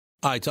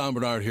Hi, Tom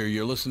Bernard here.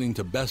 You're listening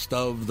to Best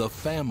of the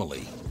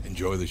Family.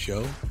 Enjoy the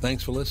show.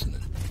 Thanks for listening.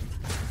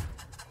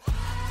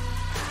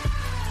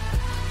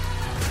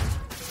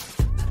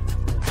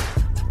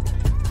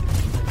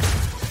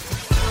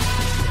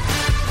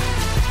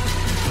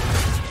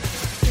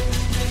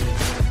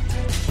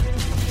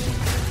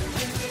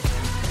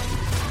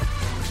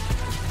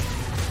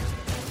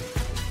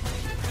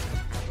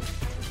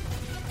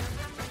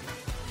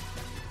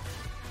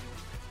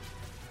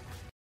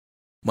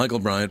 Michael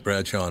Bryant,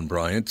 Bradshaw and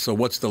Bryant. So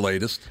what's the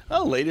latest?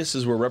 Well, the latest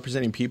is we're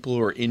representing people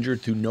who are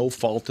injured through no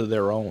fault of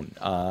their own.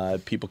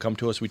 People come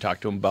to us. We talk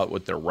to them about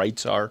what their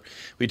rights are.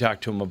 We talk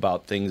to them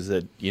about things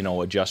that,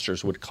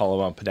 adjusters would call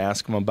them up and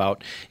ask them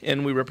about.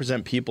 And we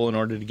represent people in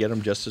order to get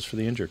them justice for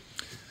the injured.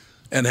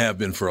 And have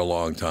been for a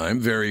long time.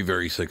 Very,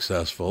 very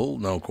successful,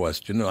 no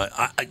question.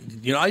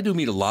 I do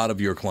meet a lot of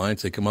your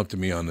clients. They come up to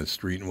me on the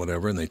street and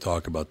whatever, and they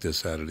talk about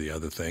this, that, or the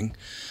other thing.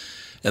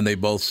 And they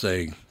both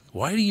say,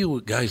 "Why do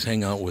you guys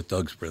hang out with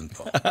Doug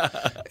Sprinthal?"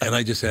 And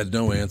I just had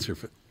no answer.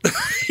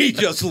 He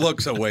just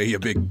looks away, you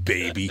big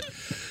baby.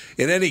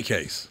 In any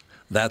case,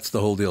 that's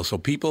the whole deal. So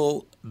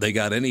people, they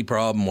got any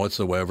problem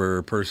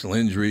whatsoever, personal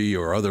injury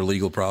or other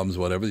legal problems,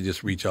 whatever, they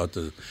just reach out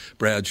to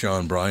Bradshaw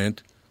and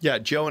Bryant. Yeah,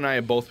 Joe and I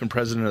have both been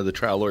president of the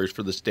trial lawyers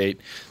for the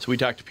state, so we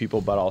talk to people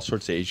about all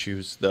sorts of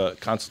issues. The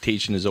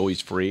consultation is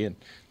always free, and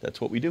that's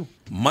what we do.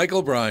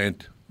 Michael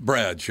Bryant,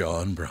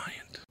 Bradshaw and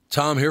Bryant.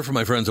 Tom here from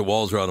my friends at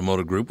Walzer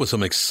Automotive Group with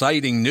some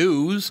exciting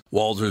news.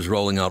 Walzer's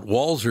rolling out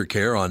Walzer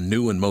Care on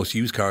new and most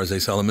used cars they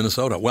sell in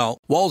Minnesota. Well,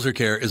 Walzer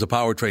Care is a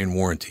powertrain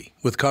warranty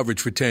with coverage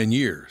for 10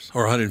 years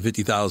or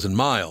 150,000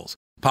 miles.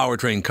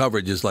 Powertrain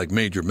coverage is like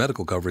major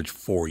medical coverage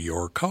for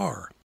your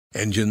car.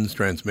 Engines,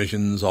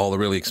 transmissions, all the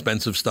really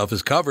expensive stuff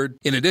is covered.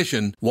 In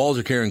addition,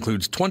 Walzer Care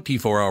includes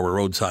 24-hour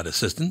roadside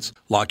assistance.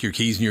 Lock your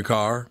keys in your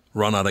car,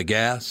 run out of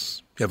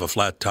gas, you have a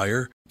flat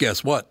tire.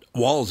 Guess what?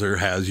 Walzer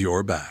has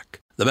your back.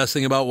 The best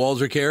thing about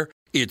Walzer Care,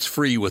 it's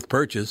free with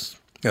purchase.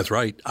 That's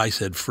right, I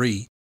said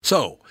free.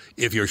 So,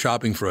 if you're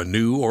shopping for a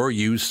new or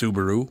used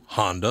Subaru,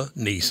 Honda,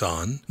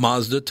 Nissan,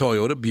 Mazda,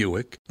 Toyota,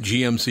 Buick,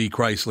 GMC,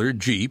 Chrysler,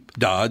 Jeep,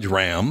 Dodge,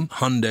 Ram,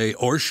 Hyundai,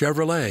 or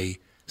Chevrolet,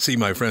 see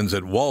my friends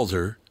at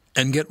Walzer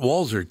and get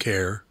Walzer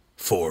Care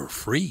for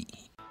free.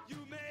 You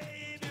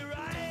may be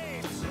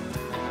right.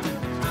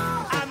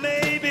 I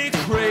may be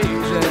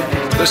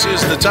crazy. This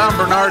is the Tom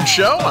Bernard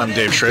Show. I'm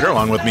Dave Schrader,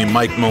 along with me,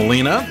 Mike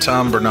Molina.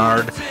 Tom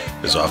Bernard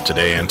is off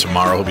today and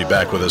tomorrow. He'll be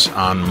back with us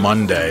on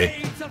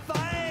Monday.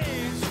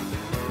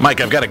 Mike,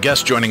 I've got a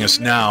guest joining us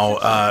now,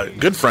 a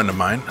good friend of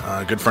mine,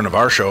 a good friend of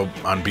our show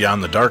on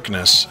Beyond the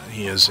Darkness.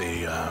 He is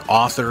a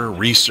author,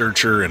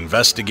 researcher,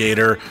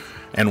 investigator,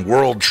 and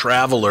world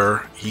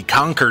traveler. He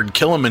conquered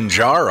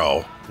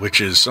Kilimanjaro,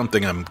 which is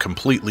something I'm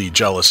completely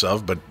jealous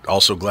of, but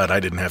also glad I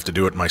didn't have to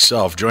do it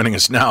myself. Joining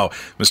us now,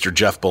 Mr.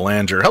 Jeff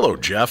Belanger. Hello,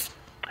 Jeff.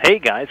 Hey,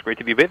 guys. Great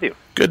to be with you.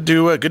 Good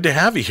to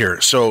have you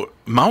here. So,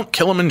 Mount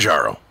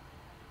Kilimanjaro.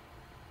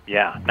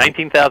 Yeah,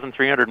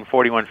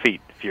 19,341 feet,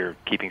 if you're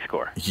keeping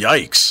score.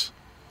 Yikes.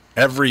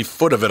 Every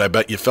foot of it, I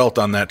bet you felt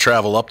on that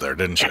travel up there,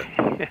 didn't you?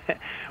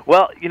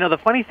 Well, the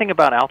funny thing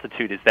about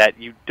altitude is that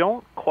you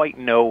don't quite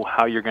know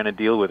how you're going to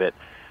deal with it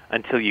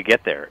until you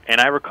get there. And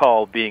I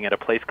recall being at a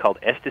place called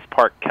Estes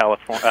Park,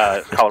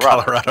 Colorado.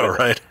 Colorado,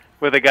 right.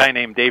 With a guy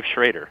named Dave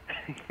Schrader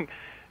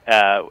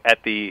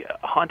at the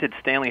haunted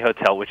Stanley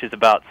Hotel, which is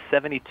about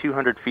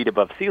 7,200 feet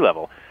above sea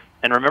level.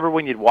 And remember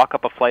when you'd walk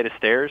up a flight of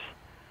stairs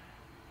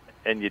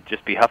and you'd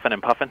just be huffing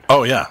and puffing?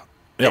 Oh, yeah.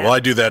 Yeah, well, I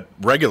do that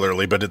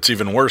regularly, but it's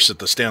even worse at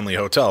the Stanley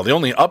Hotel. The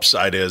only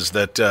upside is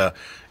that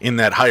in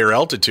that higher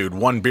altitude,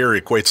 one beer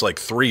equates like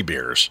 3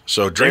 beers,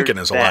 so drinking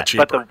is a lot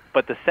cheaper.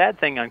 But the sad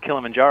thing on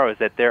Kilimanjaro is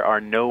that there are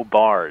no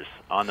bars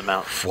on the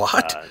mountain.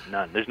 What?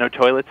 None. There's no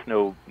toilets,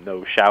 no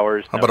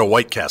showers. How about a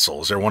White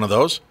Castle? Is there one of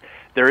those?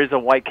 There is a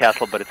White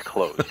Castle, but it's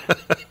closed.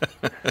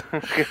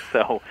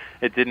 So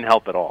it didn't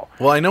help at all.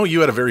 Well, I know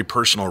you had a very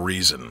personal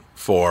reason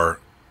for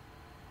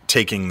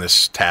taking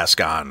this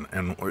task on,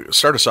 and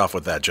start us off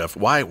with that, Jeff.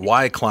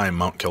 Why climb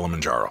Mount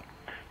Kilimanjaro?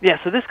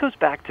 Yeah, so this goes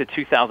back to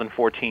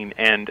 2014,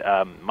 and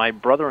my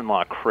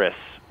brother-in-law Chris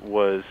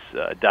was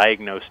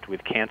diagnosed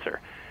with cancer,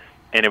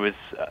 and it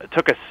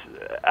took us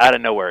out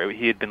of nowhere.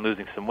 He had been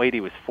losing some weight. He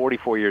was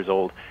 44 years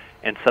old,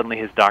 and suddenly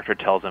his doctor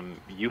tells him,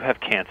 "You have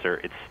cancer.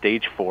 It's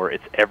stage 4.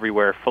 It's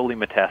everywhere, fully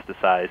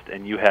metastasized,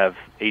 and you have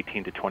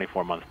 18 to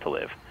 24 months to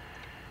live."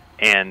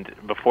 And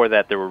before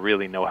that, there were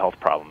really no health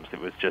problems. It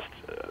was just,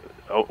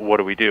 what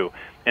do we do?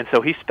 And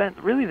so he spent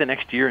really the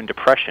next year in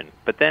depression.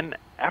 But then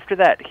after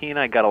that, he and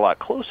I got a lot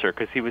closer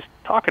because he was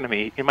talking to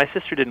me. And my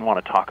sister didn't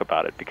want to talk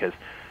about it because,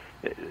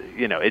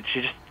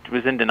 she just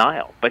was in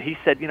denial. But he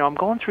said, I'm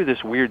going through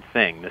this weird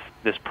thing,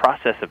 this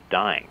process of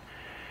dying.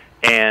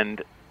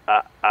 And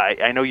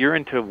I know you're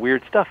into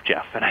weird stuff,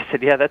 Jeff. And I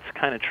said, yeah, that's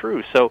kind of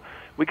true. So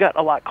we got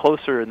a lot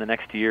closer in the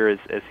next year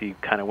as he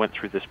kind of went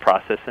through this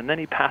process. And then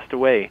he passed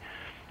away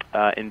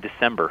in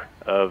December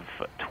of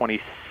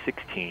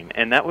 2016,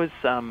 and that was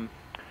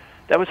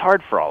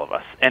hard for all of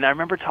us. And I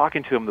remember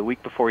talking to him the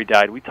week before he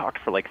died. We talked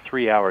for like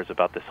 3 hours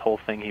about this whole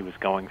thing he was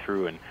going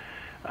through, and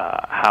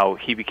how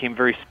he became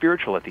very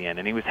spiritual at the end,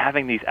 and he was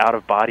having these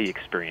out-of-body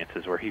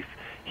experiences where he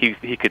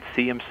could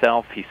see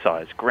himself. He saw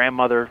his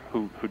grandmother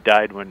who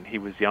died when he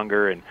was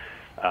younger, and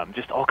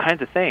just all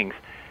kinds of things.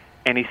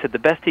 And he said the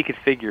best he could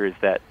figure is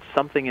that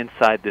something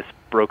inside this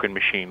broken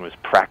machine was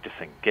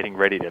practicing, getting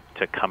ready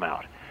to come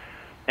out.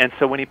 And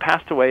so when he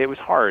passed away, it was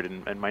hard,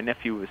 and my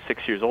nephew was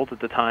 6 years old at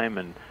the time,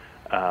 and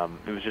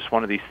it was just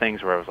one of these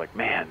things where I was like,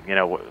 man,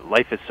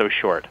 life is so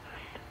short.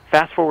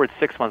 Fast forward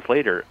 6 months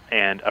later,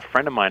 and a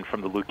friend of mine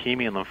from the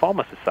Leukemia and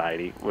Lymphoma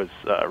Society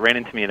ran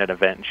into me at an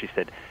event, and she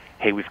said,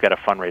 hey, we've got a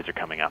fundraiser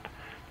coming up.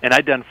 And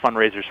I'd done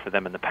fundraisers for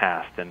them in the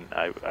past, and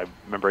I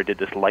remember I did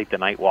this Light the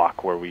Night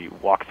walk where we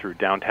walked through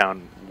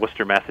downtown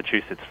Worcester,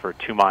 Massachusetts for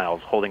 2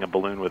 miles holding a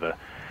balloon with a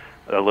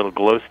little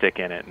glow stick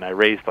in it, and I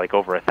raised like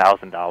over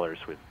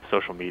 $1,000 with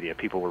social media.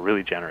 People were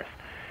really generous.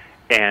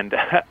 And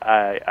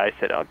I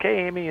said,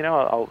 okay, Amy,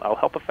 I'll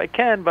help if I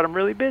can, but I'm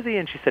really busy.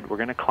 And she said, we're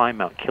going to climb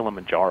Mount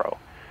Kilimanjaro.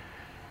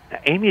 Now,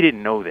 Amy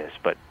didn't know this,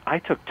 but I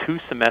took 2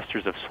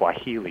 semesters of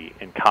Swahili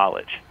in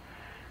college,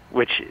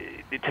 which,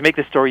 to make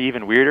the story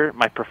even weirder,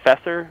 my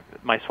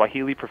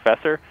Swahili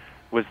professor,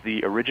 was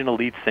the original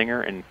lead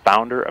singer and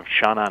founder of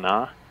Sha Na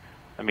Na.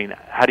 I mean,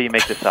 how do you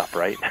make this up,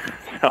 right?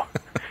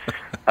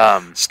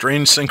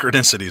 Strange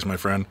synchronicities, my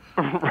friend.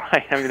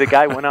 Right. I mean, the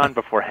guy went on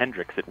before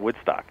Hendrix at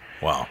Woodstock.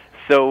 Wow.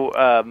 So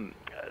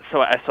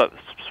I saw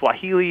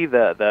Swahili,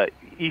 the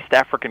East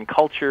African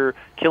culture.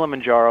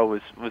 Kilimanjaro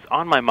was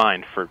on my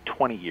mind for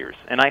 20 years.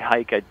 And I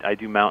hike, I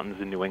do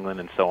mountains in New England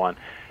and so on.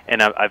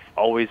 And I've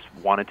always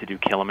wanted to do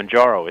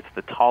Kilimanjaro. It's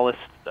the tallest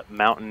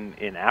mountain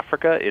in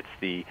Africa. It's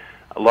the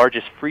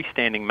largest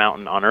freestanding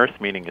mountain on Earth,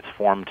 meaning it's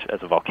formed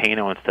as a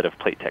volcano instead of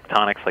plate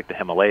tectonics like the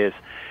Himalayas.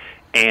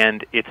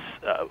 And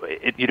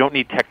you don't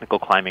need technical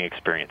climbing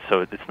experience.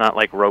 So it's not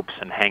like ropes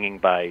and hanging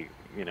by,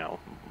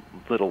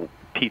 little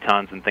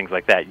pitons and things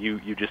like that.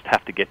 You just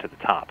have to get to the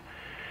top.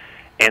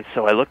 And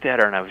so I looked at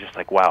her and I was just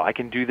like, wow, I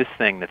can do this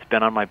thing that's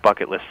been on my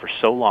bucket list for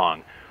so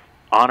long,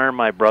 honor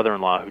my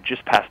brother-in-law who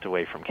just passed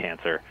away from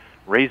cancer,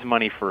 raise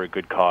money for a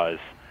good cause.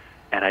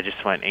 And I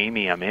just went,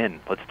 Amy, I'm in.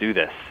 Let's do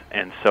this.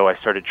 And so I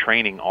started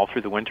training all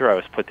through the winter. I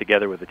was put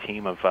together with a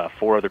team of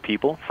 4 other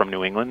people from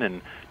New England,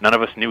 and none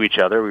of us knew each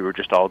other. We were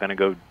just all going to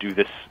go do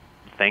this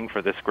thing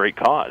for this great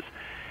cause.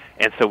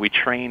 And so we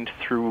trained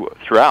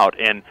throughout,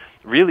 and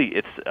really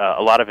it's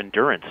a lot of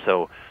endurance.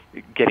 So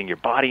getting your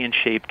body in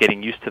shape,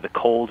 getting used to the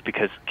cold,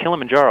 because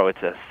Kilimanjaro,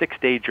 it's a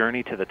 6-day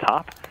journey to the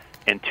top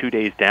and 2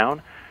 days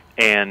down.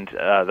 And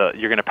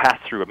you're going to pass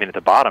through. I mean, at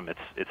the bottom,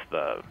 it's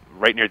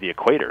right near the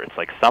equator. It's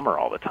like summer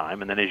all the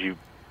time. And then as you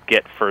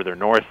get further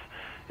north,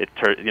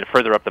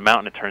 further up the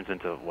mountain, it turns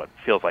into what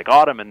feels like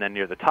autumn. And then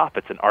near the top,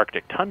 it's an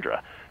Arctic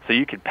tundra. So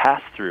you could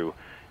pass through,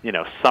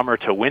 summer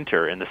to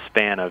winter in the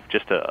span of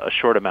just a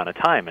short amount of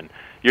time. And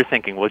you're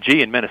thinking, well,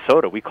 gee, in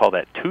Minnesota, we call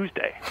that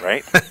Tuesday,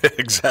 right?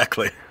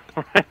 Exactly.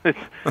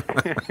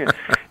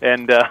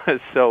 And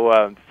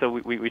so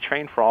we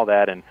trained for all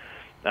that, and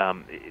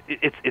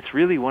it's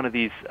really one of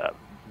these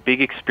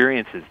big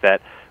experiences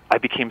that I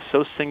became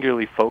so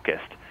singularly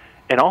focused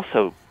and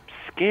also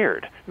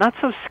scared. Not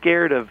so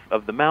scared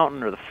of the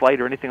mountain or the flight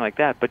or anything like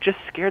that, but just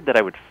scared that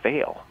I would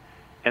fail.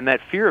 And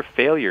that fear of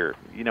failure,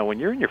 when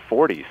you're in your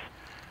 40s,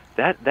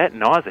 that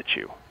gnaws at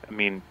you. I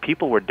mean,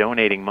 people were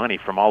donating money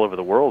from all over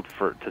the world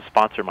to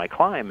sponsor my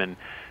climb, and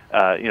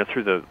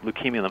through the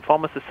Leukemia and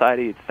Lymphoma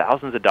Society,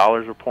 thousands of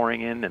dollars were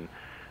pouring in,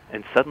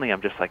 and suddenly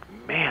I'm just like,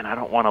 man, I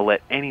don't want to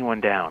let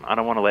anyone down. I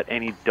don't want to let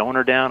any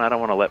donor down. I don't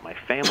want to let my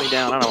family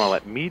down. I don't want to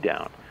let me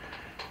down.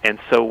 And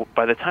so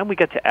by the time we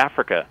got to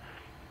Africa,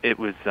 it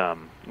was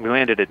we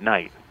landed at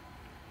night,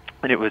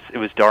 and it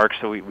was dark.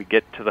 So we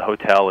get to the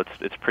hotel.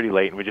 It's pretty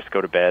late, and we just go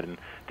to bed and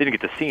didn't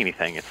get to see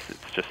anything.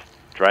 It's just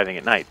driving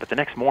at night. But the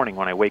next morning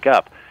when I wake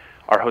up,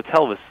 our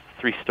hotel was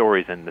 3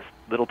 stories in this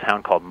little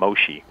town called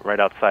Moshi, right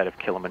outside of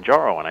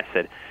Kilimanjaro. And I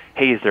said,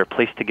 hey, is there a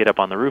place to get up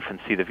on the roof and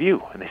see the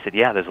view? And they said,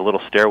 yeah, there's a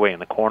little stairway in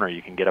the corner.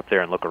 You can get up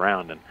there and look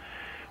around. And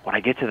when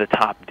I get to the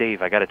top,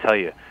 Dave, I got to tell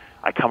you,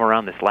 I come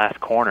around this last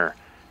corner,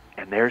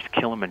 and there's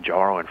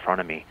Kilimanjaro in front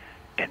of me.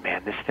 And,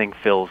 man, this thing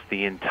fills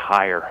the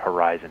entire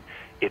horizon.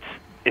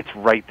 It's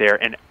right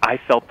there. And I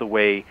felt the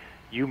way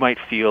you might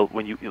feel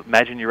when you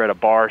imagine you're at a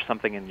bar or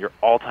something and your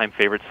all-time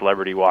favorite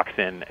celebrity walks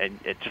in, and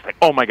it's just like,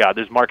 oh, my God,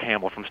 there's Mark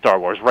Hamill from Star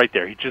Wars right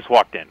there. He just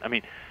walked in. I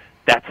mean,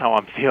 that's how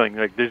I'm feeling.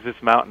 Like, there's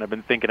this mountain I've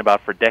been thinking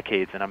about for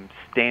decades, and I'm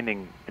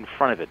standing in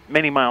front of it,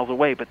 many miles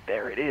away, but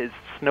there it is,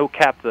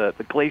 snow-capped, the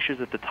glaciers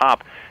at the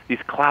top,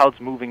 these clouds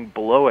moving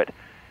below it.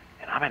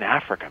 And I'm in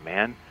Africa,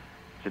 man.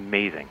 It's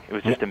amazing. It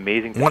was just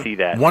amazing to see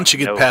that. Once you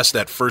get past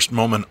that first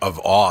moment of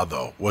awe,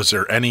 though, was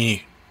there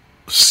any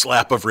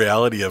slap of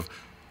reality of,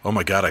 oh,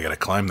 my God, I got to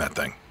climb that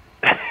thing?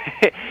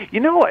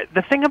 You know what?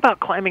 The thing about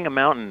climbing a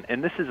mountain,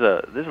 and there's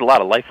a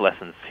lot of life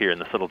lessons here in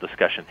this little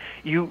discussion,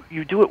 you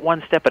do it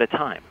one step at a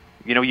time.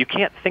 You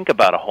can't think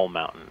about a whole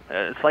mountain.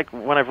 It's like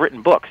when I've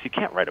written books. You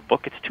can't write a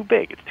book. It's too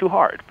big. It's too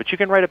hard. But you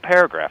can write a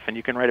paragraph, and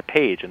you can write a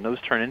page, and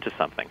those turn into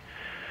something.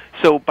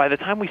 So by the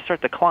time we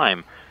start to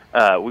climb,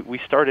 We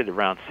started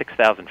around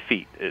 6,000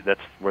 feet.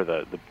 That's where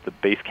the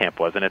base camp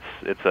was, and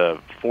it's a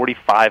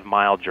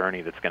 45-mile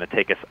journey that's going to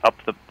take us up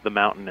the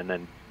mountain and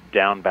then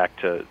down back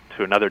to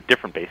another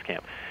different base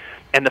camp.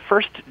 And the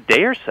first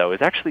day or so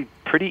is actually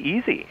pretty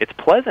easy. It's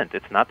pleasant.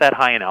 It's not that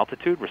high in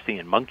altitude. We're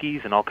seeing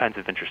monkeys and all kinds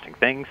of interesting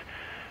things.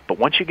 But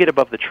once you get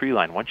above the tree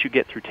line, once you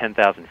get through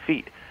 10,000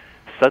 feet,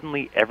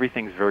 suddenly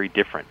everything's very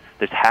different.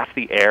 There's half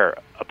the air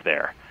up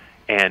there.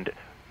 And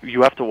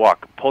you have to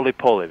walk pole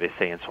pole, they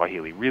say in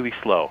Swahili, really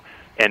slow.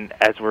 And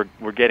as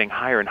we're getting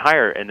higher and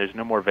higher and there's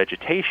no more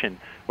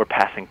vegetation, we're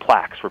passing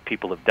plaques where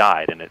people have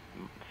died, and it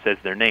says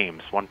their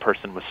names. One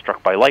person was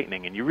struck by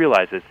lightning, and you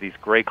realize as these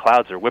gray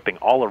clouds are whipping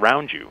all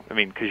around you, I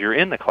mean, because you're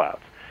in the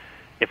clouds,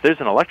 if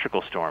there's an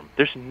electrical storm,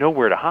 there's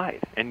nowhere to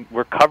hide. And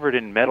we're covered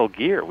in metal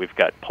gear. We've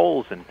got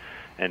poles and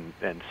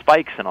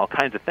spikes and all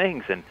kinds of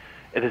things, and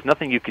there's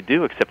nothing you could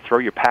do except throw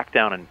your pack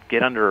down and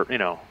get under,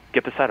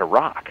 get beside a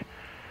rock.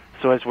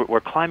 So as we're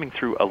climbing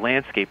through a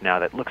landscape now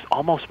that looks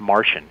almost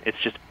Martian, it's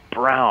just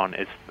brown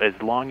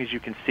as long as you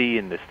can see,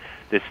 and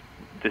this,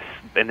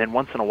 and then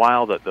once in a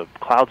while the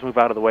clouds move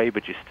out of the way,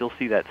 but you still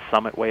see that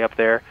summit way up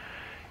there.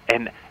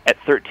 And at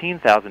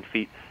 13,000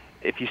 feet,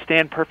 if you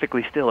stand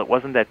perfectly still, it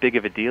wasn't that big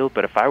of a deal.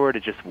 But if I were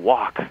to just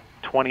walk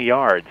 20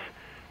 yards,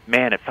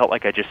 man, it felt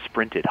like I just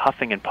sprinted,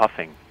 huffing and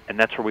puffing. And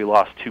that's where we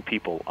lost 2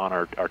 people on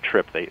our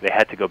trip. They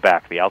had to go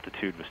back. The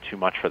altitude was too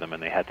much for them,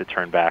 and they had to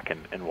turn back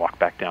and walk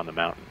back down the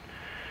mountain.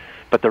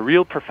 But the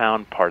real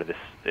profound part of this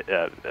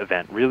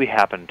event really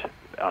happened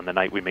on the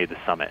night we made the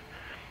summit.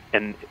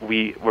 And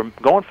we were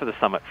going for the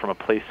summit from a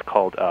place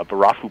called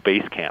Barafu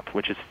Base Camp,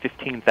 which is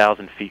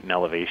 15,000 feet in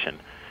elevation.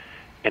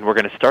 And we're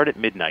going to start at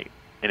midnight,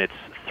 and it's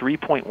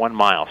 3.1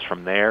 miles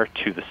from there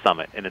to the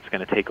summit, and it's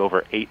going to take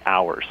over 8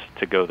 hours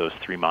to go those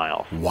 3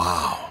 miles.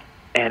 Wow.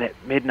 And at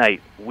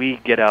midnight, we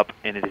get up,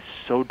 and it is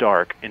so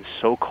dark and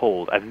so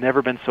cold. I've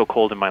never been so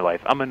cold in my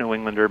life. I'm a New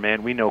Englander,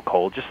 man. We know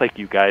cold, just like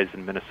you guys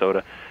in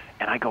Minnesota.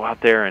 And I go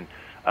out there, and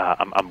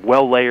I'm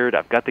well layered.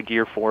 I've got the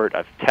gear for it.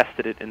 I've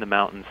tested it in the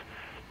mountains.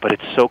 But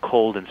it's so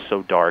cold and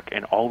so dark,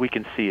 and all we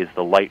can see is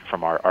the light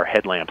from our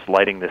headlamps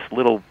lighting this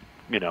little,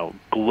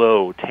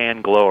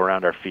 tan glow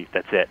around our feet.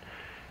 That's it.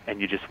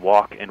 And you just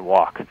walk and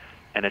walk.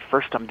 And at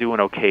first I'm doing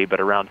okay, but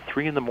around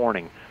 3 in the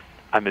morning,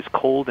 I'm as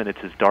cold and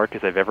it's as dark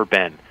as I've ever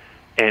been.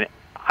 And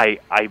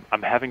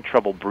I'm having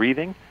trouble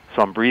breathing,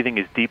 so I'm breathing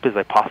as deep as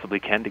I possibly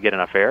can to get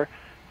enough air,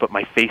 but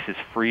my face is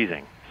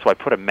freezing. So I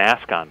put a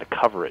mask on to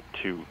cover it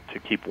to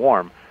keep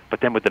warm. But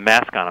then with the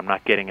mask on, I'm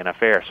not getting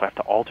enough air, so I have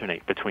to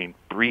alternate between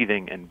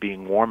breathing and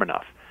being warm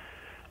enough.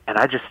 And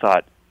I just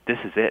thought, this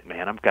is it,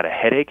 man. I've got a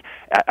headache.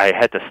 I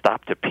had to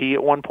stop to pee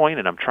at one point,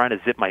 and I'm trying to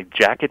zip my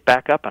jacket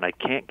back up, and I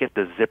can't get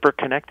the zipper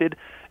connected.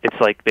 It's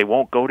like they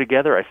won't go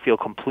together. I feel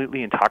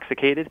completely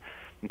intoxicated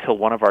until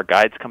one of our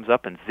guides comes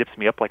up and zips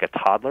me up like a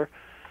toddler.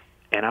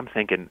 And I'm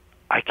thinking,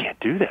 I can't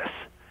do this.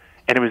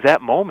 And it was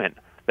that moment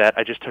that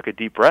I just took a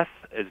deep breath,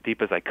 as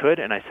deep as I could,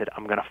 and I said,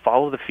 I'm going to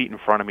follow the feet in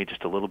front of me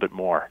just a little bit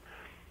more.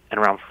 And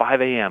around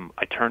 5 a.m.,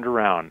 I turned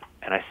around,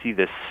 and I see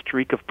this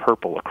streak of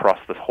purple across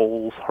the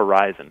whole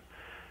horizon.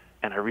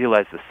 And I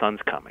realized the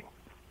sun's coming.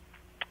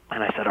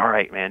 And I said, all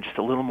right, man, just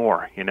a little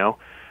more,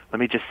 Let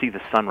me just see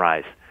the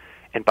sunrise.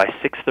 And by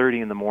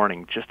 6:30 in the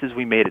morning, just as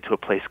we made it to a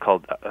place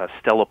called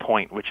Stella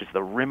Point, which is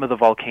the rim of the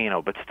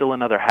volcano, but still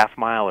another half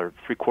mile or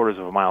 3/4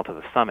 of a mile to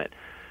the summit,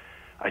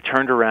 I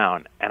turned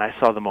around, and I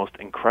saw the most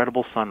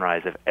incredible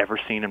sunrise I've ever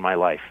seen in my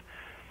life.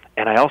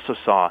 And I also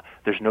saw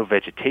there's no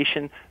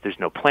vegetation, there's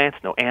no plants,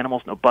 no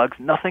animals, no bugs,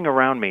 nothing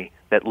around me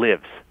that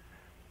lives.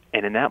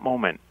 And in that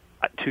moment,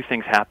 2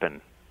 things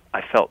happened.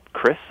 I felt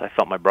Chris, I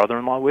felt my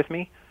brother-in-law with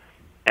me,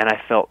 and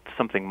I felt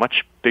something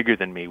much bigger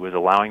than me was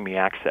allowing me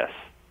access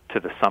to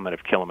the summit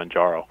of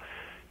Kilimanjaro.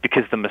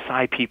 Because the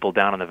Maasai people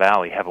down in the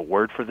valley have a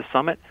word for the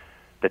summit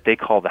that they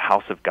call the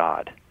house of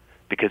God,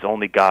 because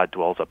only God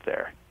dwells up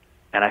there.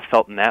 And I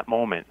felt in that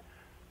moment,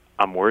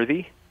 I'm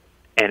worthy,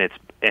 and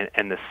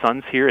and the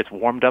sun's here. It's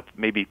warmed up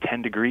maybe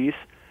 10 degrees,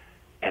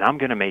 and I'm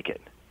going to make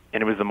it.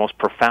 And it was the most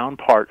profound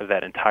part of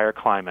that entire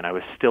climb, and I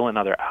was still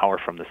another hour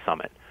from the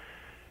summit.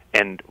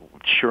 And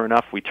sure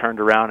enough, we turned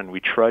around and we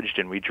trudged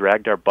and we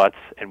dragged our butts,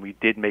 and we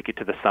did make it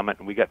to the summit,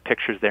 and we got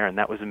pictures there, and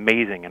that was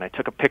amazing. And I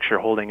took a picture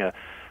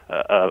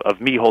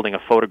of me holding a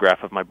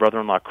photograph of my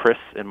brother-in-law Chris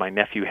and my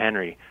nephew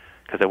Henry,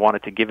 because I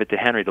wanted to give it to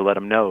Henry to let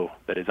him know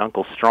that his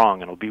uncle's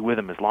strong and will be with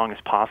him as long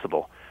as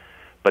possible.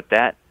 But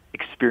that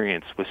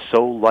experience was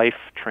so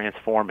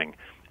life-transforming,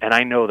 and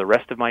I know the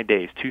rest of my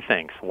days, 2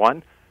 things.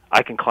 1,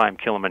 I can climb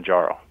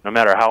Kilimanjaro. No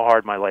matter how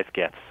hard my life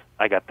gets,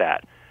 I got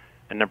that.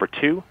 And number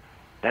 2,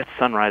 that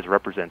sunrise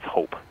represents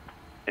hope.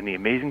 And the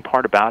amazing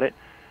part about it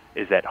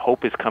is that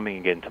hope is coming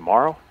again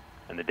tomorrow,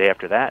 and the day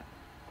after that,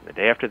 and the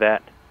day after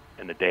that,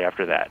 and the day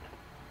after that.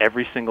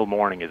 Every single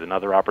morning is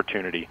another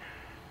opportunity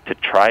to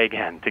try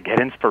again, to get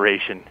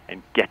inspiration,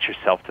 and get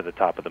yourself to the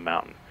top of the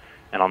mountain.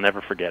 And I'll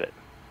never forget it.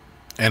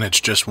 And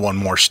it's just one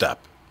more step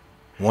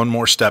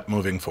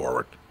moving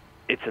forward.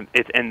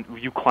 And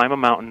you climb a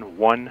mountain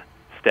one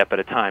step at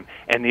a time.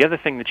 And the other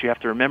thing that you have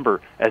to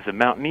remember as a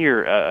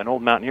mountaineer, an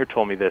old mountaineer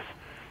told me this,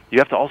 you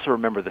have to also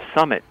remember the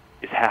summit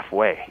is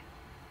halfway.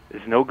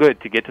 It's no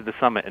good to get to the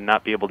summit and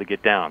not be able to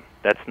get down.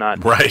 That's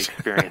not right. the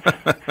experience.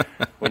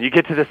 When you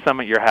get to the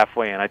summit, you're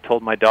halfway. And I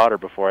told my daughter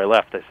before I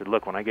left, I said,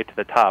 look, when I get to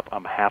the top,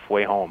 I'm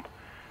halfway home.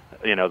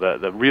 You know,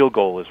 the real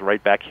goal is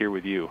right back here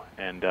with you.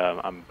 And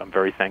I'm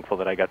very thankful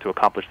that I got to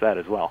accomplish that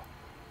as well.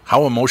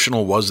 How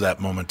emotional was that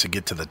moment to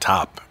get to the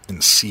top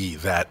and see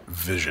that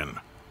vision?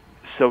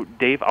 So,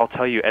 Dave, I'll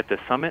tell you, at the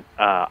summit,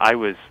 I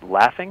was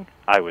laughing,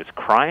 I was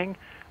crying,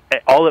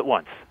 all at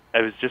once.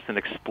 It was just an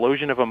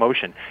explosion of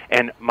emotion.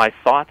 And my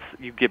thoughts,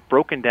 you get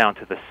broken down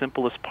to the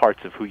simplest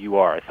parts of who you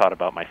are. I thought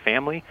about my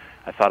family,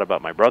 I thought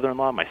about my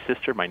brother-in-law, my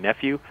sister, my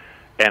nephew,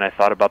 and I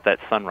thought about that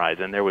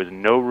sunrise. And there was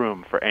no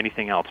room for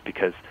anything else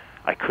because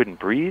I couldn't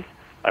breathe.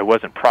 I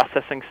wasn't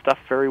processing stuff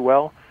very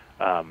well.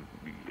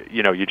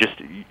 You know, you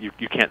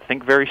can't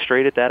think very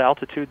straight at that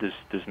altitude.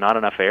 There's not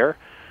enough air.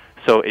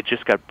 So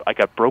I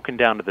got broken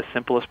down to the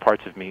simplest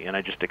parts of me, and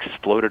I just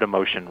exploded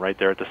emotion right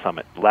there at the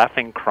summit,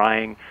 laughing,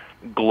 crying,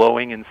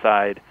 glowing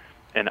inside,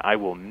 and I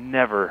will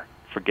never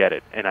forget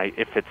it. And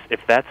if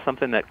that's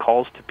something that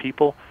calls to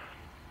people,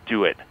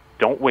 do it.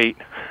 Don't wait,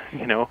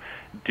 you know,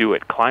 do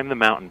it. Climb the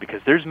mountain,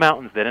 because there's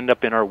mountains that end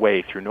up in our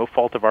way through no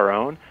fault of our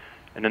own,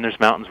 and then there's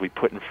mountains we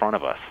put in front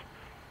of us.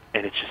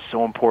 And it's just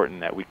so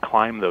important that we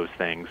climb those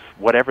things,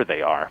 whatever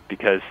they are,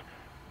 because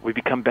we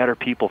become better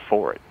people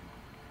for it.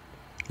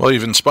 Well,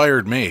 you've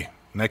inspired me.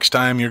 Next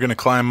time you're going to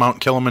climb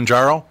Mount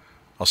Kilimanjaro,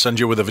 I'll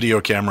send you with a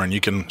video camera, and you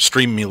can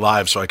stream me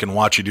live so I can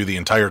watch you do the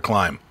entire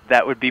climb.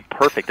 That would be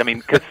perfect. I mean,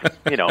 because,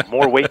 you know,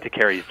 more weight to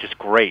carry is just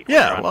great.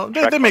 Yeah, well,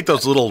 they make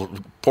those little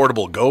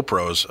portable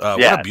GoPros.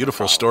 Yeah, what a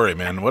beautiful story,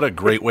 man. What a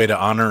great way to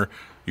honor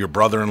your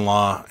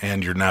brother-in-law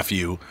and your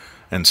nephew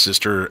and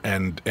sister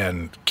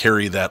and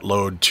carry that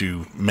load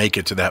to make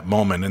it to that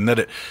moment, and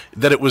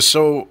that it was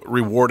so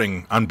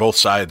rewarding on both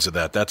sides of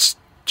that. That's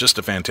just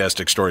a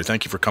fantastic story.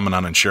 Thank you for coming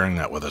on and sharing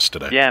that with us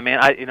today. Yeah, man,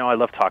 I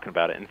love talking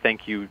about it, and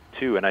thank you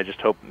too. And I just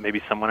hope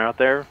maybe someone out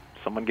there,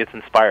 someone gets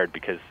inspired,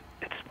 because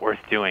it's worth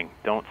doing.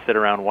 Don't sit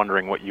around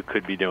wondering what you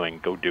could be doing.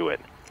 Go do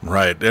it.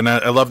 Right, and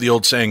I love the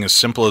old saying, as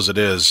simple as it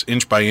is,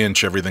 inch by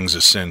inch, everything's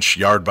a cinch.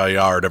 Yard by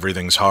yard,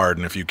 everything's hard.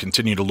 And if you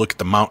continue to look at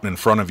the mountain in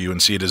front of you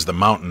and see it as the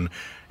mountain,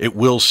 it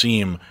will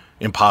seem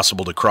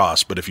impossible to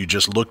cross. But if you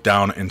just look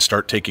down and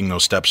start taking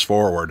those steps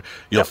forward,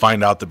 you'll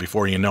find out that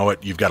before you know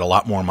it, you've got a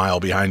lot more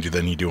mile behind you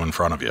than you do in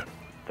front of you.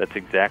 That's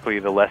exactly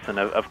the lesson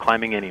of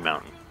climbing any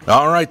mountain.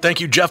 All right,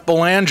 thank you, Jeff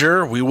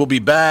Belanger. We will be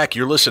back.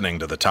 You're listening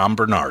to The Tom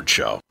Bernard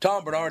Show.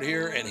 Tom Bernard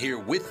here, and here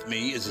with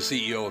me is the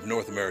CEO of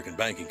North American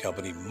Banking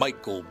Company,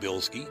 Michael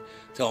Bilski.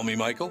 Tell me,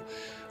 Michael,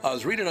 I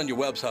was reading on your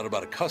website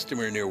about a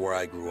customer near where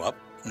I grew up,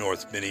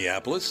 North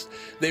Minneapolis.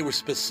 They were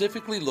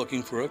specifically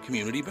looking for a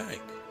community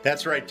bank.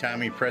 That's right,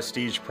 Tommy,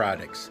 Prestige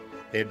Products.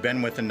 They had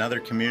been with another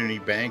community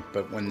bank,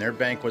 but when their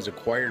bank was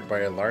acquired by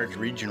a large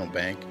regional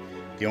bank,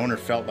 the owner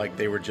felt like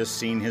they were just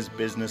seeing his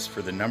business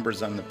for the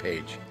numbers on the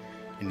page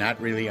and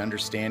not really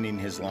understanding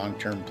his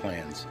long-term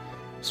plans.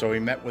 So he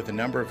met with a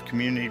number of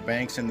community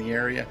banks in the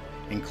area,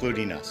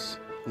 including us.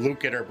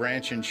 Luke at our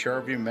branch in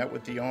Shoreview met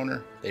with the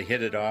owner, they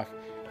hit it off,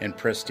 and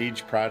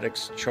Prestige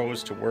Products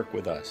chose to work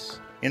with us.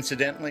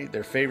 Incidentally,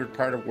 their favorite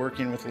part of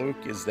working with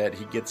Luke is that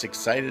he gets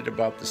excited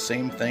about the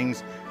same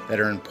things that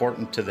are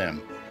important to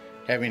them.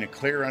 Having a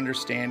clear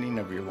understanding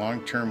of your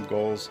long-term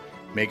goals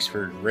makes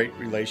for a great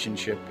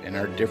relationship and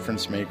our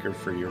difference maker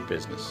for your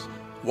business.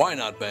 Why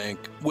not bank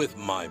with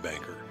my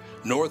banker?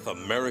 North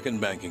American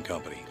Banking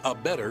Company, a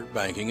better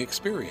banking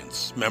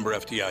experience. Member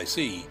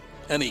FDIC,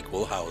 an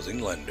equal housing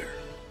lender.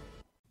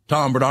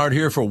 Tom Bernard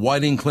here for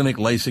Whiting Clinic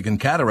LASIK and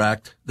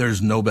Cataract.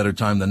 There's no better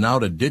time than now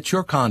to ditch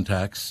your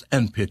contacts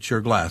and pitch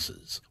your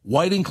glasses.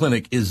 Whiting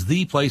Clinic is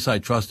the place I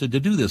trusted to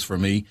do this for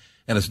me,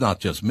 and it's not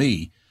just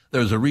me.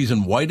 There's a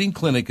reason Whiting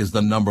Clinic is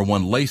the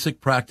 #1 LASIK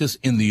practice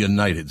in the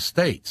United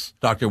States.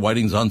 Dr.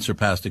 Whiting's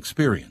unsurpassed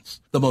experience,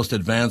 the most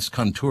advanced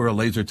Contura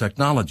laser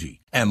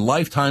technology, and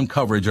lifetime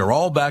coverage are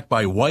all backed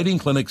by Whiting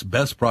Clinic's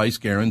best price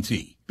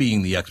guarantee.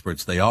 Being the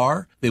experts they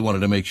are, they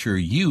wanted to make sure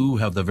you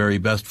have the very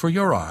best for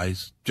your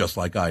eyes, just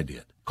like I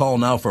did. Call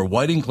now for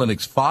Whiting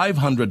Clinic's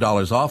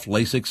 $500 off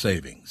LASIK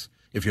savings.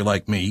 If you're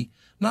like me,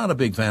 not a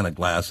big fan of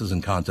glasses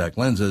and contact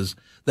lenses,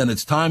 then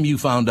it's time you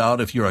found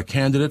out if you're a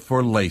candidate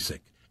for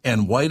LASIK.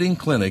 And Whiting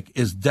Clinic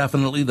is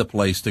definitely the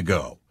place to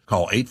go.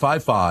 Call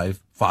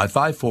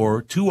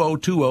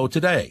 855-554-2020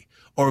 today,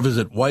 or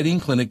visit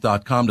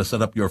whitingclinic.com to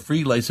set up your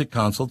free LASIK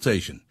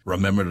consultation.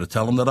 Remember to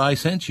tell them that I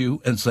sent you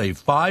and save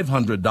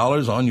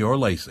 $500 on your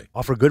LASIK.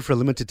 Offer good for a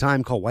limited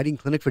time. Call Whiting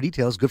Clinic for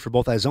details. Good for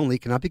both eyes only.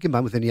 Cannot be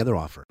combined with any other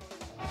offer.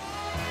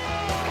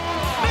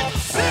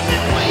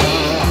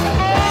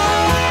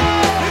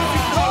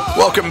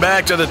 Welcome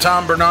back to the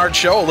Tom Bernard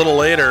Show. A little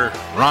later,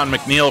 Ron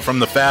McNeil from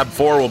the Fab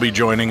Four will be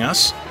joining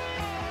us.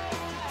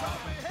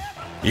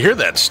 You hear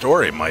that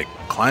story, Mike?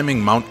 Climbing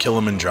Mount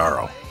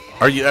Kilimanjaro.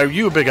 Are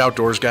you a big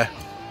outdoors guy?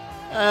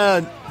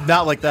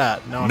 Not like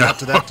that. No, not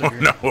to that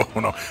degree.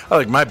 No. I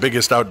like my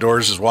biggest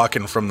outdoors is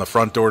walking from the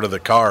front door to the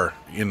car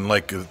in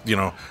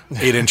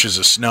 8 inches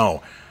of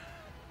snow.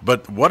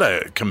 But what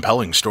a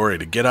compelling story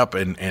to get up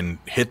and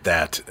hit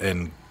that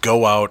and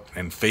go out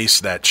and face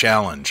that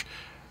challenge.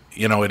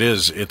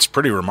 It's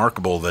pretty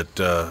remarkable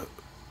that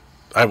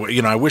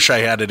I wish I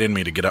had it in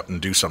me to get up and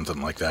do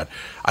something like that.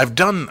 I've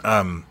done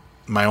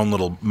my own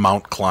little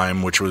mount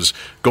climb, which was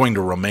going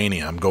to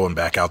Romania. I'm going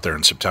back out there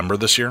in September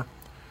this year.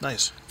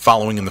 Nice.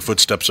 Following in the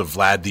footsteps of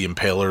Vlad the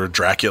Impaler,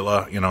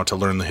 Dracula, to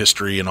learn the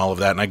history and all of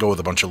that. And I go with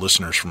a bunch of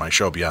listeners for my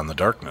show, Beyond the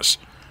Darkness.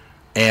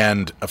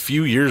 And a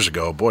few years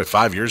ago,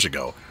 5 years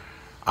ago,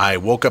 I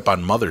woke up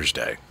on Mother's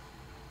Day,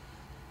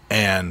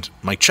 and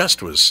my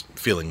chest was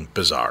feeling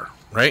bizarre,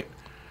 right?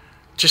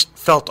 Just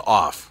felt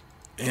off.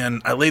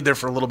 And I laid there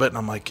for a little bit, and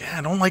I'm like, yeah,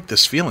 I don't like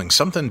this feeling.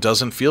 Something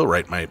doesn't feel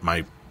right.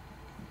 My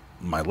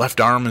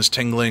left arm is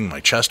tingling. My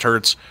chest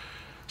hurts.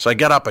 So I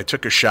got up. I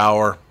took a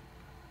shower.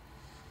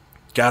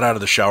 Got out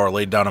of the shower,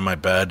 laid down on my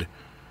bed,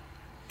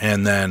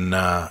 and then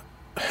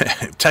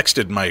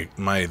texted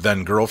my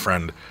then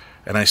girlfriend,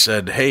 and I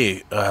said,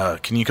 hey,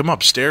 can you come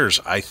upstairs?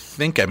 I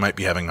think I might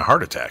be having a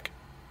heart attack.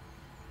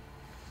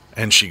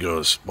 And she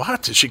goes,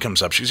 what? She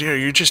comes up. She goes, yeah,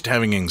 you're just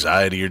having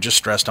anxiety. You're just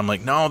stressed. I'm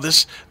like, no,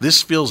 this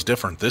feels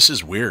different. This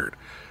is weird.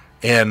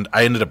 And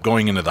I ended up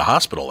going into the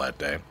hospital that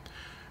day.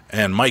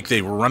 And Mike,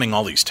 they were running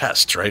all these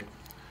tests, right?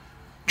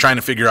 Trying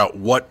to figure out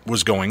what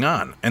was going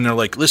on. And they're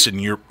like, listen,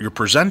 you're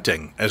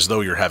presenting as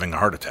though you're having a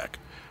heart attack.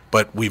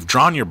 But we've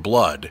drawn your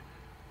blood.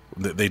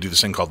 They do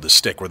this thing called the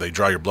stick, where they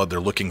draw your blood. They're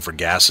looking for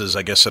gases,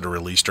 I guess, that are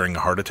released during a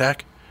heart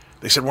attack.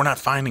 They said, we're not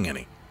finding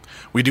any.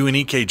 We do an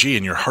EKG,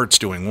 and your heart's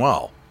doing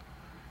well.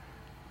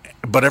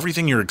 But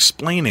everything you're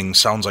explaining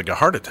sounds like a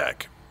heart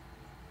attack.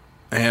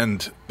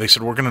 And they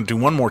said, we're going to do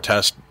one more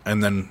test,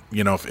 and then,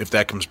 if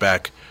that comes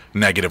back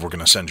negative, we're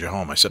going to send you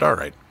home. I said, all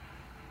right.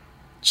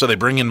 So they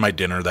bring in my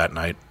dinner that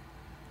night,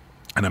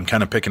 and I'm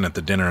kind of picking at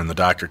the dinner, and the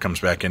doctor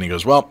comes back in. He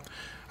goes, well,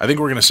 I think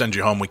we're going to send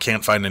you home. We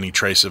can't find any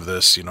trace of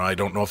this. I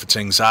don't know if it's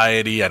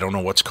anxiety. I don't know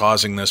what's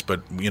causing this,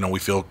 but, we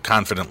feel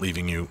confident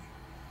leaving you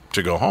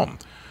to go home.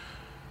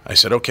 I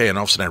said, okay, and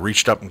all of a sudden I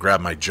reached up and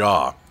grabbed my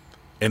jaw,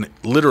 and it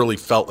literally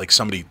felt like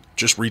somebody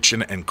just reached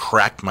in and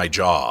cracked my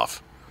jaw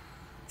off.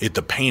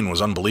 The pain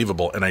was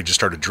unbelievable, and I just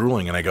started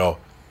drooling, and I go,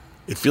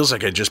 it feels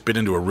like I just bit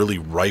into a really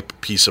ripe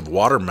piece of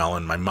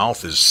watermelon. My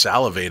mouth is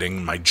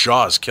salivating. My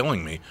jaw is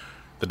killing me.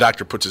 The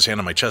doctor puts his hand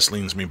on my chest,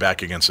 leans me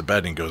back against the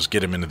bed, and goes,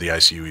 get him into the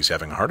ICU. He's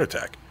having a heart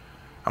attack.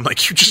 I'm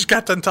like, you just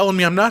got done telling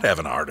me I'm not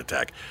having a heart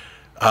attack.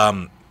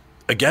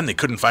 Again, they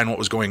couldn't find what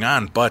was going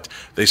on, but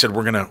they said,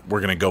 we're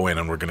gonna go in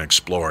and we're going to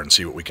explore and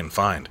see what we can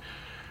find.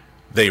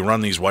 They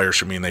run these wires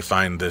for me, and they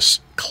find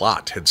this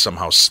clot had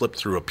somehow slipped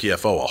through a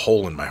PFO, a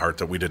hole in my heart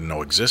that we didn't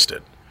know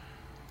existed.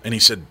 And he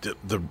said,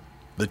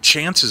 the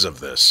chances of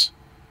this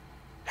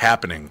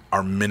happening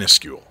are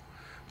minuscule,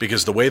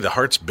 because the way the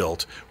heart's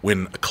built,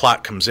 when a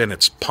clot comes in,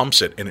 it pumps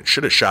it, and it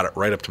should have shot it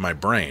right up to my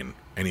brain.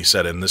 And he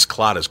said, and this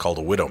clot is called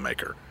a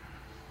widowmaker.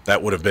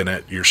 That would have been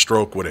it. Your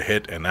stroke would have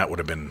hit, and that would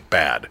have been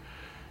bad.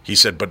 He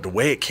said, but the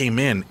way it came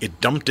in, it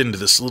dumped into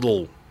this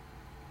little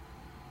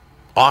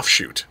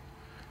offshoot.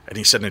 And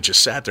he said, and it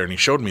just sat there, and he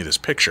showed me this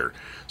picture.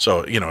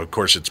 So, of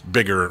course, it's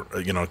bigger,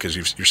 because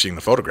you're seeing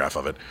the photograph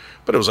of it.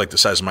 But it was like the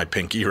size of my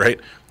pinky, right?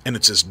 And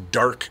it's this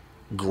dark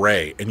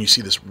gray, and you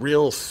see this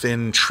real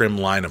thin, trim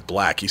line of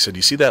black. He said,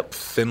 you see that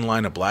thin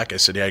line of black? I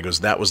said, yeah. He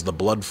goes, that was the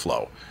blood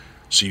flow.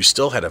 So you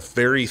still had a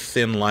very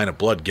thin line of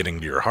blood getting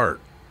to your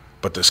heart,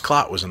 but this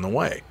clot was in the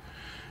way.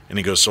 And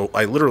he goes, so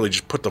I literally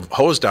just put the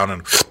hose down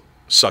and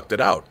sucked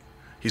it out.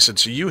 He said,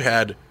 so you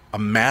had a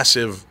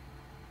massive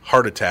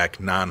heart attack,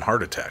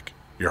 non-heart attack.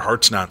 Your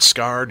heart's not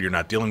scarred, you're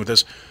not dealing with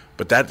this,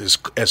 but that is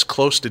as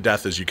close to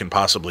death as you can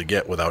possibly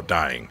get without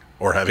dying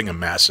or having a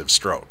massive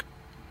stroke.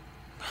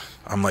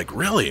 I'm like,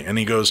 really? And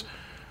he goes,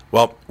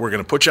 well, we're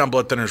going to put you on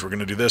blood thinners, we're going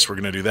to do this, we're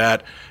going to do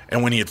that.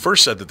 And when he had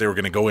first said that they were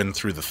going to go in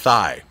through the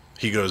thigh,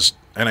 he goes,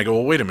 and I go,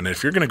 well, wait a minute,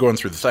 if you're going to go in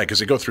through the thigh, because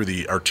they go through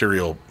the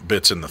arterial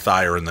bits in the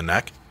thigh or in the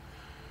neck,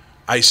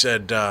 I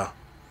said, well,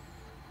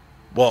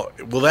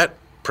 will that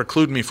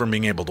preclude me from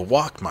being able to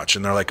walk much?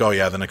 And they're like, oh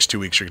yeah, the next 2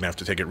 weeks you're going to have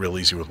to take it real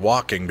easy with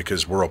walking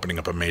because we're opening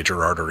up a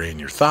major artery in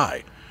your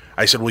thigh.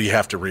 I said, well, you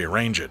have to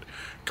rearrange it.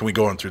 Can we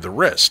go in through the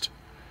wrist?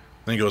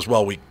 And he goes,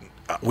 well,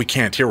 we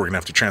can't here. We're going to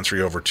have to transfer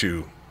you over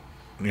to,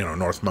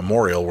 North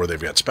Memorial where they've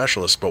got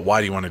specialists. But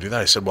why do you want to do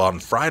that? I said, well, on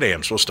Friday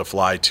I'm supposed to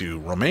fly to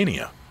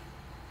Romania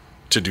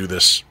to do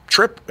this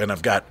trip, and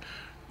I've got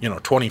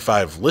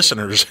 25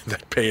 listeners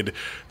that paid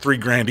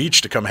 $3,000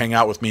 each to come hang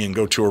out with me and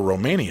go tour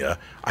Romania.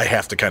 I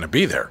have to kind of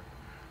be there.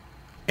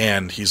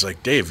 And he's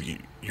like, Dave,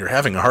 you're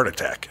having a heart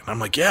attack. And I'm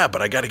like, yeah,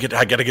 but I got to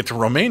get to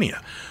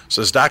Romania.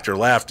 So this doctor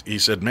laughed. He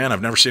said, man,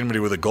 I've never seen anybody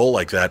with a goal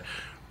like that.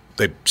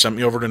 They sent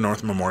me over to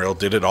North Memorial,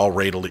 did it all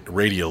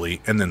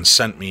radially, and then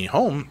sent me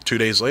home 2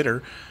 days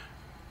later.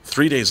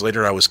 3 days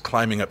later, I was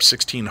climbing up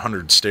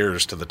 1,600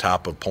 stairs to the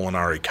top of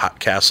Polinari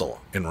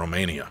Castle in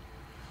Romania.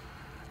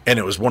 And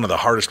it was one of the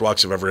hardest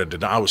walks I've ever had to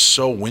do. I was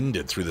so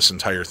winded through this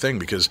entire thing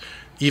because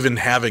even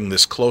having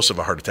this close of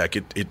a heart attack,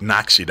 it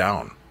knocks you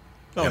down.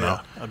 Oh, you know?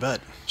 yeah, I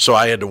bet. So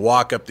I had to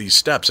walk up these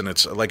steps, and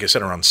it's, like I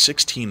said, around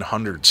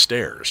 1,600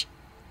 stairs.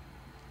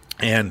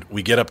 And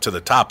we get up to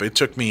the top. It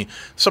took me,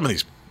 some of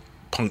these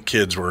punk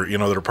kids were,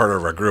 that are part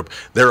of our group,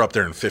 they're up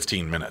there in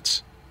 15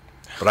 minutes.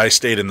 But I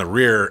stayed in the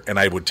rear, and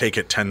I would take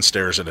it 10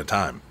 stairs at a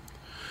time.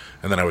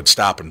 And then I would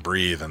stop and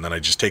breathe, and then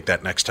I'd just take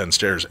that next 10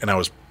 stairs. And I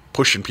was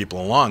pushing people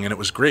along, and it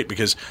was great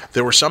because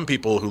there were some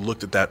people who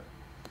looked at that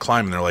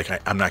climb, and they're like,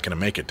 I'm not going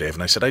to make it, Dave.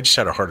 And I said, I just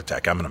had a heart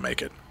attack. I'm going to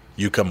make it.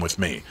 You come with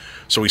me.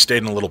 So we stayed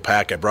in a little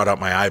pack. I brought out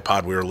my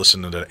iPod. We were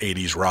listening to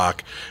 80s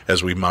rock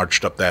as we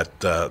marched up that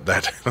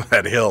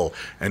that hill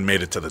and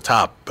made it to the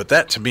top. But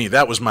that, to me,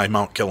 that was my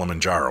Mount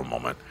Kilimanjaro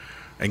moment.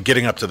 And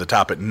getting up to the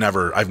top, I've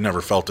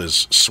never felt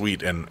as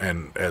sweet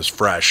and as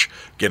fresh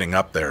getting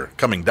up there.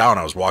 Coming down,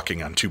 I was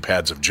walking on 2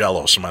 pads of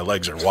Jell-O, so my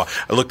legs are.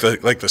 I looked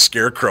like the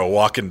Scarecrow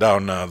walking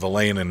down the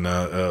lane in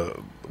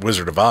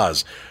Wizard of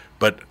Oz.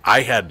 But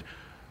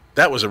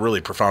that was a really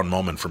profound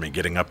moment for me,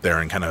 getting up there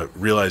and kind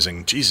of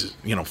realizing, Jesus,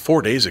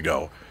 4 days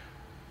ago,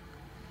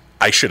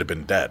 I should have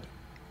been dead.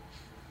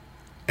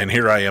 And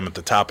here I am at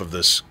the top of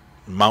this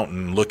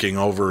mountain, looking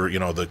over,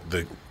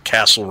 the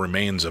castle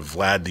remains of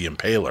Vlad the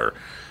Impaler.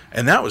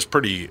 And that was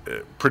pretty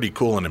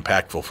cool and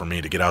impactful for me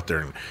to get out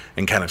there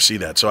and kind of see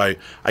that. So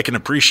I can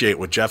appreciate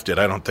what Jeff did.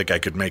 I don't think I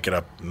could make it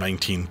up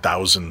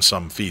 19,000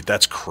 some feet.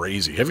 That's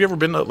crazy. Have you ever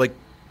been to like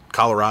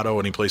Colorado,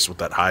 any place with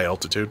that high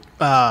altitude?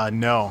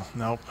 No,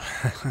 nope.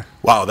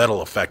 Wow,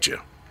 that'll affect you.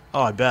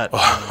 Oh, I bet.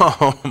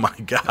 Oh my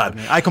God.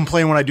 I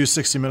complain when I do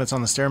 60 minutes on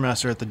the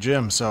Stairmaster at the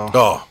gym. So.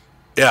 Oh,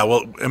 yeah.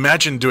 Well,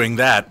 imagine doing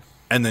that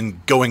and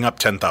then going up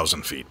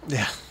 10,000 feet.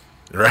 Yeah.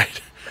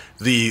 Right.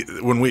 He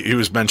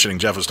was mentioning,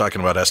 Jeff was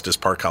talking about Estes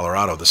Park,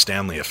 Colorado, the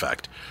Stanley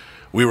effect.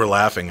 We were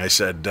laughing. I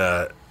said,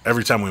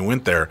 every time we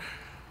went there,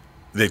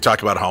 they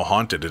talk about how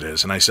haunted it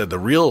is. And I said, the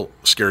real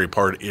scary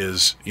part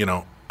is,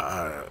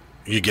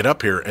 you get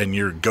up here and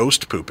you're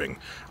ghost pooping.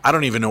 I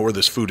don't even know where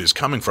this food is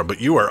coming from, but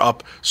you are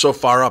up so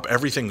far up,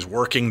 everything's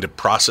working to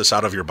process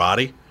out of your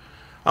body.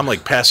 I'm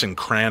like passing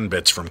crayon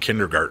bits from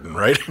kindergarten,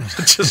 right?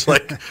 It's just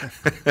like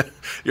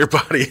your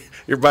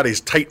body's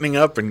tightening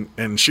up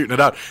and shooting it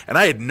out. And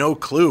I had no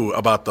clue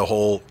about the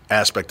whole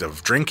aspect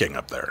of drinking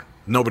up there.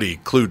 Nobody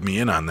clued me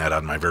in on that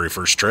on my very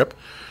first trip.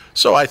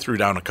 So I threw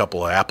down a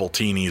couple of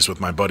appletini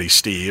with my buddy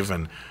Steve,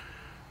 and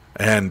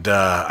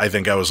I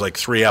think I was like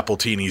 3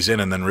 appletinis in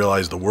and then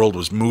realized the world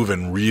was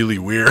moving really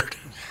weird.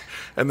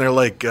 And they're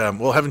like,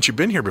 well, haven't you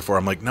been here before?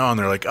 I'm like, no. And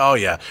they're like, oh,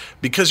 yeah,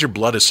 because your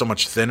blood is so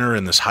much thinner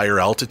in this higher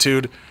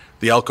altitude,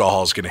 the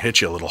alcohol is going to hit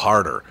you a little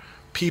harder.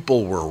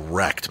 People were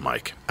wrecked,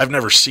 Mike. I've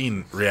never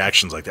seen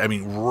reactions like that. I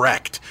mean,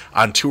 wrecked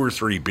on 2 or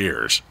 3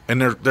 beers.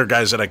 And they're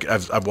guys that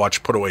I've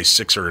watched put away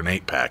 6 or an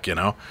 8-pack,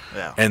 Yeah.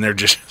 And they're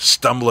just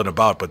stumbling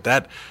about. But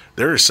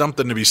there is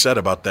something to be said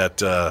about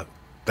that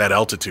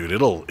altitude.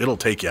 It'll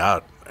take you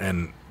out.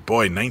 And,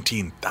 boy,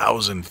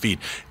 19,000 feet.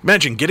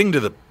 Imagine getting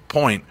to the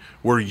point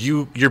where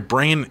your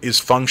brain is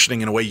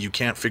functioning in a way you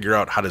can't figure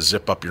out how to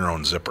zip up your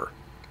own zipper.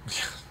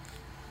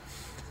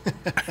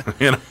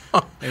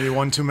 Maybe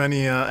one too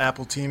many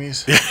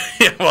appletinis.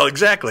 Yeah, well,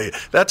 exactly.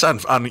 That's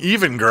on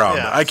even ground.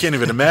 Yeah. I can't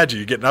even imagine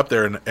you getting up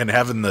there and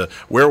having the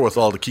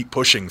wherewithal to keep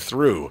pushing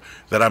through.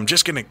 That I'm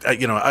just gonna,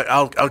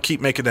 I'll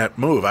keep making that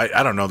move.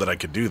 I don't know that I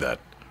could do that.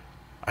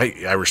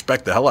 I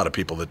respect the hell out of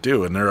people that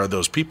do, and there are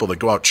those people that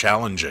go out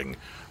challenging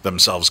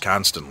themselves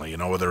constantly,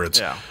 whether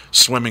it's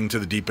swimming to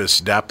the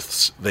deepest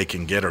depths they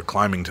can get or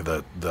climbing to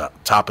the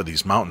top of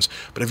these mountains.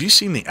 But have you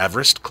seen the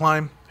Everest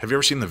climb? Have you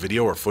ever seen the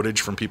video or footage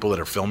from people that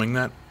are filming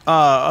that?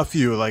 A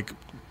few,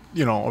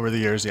 over the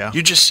years, yeah.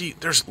 You just see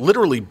there's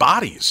literally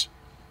bodies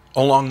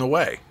along the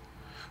way.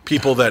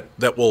 People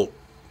they'll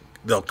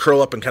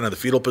curl up in kind of the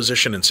fetal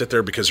position and sit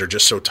there because they're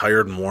just so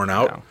tired and worn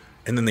out,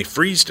 and then they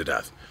freeze to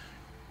death.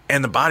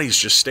 And the bodies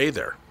just stay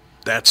there.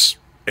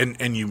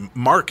 And you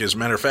mark, as a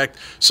matter of fact,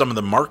 some of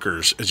the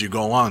markers as you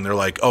go along, they're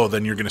like, oh,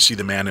 then you're going to see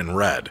the man in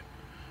red.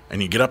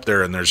 And you get up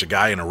there and there's a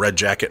guy in a red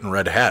jacket and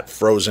red hat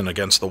frozen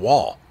against the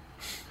wall.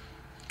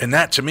 And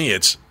that, to me,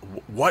 it's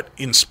what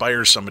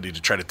inspires somebody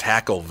to try to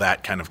tackle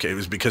that kind of case.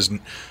 Is because,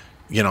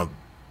 I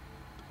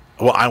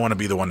want to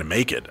be the one to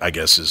make it, I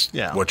guess, is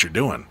what you're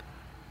doing.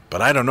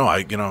 But I don't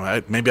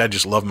know. Maybe I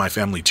just love my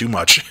family too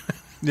much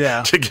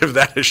to give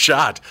that a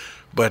shot.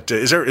 But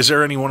is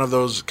there any one of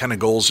those kind of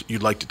goals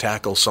you'd like to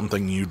tackle,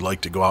 something you'd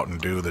like to go out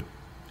and do that?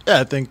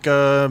 Yeah, I think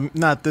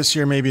not this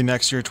year, maybe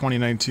next year,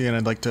 2019,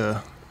 I'd like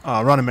to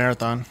run a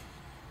marathon.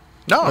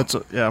 No.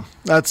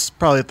 That's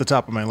probably at the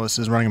top of my list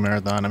is running a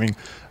marathon. I mean,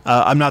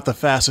 I'm not the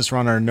fastest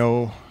runner.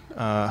 No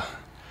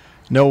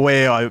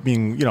way. I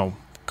mean,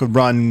 could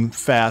run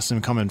fast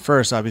and come in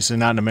first. Obviously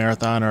not in a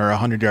marathon or a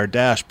 100-yard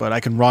dash, but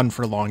I can run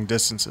for long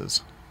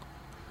distances.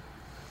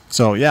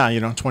 So,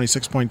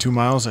 26.2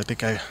 miles, I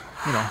think I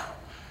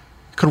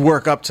could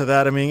work up to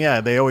that. I mean,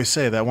 they always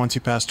say that once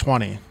you pass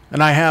 20.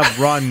 And I have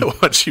run.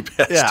 Once you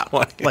pass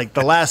 20. Like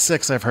the last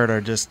 6 I've heard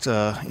are just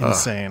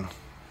insane.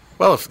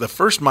 Well, if the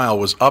first mile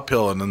was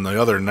uphill and then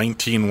the other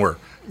 19 were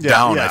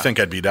down, I think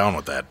I'd be down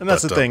with that. And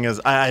that's the thing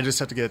is I just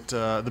have to get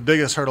the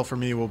biggest hurdle for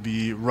me will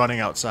be running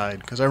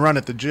outside because I run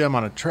at the gym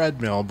on a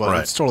treadmill, but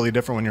it's totally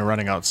different when you're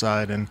running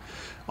outside. And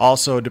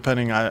also,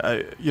 depending,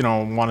 I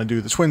want to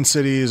do the Twin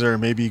Cities or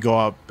maybe go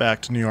out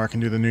back to New York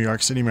and do the New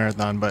York City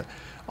Marathon, but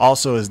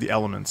also is the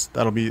elements.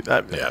 That'll be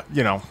that.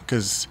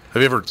 Because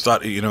have you ever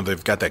thought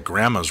they've got that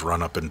grandma's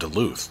run up in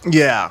Duluth?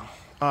 Yeah.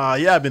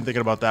 I've been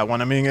thinking about that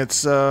one. I mean, I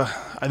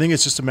think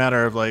it's just a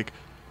matter of like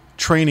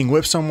training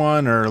with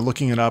someone or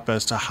looking it up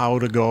as to how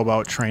to go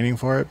about training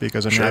for it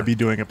because I'd be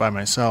doing it by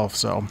myself.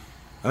 So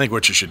I think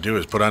what you should do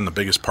is put on the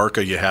biggest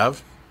parka you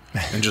have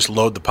and just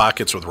load the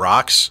pockets with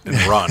rocks and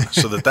run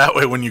so that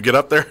way when you get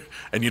up there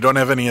and you don't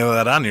have any of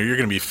that on you, you're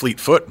going to be fleet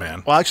foot,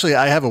 man. Well, actually,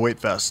 I have a weight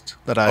vest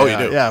that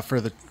you do? Yeah,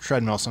 for the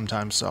treadmill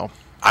sometimes. So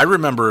I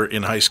remember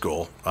in high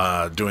school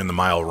doing the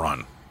mile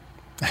run.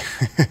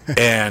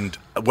 And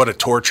what a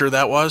torture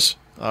that was.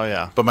 Oh,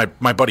 yeah. But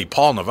my buddy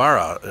Paul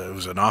Navarra,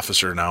 who's an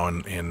officer now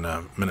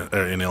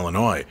in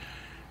Illinois,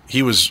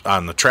 he was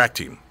on the track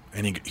team,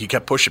 and he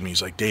kept pushing me.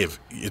 He's like, Dave,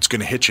 it's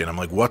going to hit you. And I'm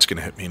like, what's going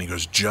to hit me? And he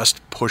goes,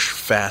 just push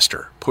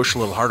faster. Push a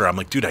little harder. I'm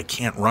like, dude, I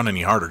can't run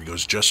any harder. He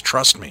goes, just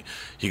trust me.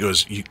 He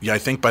goes, I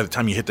think by the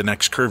time you hit the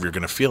next curve, you're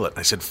going to feel it. And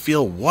I said,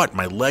 feel what?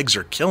 My legs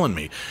are killing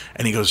me.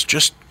 And he goes,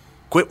 just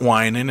quit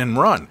whining and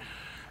run.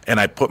 And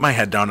I put my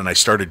head down, and I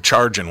started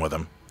charging with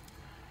him.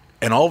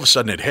 And all of a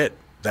sudden it hit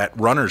that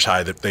runner's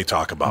high that they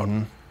talk about.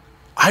 Mm-hmm.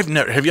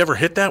 Have you ever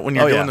hit that when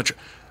you're doing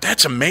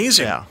that's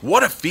amazing. Yeah.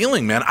 What a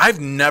feeling, man. I've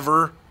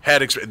never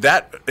had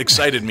that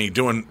excited me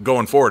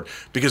going forward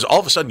because all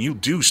of a sudden you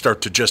do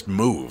start to just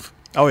move.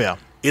 Oh yeah.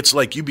 It's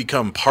like you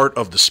become part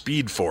of the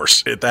speed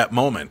force at that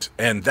moment.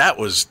 And that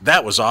was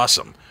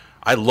awesome.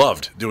 I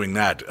loved doing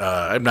that.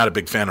 I'm not a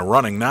big fan of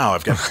running now.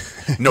 I've got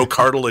no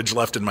cartilage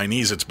left in my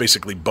knees. It's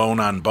basically bone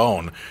on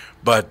bone.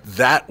 But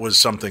that was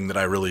something that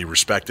I really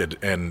respected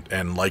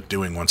and liked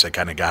doing once I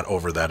kind of got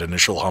over that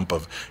initial hump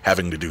of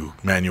having to do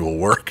manual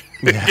work,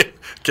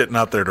 getting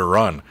out there to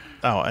run.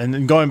 Oh,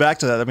 and going back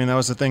to that, I mean, that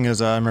was the thing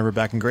is I remember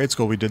back in grade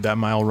school we did that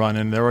mile run,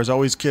 and there was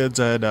always kids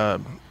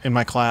in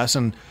my class,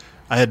 and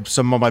I had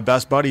some of my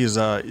best buddies,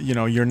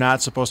 you're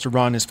not supposed to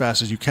run as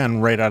fast as you can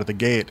right out of the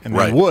gate, and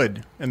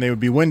they would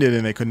be winded,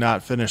 and they could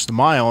not finish the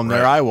mile, and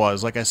there I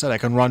was. Like I said, I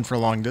can run for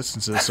long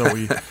distances, so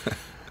we...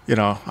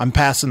 I'm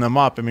passing them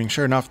up. I mean,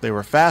 sure enough, they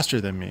were faster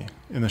than me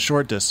in the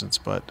short distance,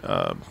 but...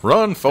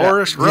 run,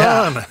 Forrest,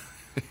 run! Yeah.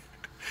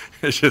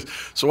 It's just,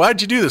 so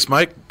why'd you do this,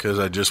 Mike? Because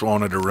I just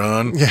wanted to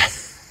run. Yeah.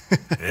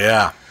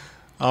 Yeah.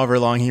 However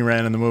long he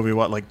ran in the movie,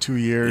 2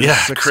 years? Yeah,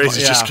 6 crazy.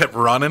 Months? Just kept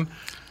running.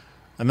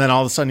 And then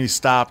all of a sudden he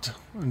stopped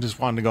and just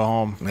wanted to go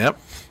home. Yep.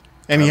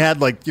 And he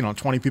had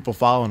 20 people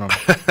following him.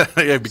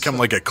 Yeah, become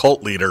like a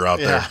cult leader out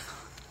there.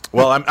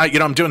 Well,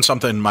 I'm doing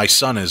something. My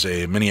son is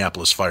a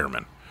Minneapolis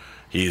fireman.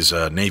 He's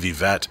a Navy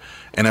vet,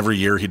 and every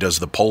year he does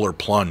the polar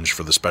plunge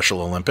for the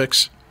Special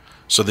Olympics.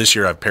 So this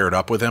year I've paired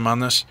up with him on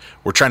this.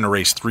 We're trying to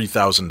raise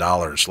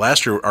 $3,000.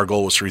 Last year our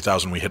goal was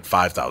 $3,000. We hit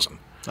 $5,000.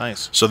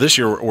 Nice. So this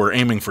year we're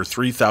aiming for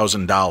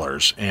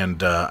 $3,000,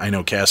 and I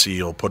know Cassie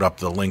will put up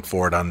the link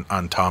for it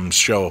on Tom's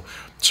show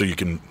so you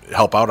can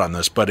help out on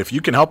this. But if you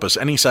can help us,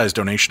 any size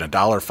donation, $1,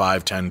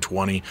 $5, $10,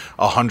 $20,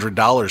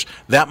 $100,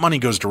 that money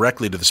goes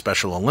directly to the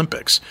Special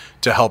Olympics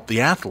to help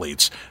the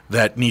athletes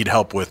that need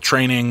help with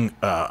training,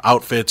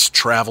 outfits,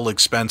 travel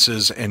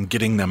expenses, and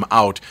getting them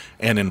out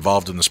and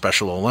involved in the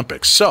Special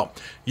Olympics. So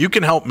you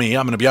can help me.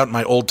 I'm going to be out in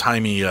my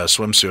old-timey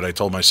swimsuit. I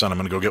told my son I'm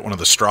going to go get one of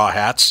the straw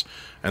hats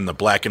and the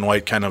black and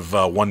white kind of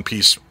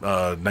one-piece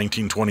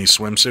 1920s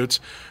swimsuits.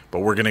 But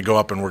we're going to go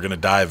up and we're going to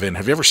dive in.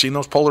 Have you ever seen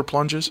those polar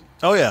plunges?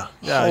 Oh, yeah.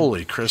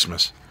 Holy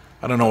Christmas.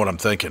 I don't know what I'm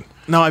thinking.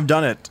 No, I've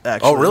done it,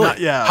 actually. Oh,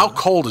 really? Yeah. How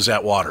cold is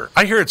that water?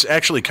 I hear it's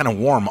actually kind of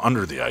warm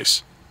under the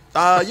ice.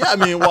 I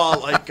mean,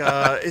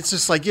 it's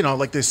just like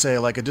they say,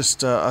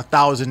 just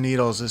 1,000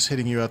 needles is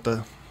hitting you at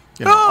the...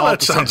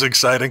 that sounds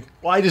exciting.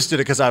 Well, I just did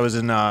it because I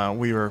was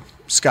we were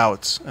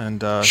scouts, and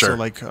sure.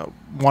 So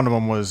one of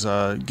them was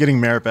getting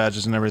merit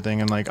badges and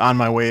everything, and on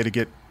my way to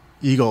get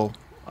Eagle,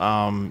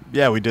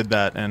 we did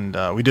that,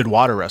 and we did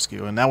water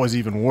rescue, and that was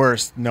even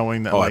worse,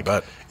 knowing that I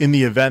bet. In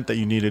the event that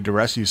you needed to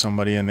rescue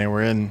somebody and they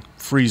were in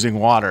freezing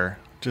water,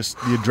 just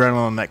the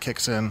adrenaline that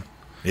kicks in.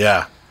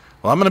 Yeah.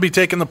 Well, I'm going to be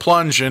taking the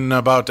plunge in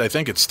about, I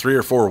think it's 3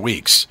 or 4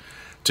 weeks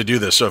to do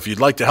this. So if you'd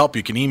like to help,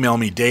 you can email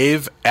me,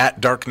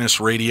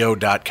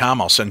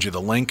 dave@darknessradio.com. I'll send you the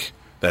link.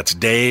 That's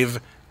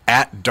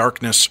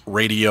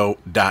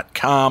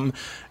dave@darknessradio.com.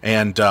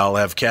 And I'll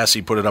have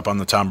Cassie put it up on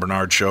the Tom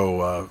Bernard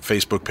Show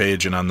Facebook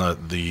page and on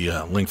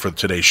the link for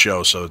today's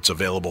show, so it's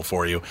available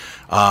for you.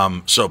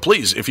 So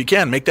please, if you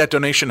can, make that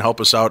donation, help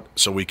us out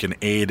so we can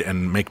aid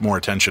and make more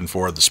attention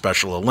for the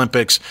Special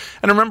Olympics.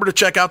 And remember to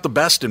check out the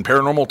best in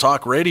paranormal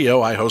talk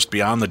radio. I host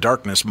Beyond the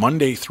Darkness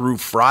Monday through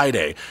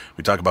Friday.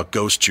 We talk about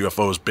ghosts,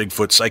 UFOs,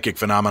 Bigfoot, psychic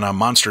phenomena,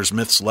 monsters,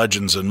 myths,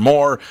 legends, and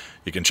more.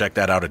 You can check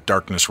that out at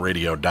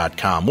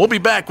darknessradio.com. We'll be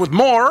back with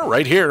more more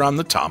right here on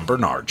the Tom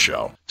Bernard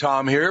Show.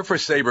 Tom here for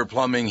Sabre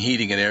Plumbing,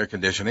 Heating, and Air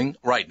Conditioning.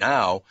 Right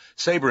now,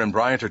 Sabre and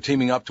Bryant are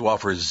teaming up to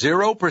offer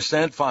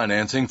 0%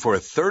 financing for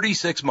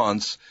 36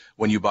 months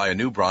when you buy a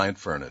new Bryant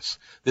furnace.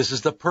 This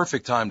is the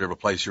perfect time to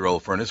replace your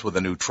old furnace with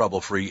a new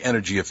trouble-free,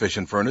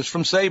 energy-efficient furnace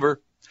from Sabre.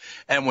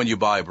 And when you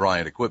buy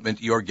Bryant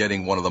equipment, you're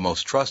getting one of the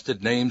most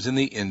trusted names in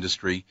the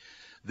industry.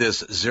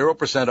 This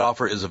 0%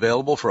 offer is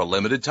available for a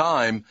limited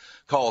time.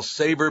 Call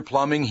Sabre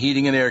Plumbing,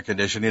 Heating, and Air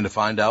Conditioning to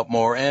find out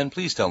more, and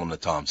please tell them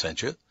that Tom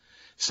sent you.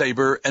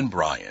 Sabre and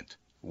Bryant,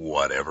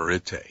 whatever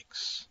it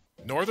takes.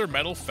 Northern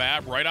Metal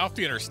Fab, right off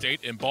the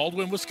interstate in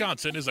Baldwin,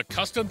 Wisconsin, is a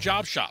custom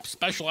job shop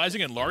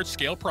specializing in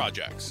large-scale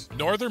projects.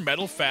 Northern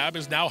Metal Fab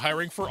is now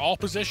hiring for all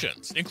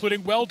positions,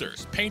 including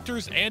welders,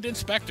 painters, and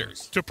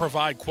inspectors, to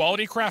provide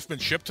quality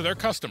craftsmanship to their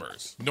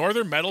customers.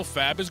 Northern Metal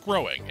Fab is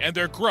growing, and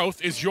their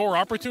growth is your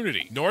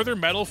opportunity. Northern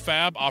Metal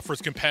Fab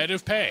offers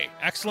competitive pay,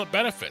 excellent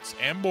benefits,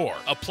 and more.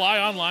 Apply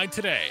online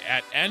today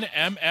at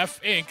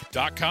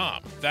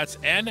nmfinc.com. That's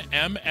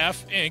nmfinc.com.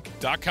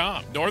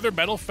 Northern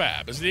Metal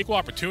Fab is an equal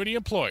opportunity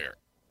employer.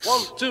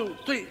 1, 2,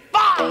 3,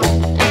 4.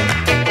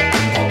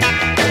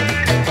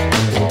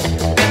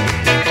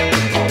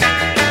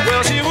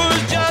 Well, she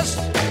was just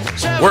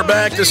We're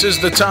back. This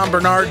is the Tom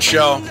Bernard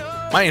Show.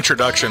 My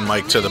introduction,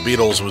 Mike, to the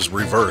Beatles was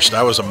reversed.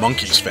 I was a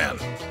Monkees fan.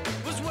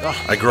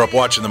 I grew up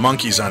watching the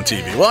Monkees on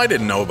TV. Well, I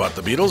didn't know about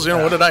the Beatles. You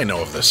know, what did I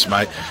know of this?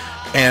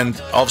 And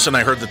all of a sudden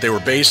I heard that they were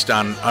based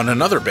on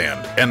another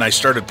band. And I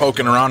started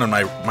poking around in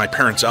my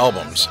parents'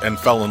 albums and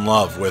fell in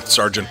love with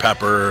Sgt.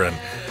 Pepper and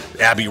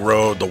Abbey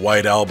Road, the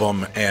White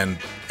Album, and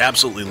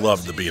absolutely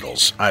loved the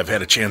Beatles. I've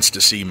had a chance to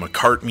see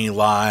McCartney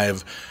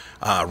live,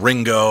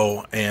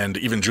 Ringo, and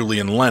even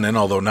Julian Lennon,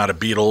 although not a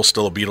Beatle,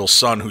 still a Beatles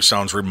son who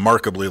sounds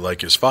remarkably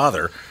like his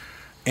father.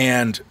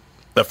 And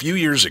a few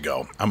years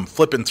ago, I'm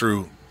flipping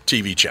through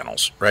TV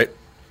channels, right?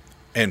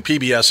 And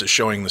PBS is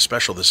showing the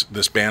special,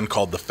 this band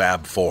called the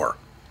Fab Four.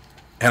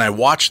 And I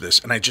watched this,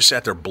 and I just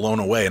sat there blown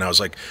away, and I was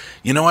like,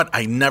 you know what?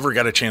 I never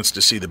got a chance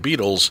to see the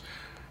Beatles.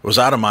 It was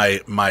out of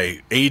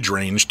my age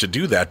range to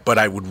do that, but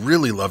I would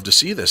really love to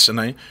see this.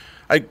 And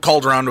I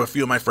called around to a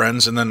few of my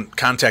friends and then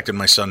contacted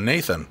my son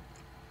Nathan.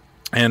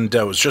 And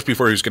it was just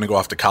before he was going to go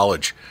off to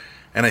college.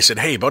 And I said,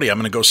 hey, buddy, I'm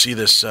going to go see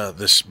this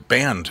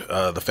band,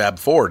 the Fab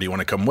Four. Do you want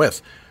to come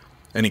with?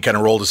 And he kind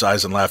of rolled his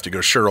eyes and laughed. He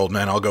goes, sure, old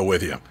man, I'll go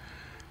with you.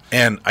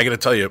 And I got to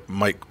tell you,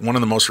 Mike, one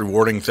of the most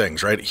rewarding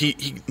things, right?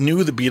 He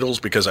knew the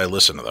Beatles because I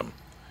listened to them.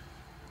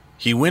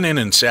 He went in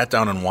and sat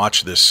down and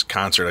watched this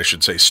concert, I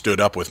should say, stood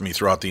up with me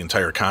throughout the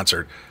entire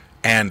concert.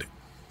 And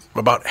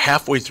about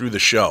halfway through the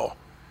show,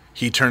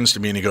 he turns to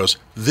me and he goes,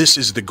 this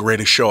is the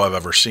greatest show I've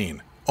ever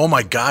seen. Oh,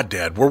 my God,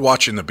 Dad, we're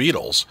watching the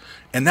Beatles.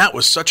 And that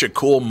was such a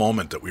cool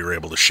moment that we were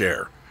able to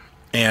share.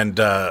 And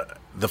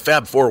the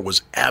Fab Four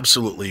was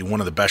absolutely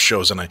one of the best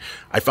shows. And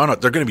I found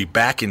out they're going to be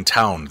back in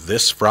town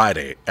this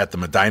Friday at the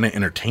Medina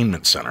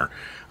Entertainment Center.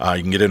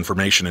 You can get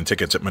information and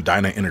tickets at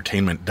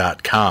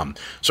medinaentertainment.com.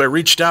 So I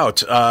reached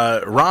out.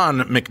 Ron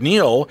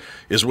McNeil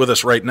is with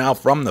us right now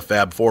from the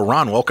Fab Four.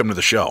 Ron, welcome to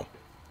the show.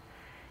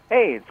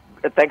 Hey,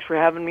 thanks for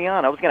having me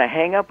on. I was going to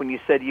hang up when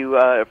you said you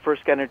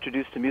first got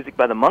introduced to music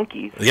by the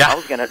Monkees. Yeah. I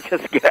was going to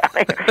just get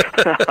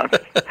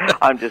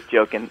I'm just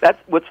joking.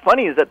 What's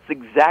funny is that's the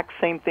exact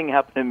same thing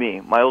happened to me.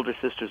 My older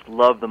sisters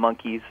loved the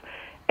Monkees,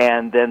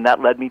 and then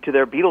that led me to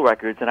their Beatle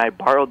records, and I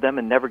borrowed them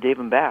and never gave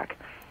them back.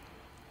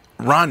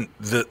 Ron,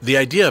 the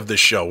idea of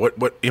this show,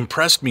 what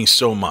impressed me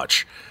so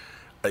much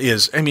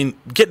is, I mean,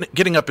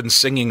 getting up and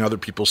singing other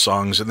people's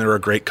songs, and there are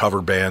great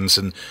cover bands,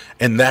 and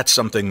that's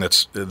something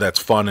that's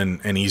fun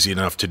and easy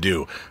enough to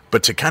do.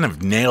 But to kind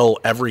of nail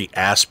every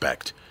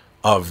aspect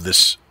of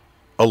this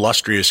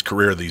illustrious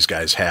career these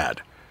guys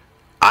had,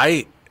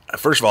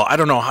 first of all, I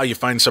don't know how you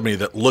find somebody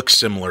that looks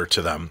similar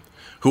to them,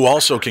 who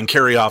also can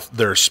carry off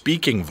their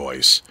speaking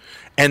voice,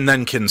 and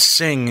then can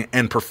sing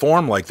and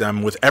perform like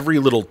them with every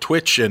little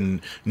twitch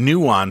and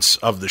nuance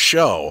of the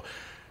show.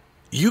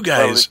 You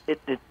guys... Well,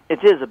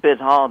 it is a bit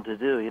hard to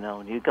do, you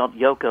know. You got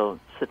Yoko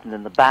sitting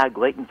in the bag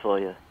waiting for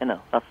you. You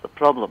know, that's the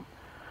problem.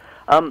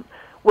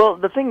 Well,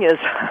 the thing is...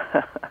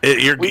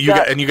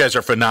 you guys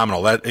are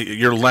phenomenal.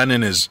 Your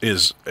Lennon is...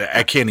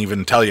 I can't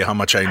even tell you how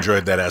much I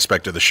enjoyed that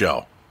aspect of the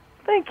show.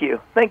 Thank you.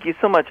 Thank you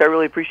so much. I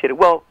really appreciate it.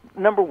 Well,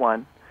 number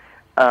one,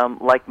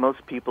 like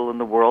most people in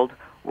the world,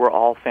 we're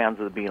all fans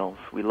of the Beatles.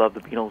 We love the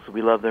Beatles.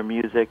 We love their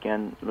music,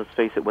 and let's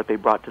face it, what they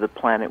brought to the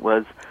planet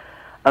was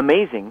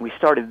amazing. We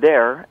started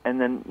there, and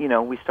then, you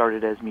know, we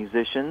started as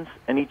musicians,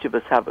 and each of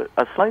us have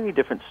a slightly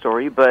different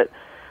story, but,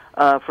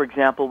 for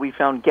example, we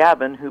found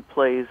Gavin, who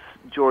plays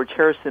George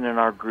Harrison in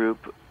our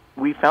group.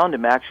 We found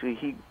him, actually.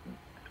 He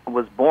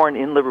was born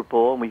in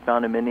Liverpool, and we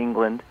found him in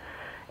England,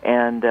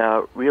 and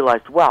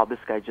realized, wow, this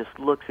guy just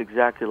looks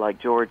exactly like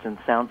George and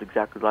sounds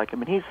exactly like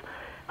him, and he's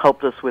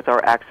helped us with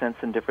our accents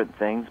and different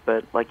things.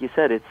 But like you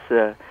said, it's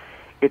a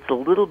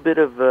little bit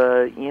of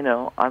you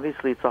know,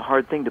 obviously it's a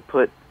hard thing to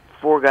put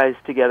four guys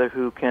together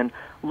who can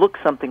look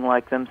something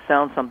like them,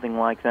 sound something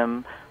like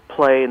them,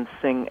 play and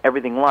sing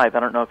everything live. I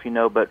don't know if you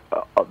know, but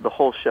the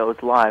whole show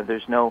is live.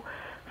 There's no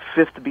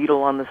fifth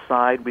Beatle on the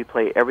side. We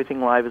play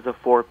everything live as a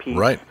four-piece.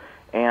 Right.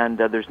 And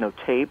there's no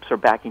tapes or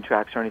backing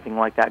tracks or anything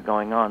like that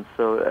going on.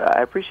 So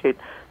I appreciate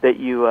that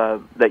you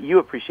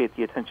appreciate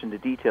the attention to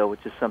detail,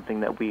 which is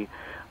something that we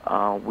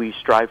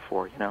strive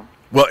for. You know.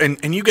 Well,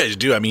 and you guys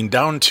do. I mean,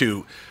 down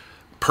to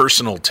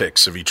personal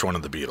tics of each one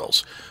of the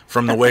Beatles,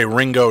 from the way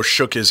Ringo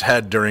shook his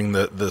head during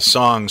the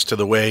songs to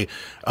the way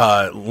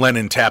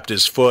Lennon tapped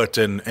his foot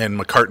and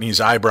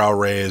McCartney's eyebrow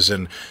raise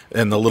and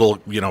the little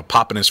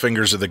popping his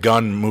fingers of the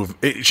gun move.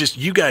 It's just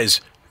you guys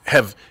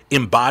have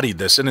embodied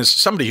this. And as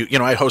somebody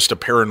who, I host a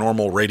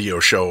paranormal radio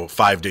show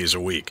 5 days a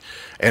week,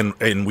 and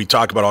we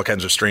talk about all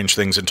kinds of strange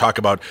things and talk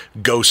about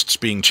ghosts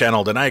being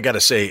channeled. And I got to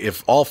say,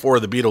 if all four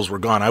of the Beatles were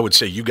gone, I would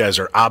say you guys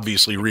are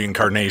obviously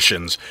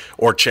reincarnations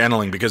or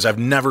channeling, because I've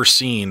never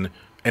seen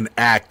an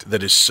act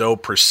that is so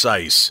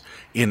precise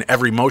in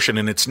every motion.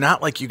 And it's not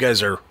like you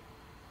guys are,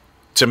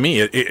 to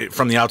me,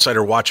 from the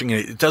outsider watching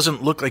it, it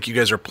doesn't look like you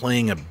guys are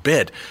playing a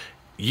bit.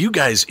 You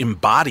guys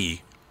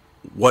embody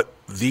what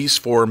these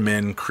four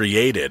men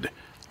created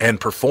and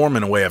perform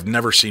in a way I've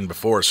never seen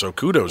before. So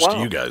kudos to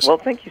you guys. Well,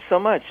 thank you so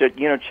much.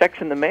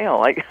 Checks in the mail.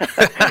 Like,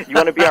 you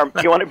want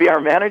to be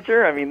our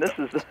manager? I mean, this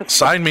is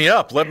sign me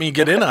up. Let me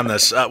get in on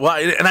this.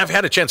 And I've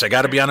had a chance. I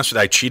got to be honest with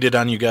you. I cheated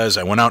on you guys.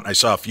 I went out and I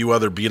saw a few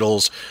other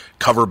Beatles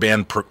cover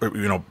band,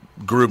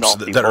 groups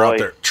that are out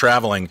there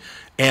traveling.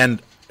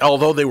 And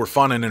although they were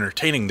fun and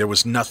entertaining, there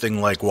was nothing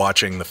like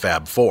watching the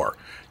Fab Four.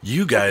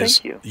 You guys,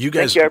 thank you.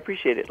 Thank you. I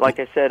appreciate it. Like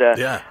I said,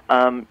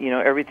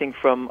 everything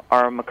from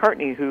our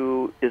McCartney,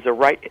 who is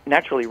a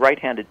naturally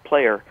right-handed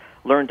player,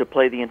 learned to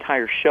play the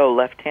entire show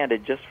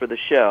left-handed just for the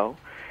show,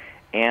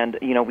 and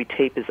we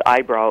tape his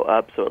eyebrow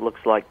up so it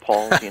looks like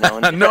Paul's.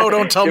 And no,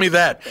 don't tell me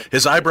that.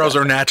 His eyebrows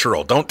are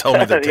natural. Don't tell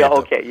me that.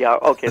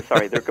 Okay.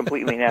 Sorry, they're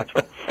completely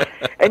natural.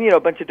 And a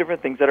bunch of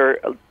different things that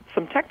are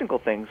some technical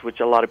things, which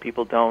a lot of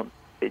people don't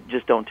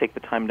take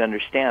the time to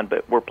understand.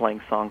 But we're playing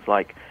songs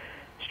like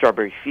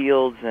Strawberry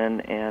Fields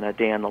and A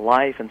Day in the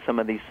Life, and some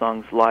of these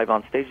songs live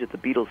on stage that the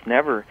Beatles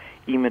never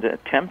even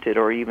attempted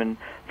or even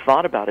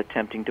thought about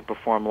attempting to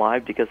perform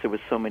live, because there was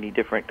so many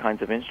different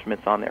kinds of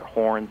instruments on there,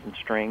 horns and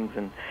strings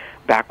and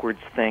backwards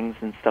things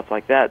and stuff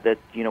like that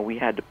we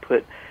had to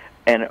put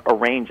and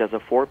arrange as a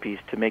four-piece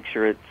to make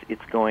sure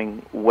it's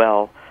going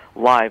well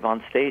live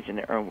on stage,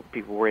 and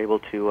people were able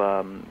to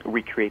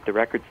recreate the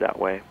records that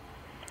way.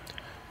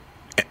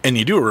 And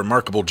you do a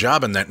remarkable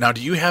job in that. Now,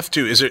 do you have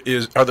to?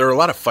 Are there a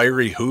lot of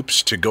fiery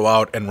hoops to go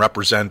out and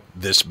represent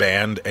this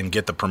band and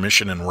get the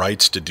permission and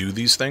rights to do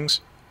these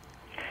things?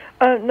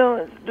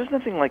 No, there's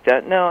nothing like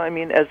that. No, I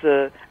mean, as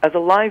a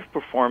live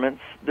performance,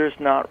 there's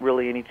not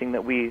really anything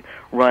that we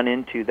run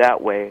into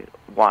that way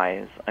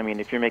wise. I mean,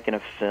 if you're making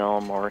a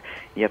film or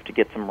you have to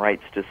get some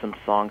rights to some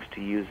songs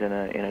to use in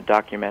a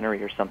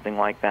documentary or something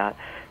like that,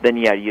 then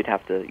yeah, you'd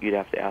have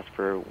to ask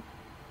for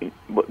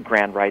what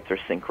grand rights or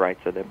sync rights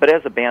are there. But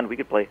as a band, we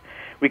could play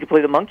the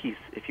Monkees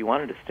if you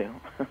wanted us to.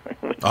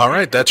 All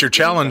right, that's your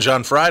challenge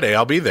on Friday.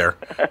 I'll be there.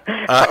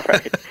 All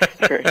right,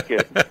 very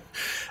good.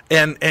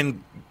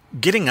 And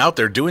getting out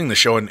there, doing the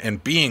show,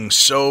 and being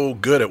so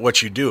good at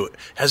what you do,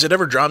 has it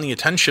ever drawn the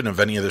attention of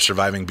any of the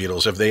surviving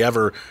Beatles? Have they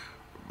ever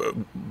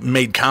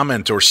made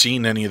comment or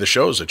seen any of the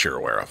shows that you're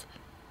aware of?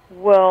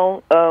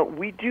 Well,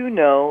 we do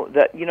know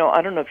that,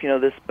 I don't know if you know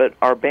this, but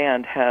our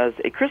band has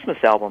a Christmas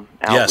album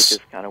out, yes,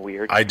 which is kind of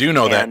weird. I do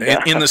know that,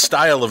 in the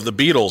style of the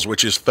Beatles,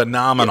 which is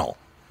phenomenal.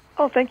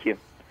 Oh, thank you.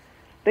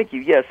 Thank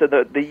you. Yeah, so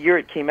the year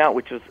it came out,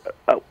 which was,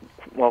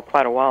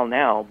 quite a while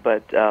now,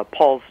 but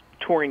Paul's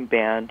touring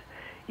band,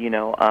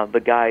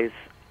 the guys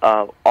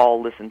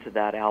all listened to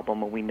that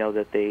album, and we know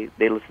that they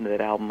listened to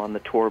that album on the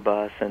tour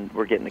bus, and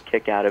we're getting a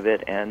kick out of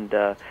it. And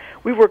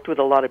we've worked with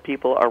a lot of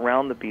people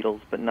around the Beatles,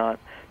 but not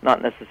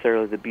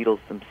necessarily the Beatles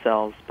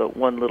themselves. But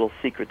one little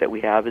secret that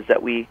we have is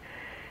that we,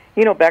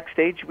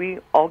 backstage, we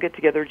all get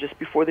together just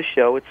before the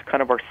show. It's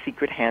kind of our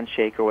secret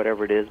handshake or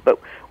whatever it is. But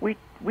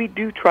we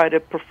do try to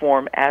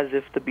perform as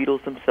if the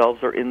Beatles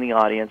themselves are in the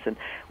audience, and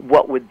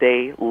what would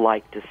they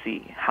like to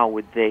see? How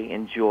would they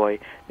enjoy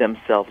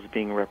themselves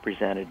being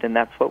represented? And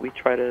that's what we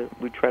try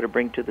to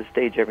bring to the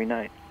stage every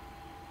night.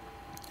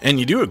 And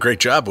you do a great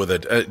job with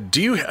it.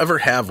 Do you ever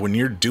have, when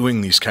you're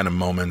doing these kind of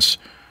moments,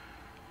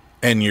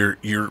 and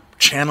you're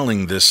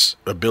channeling this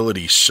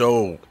ability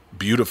so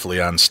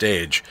beautifully on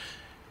stage,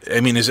 I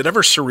mean, is it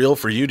ever surreal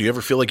for you? Do you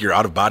ever feel like you're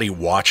out of body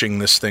watching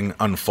this thing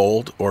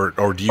unfold, or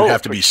do you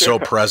have to be so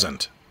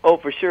present? Oh,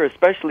 for sure,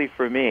 especially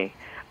for me,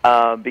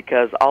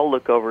 because I'll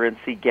look over and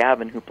see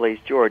Gavin, who plays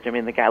George. I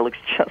mean, the guy looks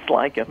just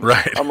like him.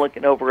 Right. I'm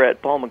looking over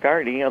at Paul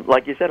McCartney.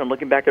 Like you said, I'm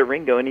looking back at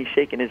Ringo, and he's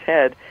shaking his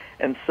head.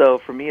 And so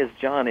for me as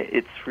John,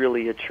 it's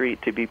really a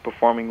treat to be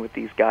performing with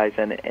these guys,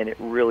 and it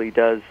really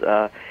does,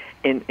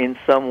 in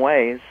some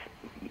ways,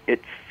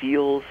 it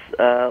feels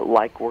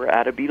like we're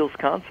at a Beatles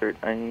concert.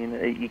 I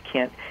mean, you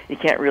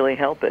can't really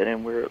help it,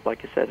 and we're,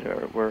 like I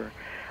said, we're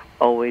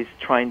always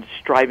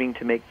striving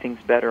to make things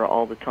better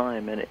all the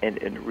time, and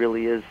it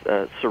really is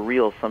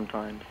surreal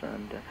sometimes.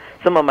 And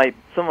some of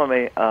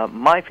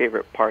my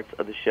favorite parts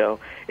of the show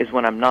is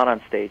when I'm not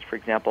on stage. For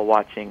example,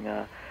 watching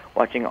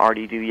watching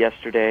Artie do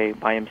Yesterday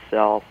by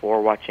himself,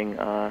 or watching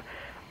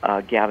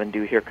Gavin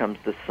do Here Comes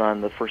the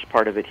Sun. The first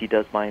part of it he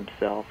does by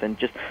himself, and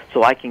just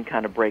so I can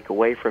kind of break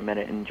away for a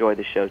minute and enjoy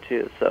the show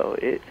too. So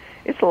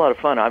it's a lot of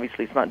fun.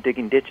 Obviously, it's not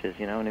digging ditches.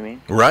 You know what I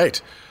mean?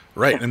 Right.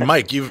 And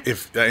Mike,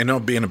 if I know,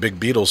 being a big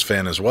Beatles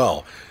fan as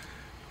well,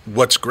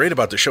 what's great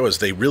about the show is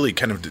they really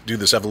kind of do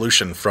this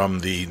evolution from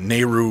the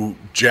Nehru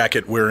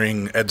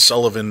jacket-wearing Ed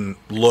Sullivan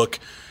look.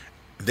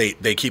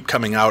 They keep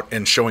coming out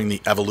and showing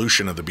the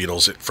evolution of the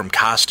Beatles, from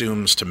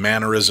costumes to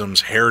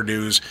mannerisms,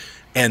 hairdos,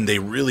 and they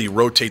really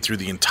rotate through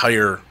the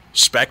entire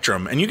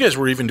spectrum. And you guys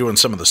were even doing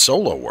some of the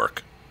solo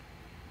work.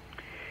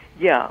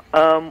 Yeah.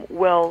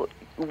 Well,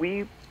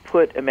 we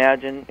put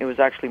Imagine. It was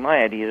actually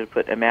my idea to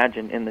put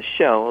Imagine in the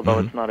show, although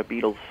it's not a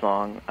Beatles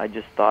song. I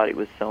just thought it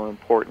was so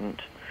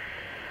important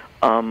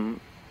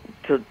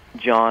to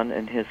John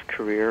and his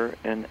career,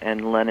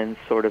 and Lennon's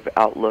sort of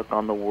outlook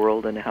on the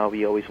world, and how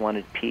he always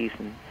wanted peace,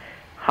 and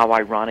how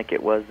ironic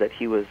it was that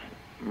he was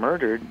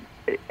murdered,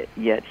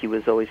 yet he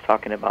was always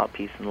talking about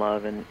peace and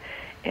love, and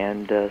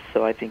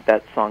so I think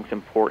that song's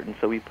important,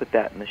 so we put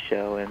that in the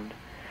show. And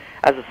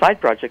as a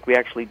side project, we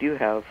actually do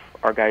have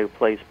our guy who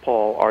plays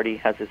Paul. Artie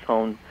has his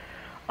own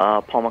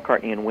Paul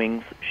McCartney and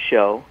Wings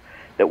show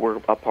that we're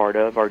a part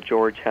of. Our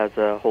George has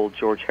a whole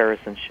George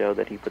Harrison show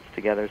that he puts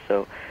together,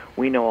 so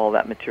we know all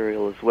that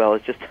material as well.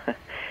 It's just,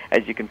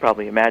 as you can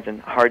probably imagine,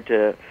 hard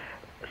to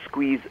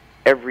squeeze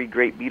every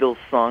great Beatles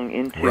song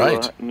into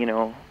a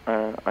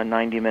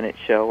 90-minute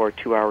show or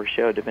 2-hour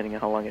show, depending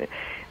on how long it is.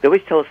 They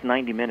always tell us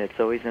 90 minutes.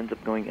 It always ends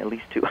up going at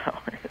least 2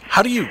 hours.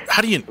 How do you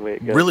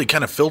really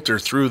kind of filter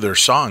through their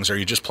songs? Are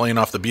you just playing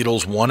off the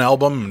Beatles' one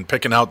album and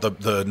picking out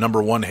the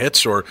number one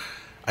hits, or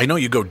I know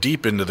you go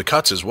deep into the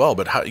cuts as well,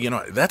 but how,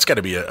 that's got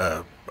to be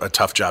a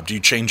tough job. Do you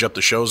change up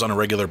the shows on a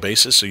regular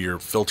basis so you're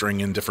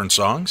filtering in different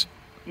songs?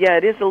 Yeah,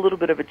 it is a little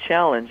bit of a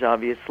challenge.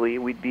 Obviously,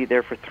 we'd be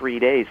there for 3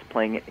 days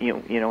playing it,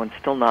 and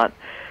still not,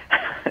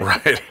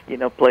 right.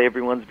 Play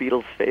everyone's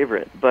Beatles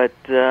favorite. But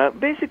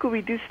basically,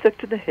 we do stick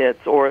to the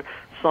hits or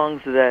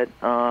songs that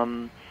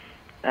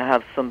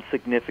have some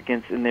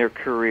significance in their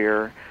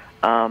career.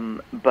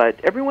 But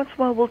every once in a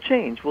while, we'll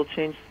change. We'll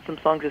change some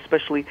songs,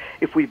 especially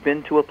if we've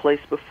been to a place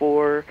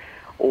before,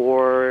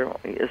 or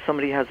if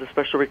somebody has a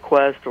special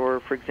request. Or,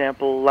 for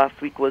example,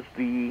 last week was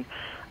the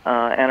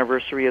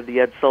anniversary of the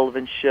Ed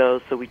Sullivan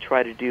Show, so we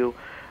try to do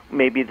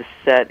maybe the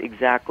set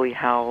exactly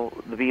how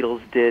the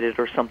Beatles did it,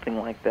 or something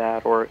like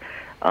that. Or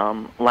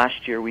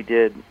last year we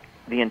did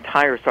the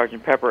entire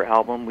Sgt. Pepper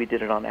album. We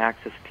did it on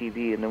Access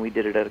TV, and then we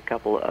did it at a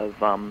couple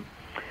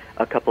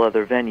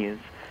other venues.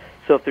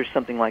 So if there's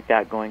something like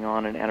that going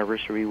on, an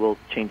anniversary, we'll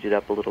change it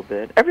up a little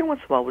bit. Every once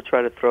in a while, we'll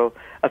try to throw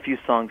a few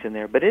songs in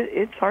there, but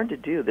it's hard to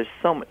do. There's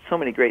so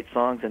many great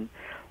songs, and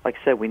like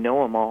I said, we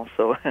know them all,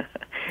 so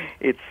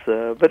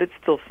but it's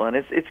still fun.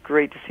 It's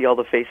great to see all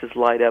the faces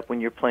light up when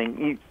you're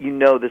playing. You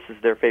know this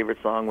is their favorite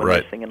song when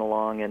they're singing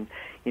along, and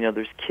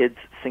there's kids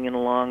singing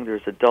along,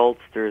 there's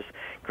adults, there's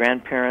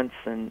grandparents,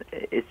 and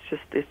it's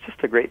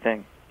just a great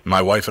thing.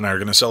 My wife and I are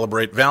going to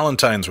celebrate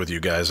Valentine's with you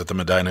guys at the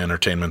Medina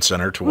Entertainment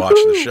Center to watch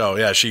the show.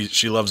 Yeah,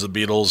 she loves the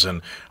Beatles,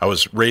 and I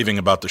was raving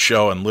about the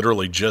show and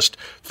literally just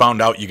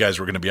found out you guys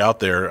were going to be out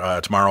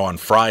there tomorrow on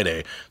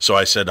Friday. So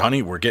I said,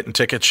 honey, we're getting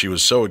tickets. She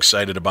was so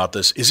excited about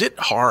this. Is it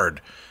hard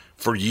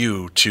for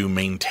you to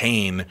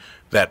maintain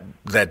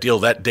that deal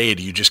that day?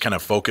 Do you just kind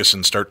of focus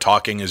and start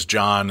talking as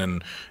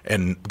John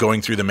and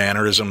going through the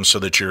mannerisms so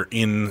that you're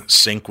in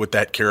sync with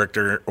that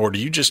character, or do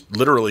you just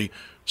literally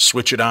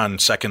switch it on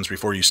seconds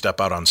before you step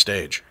out on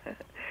stage?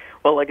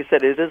 Well, like I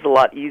said, it is a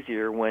lot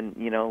easier when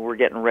we're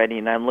getting ready,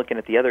 and I'm looking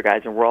at the other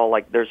guys, and we're all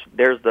like, there's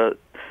the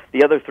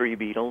other three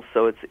Beatles,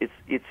 so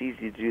it's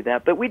easy to do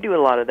that. But we do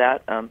a lot of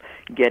that,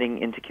 getting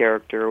into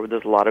character.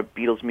 There's a lot of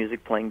Beatles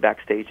music playing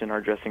backstage in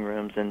our dressing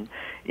rooms, and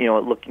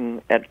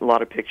looking at a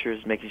lot of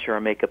pictures, making sure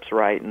our makeup's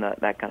right, and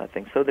that kind of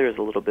thing. So there's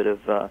a little bit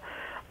of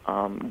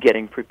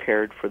getting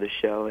prepared for the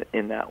show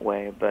in that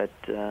way, but.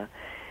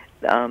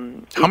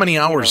 How many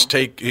hours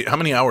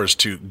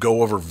to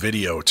go over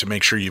video to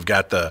make sure you've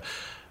got the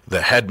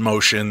head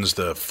motions,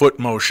 the foot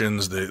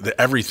motions, the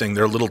everything?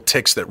 There are little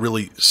ticks that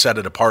really set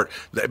it apart.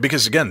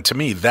 Because again, to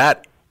me,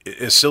 that,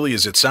 as silly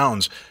as it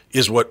sounds,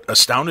 is what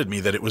astounded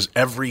me, that it was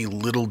every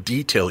little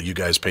detail you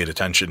guys paid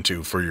attention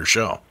to for your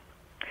show.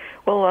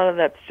 Well, a lot of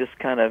that's just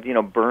kind of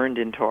burned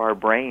into our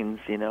brains,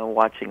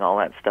 watching all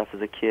that stuff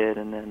as a kid,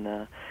 and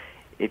then.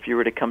 If you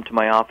were to come to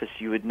my office,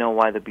 you would know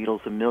why the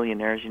Beatles are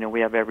millionaires. We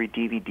have every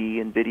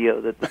DVD and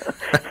video that the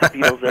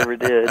Beatles ever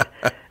did.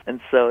 And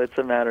so it's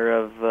a matter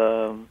of,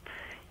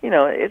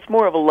 it's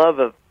more of a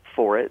love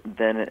for it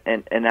than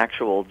an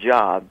actual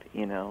job,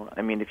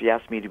 I mean, if you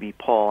ask me to be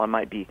Paul, I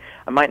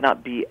might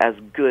not be as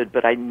good,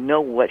 but I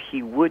know what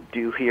he would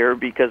do here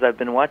because I've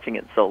been watching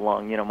it so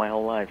long, my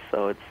whole life.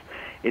 So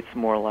it's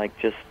more like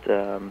just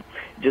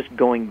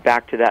going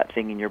back to that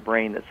thing in your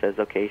brain that says,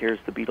 okay, here's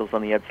the Beatles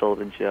on the Ed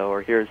Sullivan Show,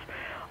 or here's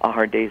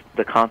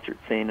the concert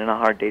scene in A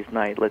Hard Day's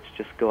Night. Let's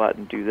just go out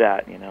and do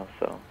that,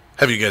 So.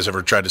 Have you guys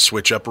ever tried to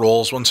switch up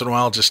roles once in a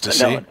while just to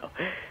see?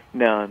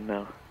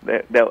 No.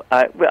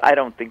 I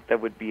don't think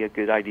that would be a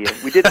good idea.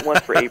 We did it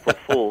once for April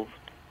Fools.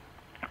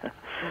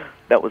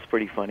 That was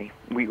pretty funny.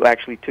 We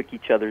actually took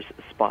each other's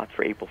spots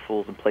for April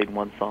Fools and played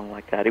one song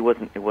like that. It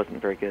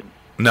wasn't very good.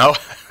 No,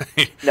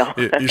 No.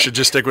 You should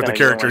just stick with the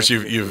characters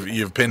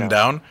you've pinned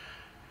down.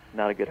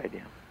 Not a good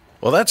idea.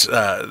 Well,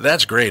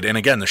 that's great. And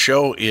again, the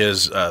show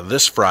is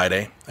this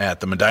Friday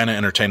at the Medina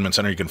Entertainment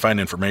Center. You can find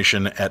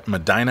information at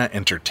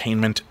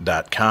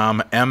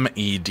medinaentertainment.com,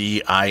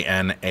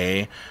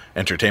 MEDINA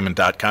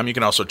entertainment.com. You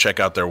can also check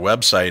out their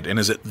website. And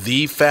is it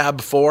the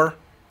Fab4?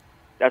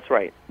 That's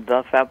right,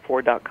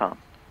 thefab4.com.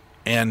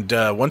 And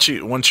once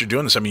you're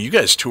doing this, I mean, you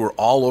guys tour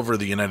all over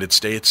the United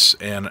States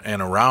and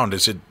around.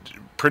 Is it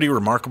pretty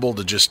remarkable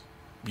to just,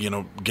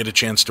 get a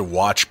chance to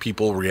watch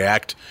people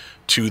react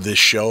to this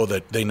show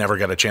that they never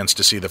got a chance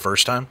to see the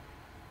first time?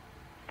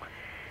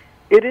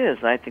 It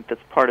is. I think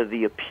that's part of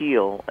the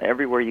appeal.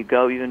 Everywhere you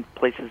go, even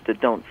places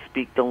that don't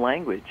speak the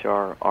language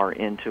are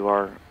into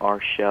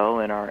our show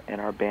and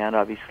our band.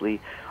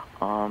 Obviously,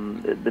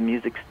 the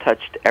music's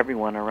touched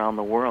everyone around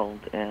the world.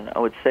 And I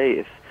would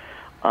say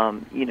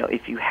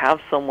if you have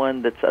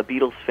someone that's a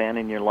Beatles fan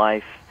in your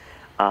life,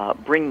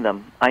 bring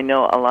them. I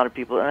know a lot of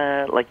people,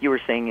 like you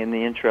were saying in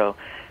the intro,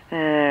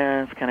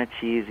 it's kind of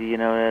cheesy.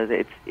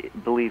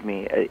 Believe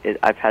me,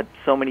 I've had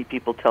so many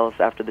people tell us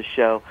after the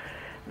show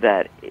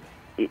that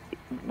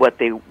what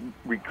they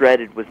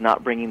regretted was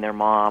not bringing their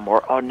mom,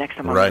 or next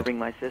time I'm going to bring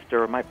my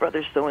sister, or my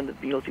brother's so into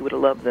the Beatles, he would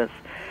have loved this.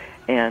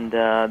 And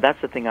that's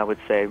the thing I would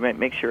say.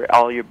 Make sure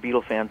all your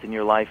Beatle fans in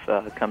your life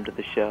come to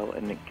the show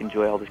and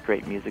enjoy all this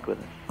great music with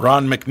us.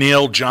 Ron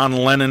McNeil, John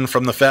Lennon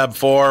from the Fab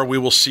Four. We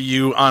will see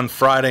you on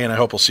Friday, and I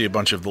hope we'll see a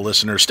bunch of the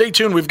listeners. Stay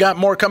tuned. We've got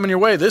more coming your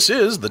way. This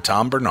is the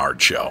Tom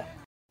Bernard Show.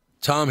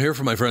 Tom here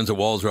from my friends at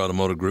Walzer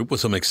Automotive Group with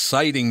some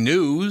exciting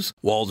news.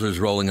 Walzer's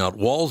rolling out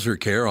Walzer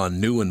Care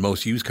on new and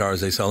most used cars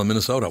they sell in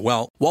Minnesota.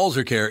 Well,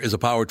 Walzer Care is a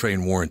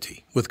powertrain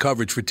warranty with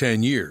coverage for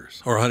 10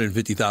 years or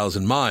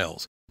 150,000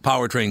 miles.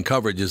 Powertrain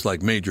coverage is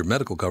like major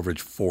medical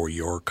coverage for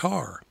your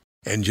car.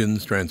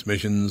 Engines,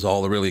 transmissions,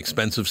 all the really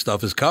expensive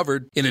stuff is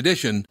covered. In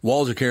addition,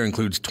 Walzer Care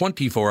includes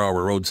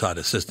 24-hour roadside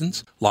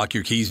assistance. Lock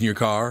your keys in your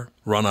car,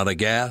 run out of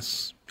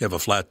gas, you have a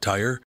flat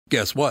tire.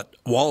 Guess what?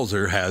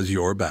 Walzer has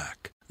your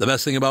back. The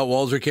best thing about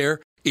Walzer Care,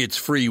 it's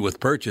free with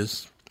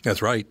purchase.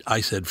 That's right, I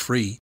said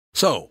free.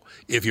 So,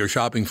 if you're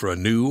shopping for a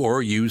new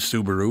or used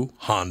Subaru,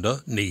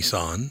 Honda,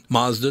 Nissan,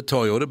 Mazda,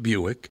 Toyota,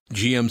 Buick,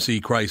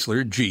 GMC,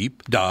 Chrysler,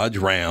 Jeep, Dodge,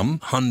 Ram,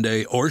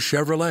 Hyundai, or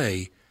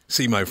Chevrolet,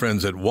 see my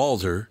friends at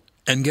Walzer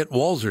and get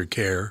Walzer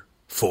Care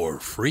for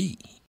free.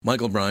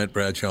 Michael Bryant,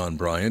 Bradshaw and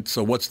Bryant.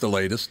 So what's the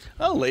latest?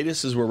 Well, the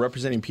latest is we're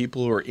representing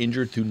people who are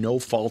injured through no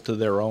fault of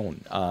their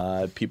own.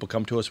 People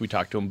come to us. We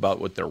talk to them about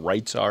what their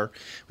rights are.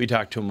 We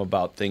talk to them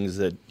about things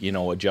that,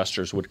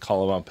 adjusters would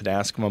call them up and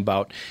ask them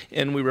about.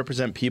 And we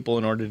represent people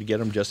in order to get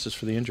them justice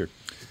for the injured.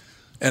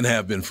 And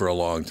have been for a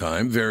long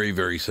time. Very,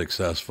 very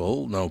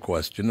successful, no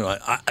question.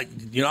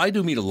 I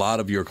do meet a lot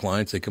of your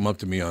clients. They come up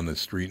to me on the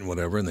street and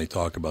whatever, and they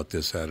talk about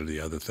this, that, or the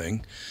other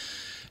thing.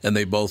 And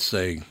they both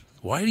say,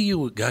 why do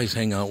you guys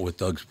hang out with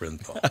Doug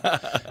Sprinthal?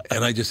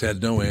 And I just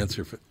had no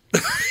answer for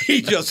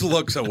He just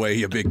looks away,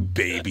 you big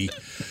baby.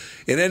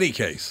 In any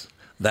case,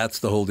 that's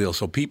the whole deal.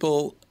 So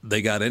people,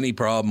 they got any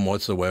problem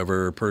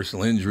whatsoever,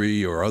 personal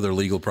injury or other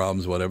legal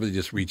problems, whatever, they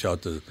just reach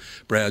out to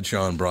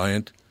Bradshaw and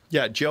Bryant.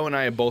 Yeah, Joe and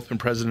I have both been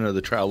president of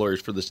the trial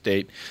lawyers for the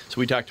state,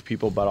 so we talk to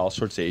people about all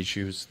sorts of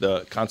issues.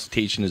 The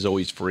consultation is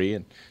always free,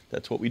 and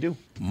that's what we do.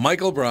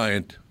 Michael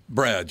Bryant,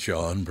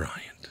 Bradshaw and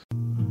Bryant.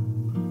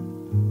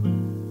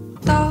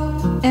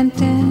 And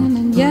tan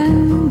and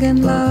young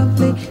and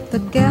lovely, the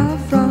gal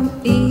from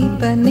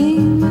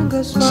Ipanema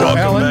goes So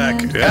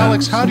Alex, back.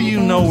 Alex, how do you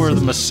know where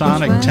the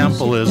Masonic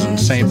Temple is in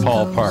St.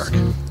 Paul Park?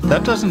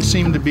 That doesn't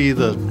seem to be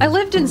the I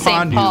lived in St.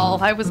 pond Paul.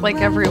 I was like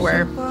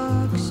everywhere.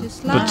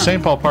 But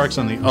St. Paul Park's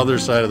on the other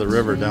side of the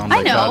river down by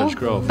I know, Cottage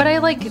Grove. but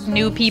I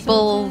knew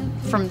people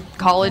from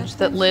college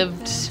that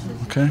lived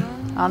Okay.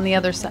 on the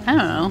other side. I don't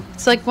know.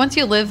 It's like once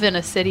you live in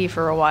a city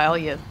for a while,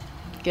 you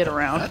get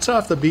around. That's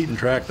off the beaten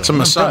track, though. It's a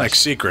Masonic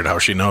secret how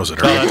she knows it.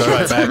 Oh, that's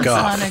right. Back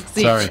off. Masonic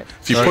Sorry. secret.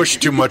 If you push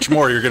too much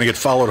more, you're going to get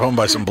followed home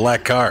by some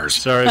black cars.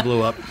 Sorry,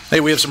 blew up. Hey,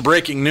 we have some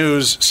breaking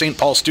news. St.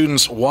 Paul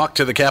students walked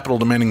to the Capitol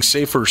demanding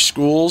safer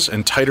schools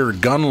and tighter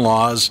gun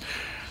laws.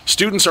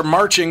 Students are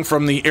marching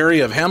from the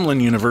area of Hamlin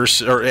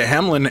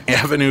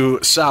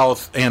Avenue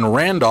South and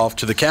Randolph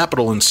to the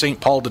Capitol in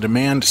St. Paul to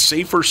demand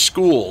safer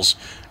schools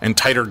and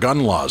tighter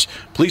gun laws.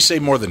 Police say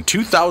more than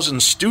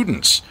 2,000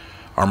 students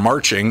are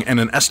marching, and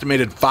an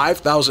estimated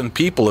 5,000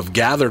 people have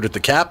gathered at the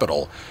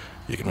Capitol.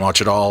 You can watch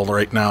it all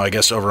right now, I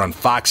guess, over on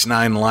Fox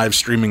 9 live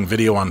streaming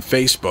video on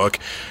Facebook.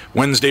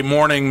 Wednesday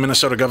morning,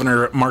 Minnesota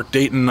Governor Mark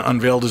Dayton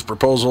unveiled his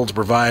proposal to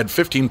provide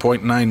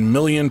 $15.9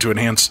 million to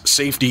enhance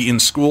safety in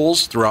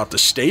schools throughout the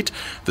state.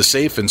 The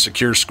Safe and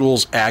Secure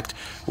Schools Act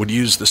would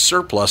use the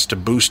surplus to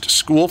boost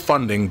school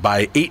funding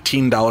by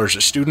 $18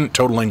 a student,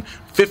 totaling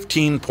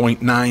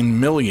 $15.9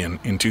 million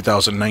in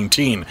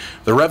 2019.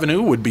 The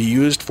revenue would be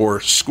used for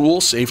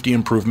school safety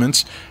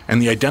improvements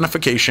and the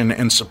identification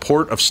and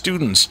support of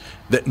students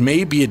that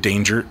may be a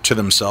danger to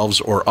themselves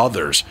or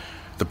others.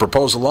 The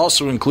proposal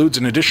also includes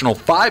an additional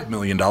 $5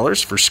 million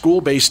for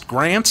school-based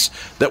grants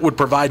that would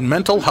provide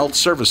mental health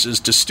services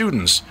to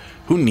students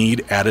who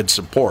need added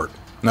support.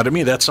 Now, to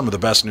me, that's some of the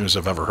best news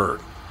I've ever heard.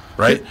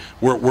 Right?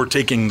 We're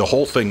taking the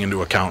whole thing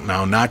into account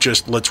now, not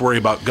just let's worry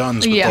about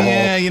guns. But the whole...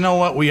 Yeah, you know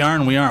what? We are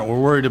and we aren't.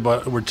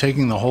 We're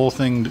taking the whole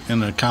thing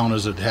into account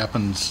as it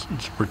happens,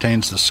 it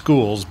pertains to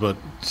schools, but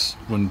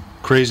when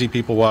crazy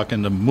people walk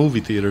into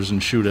movie theaters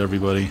and shoot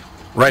everybody,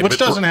 right, which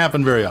doesn't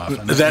happen very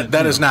often.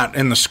 That is not.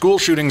 And the school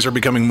shootings are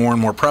becoming more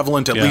and more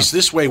prevalent. At least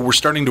this way we're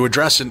starting to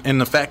address it.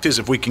 And the fact is,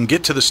 if we can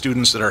get to the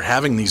students that are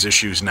having these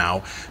issues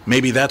now,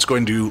 maybe that's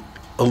going to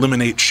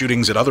eliminate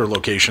shootings at other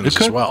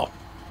locations as well.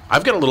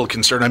 I've got a little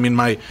concern. I mean,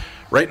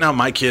 right now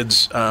my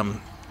kids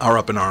are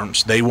up in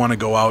arms. They want to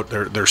go out.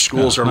 Their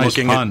schools are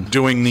looking at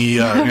doing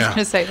the. I was going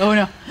to say, oh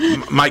no.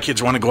 My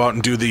kids want to go out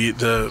and do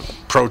the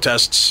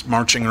protests,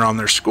 marching around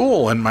their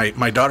school. And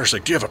my daughter's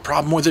like, "Do you have a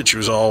problem with it?" She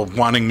was all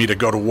wanting me to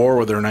go to war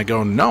with her, and I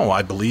go, "No,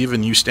 I believe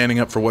in you standing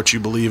up for what you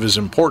believe is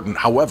important.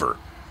 However,"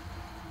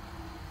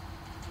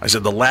 I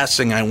said, the last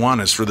thing I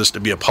want is for this to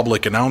be a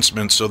public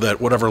announcement so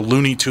that whatever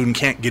Looney Tune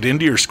can't get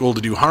into your school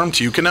to do harm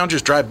to you can now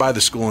just drive by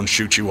the school and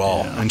shoot you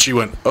all. Yeah. And she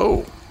went,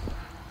 "Oh."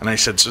 And I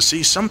said, so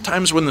see,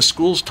 sometimes when the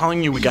school's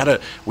telling you we gotta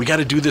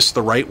do this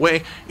the right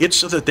way, it's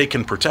so that they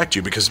can protect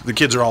you, because the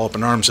kids are all up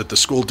in arms that the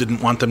school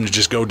didn't want them to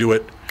just go do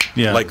it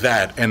like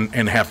that and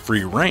have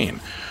free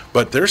reign.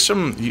 But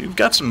you've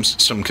got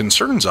some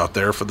concerns out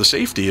there for the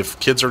safety. If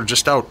kids are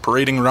just out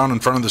parading around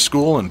in front of the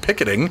school and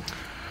picketing,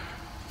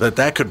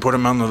 that could put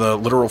them on the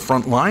literal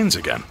front lines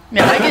again.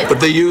 But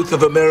the youth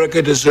of America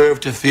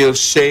deserve to feel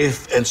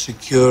safe and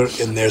secure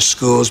in their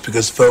schools,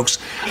 because, folks,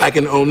 I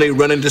can only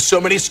run into so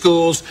many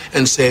schools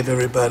and save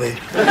everybody.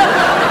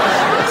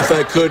 If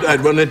I could, I'd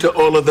run into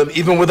all of them,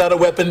 even without a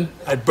weapon.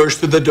 I'd burst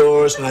through the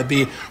doors, and I'd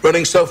be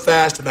running so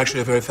fast. I'm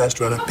actually a very fast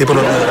runner. People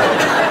don't know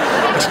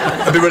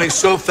that. I'd be running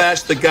so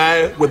fast, the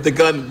guy with the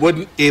gun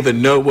wouldn't even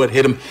know what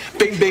hit him.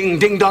 Bing, bing,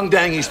 ding, dong,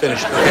 dang, he's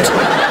finished.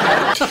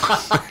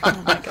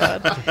 Oh, my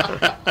God.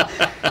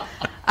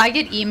 I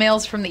get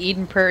emails from the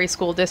Eden Prairie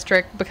School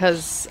District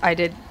because I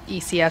did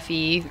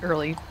ECFE,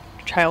 Early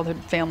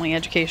Childhood Family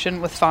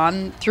Education, with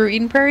Fawn through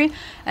Eden Prairie.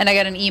 And I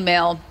got an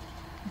email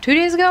 2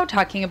 days ago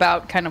talking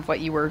about kind of what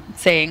you were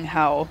saying,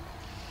 how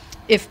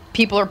if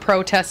people are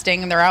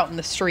protesting and they're out in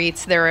the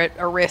streets, they're at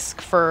a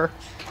risk for,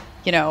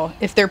 you know,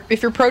 if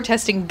you're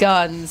protesting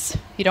guns,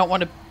 you don't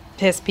want to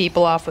piss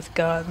people off with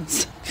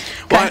guns,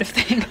 kind of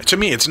thing. To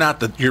me, it's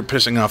not that you're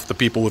pissing off the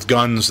people with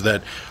guns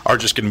that are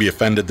just going to be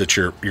offended that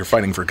you're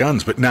fighting for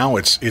guns, but now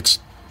it's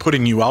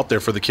putting you out there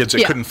for the kids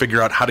that couldn't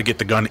figure out how to get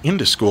the gun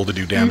into school to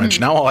do damage.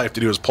 Now all I have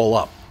to do is pull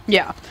up.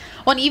 Yeah.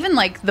 Well, and even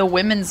like the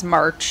Women's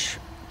March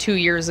 2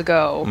 years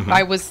ago,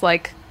 I was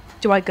like,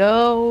 do I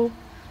go?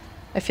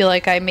 I feel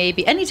like I may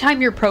be.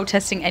 Anytime you're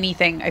protesting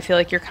anything, I feel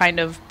like you're kind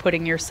of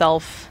putting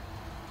yourself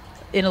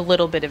in a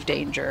little bit of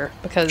danger,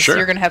 because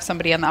you're going to have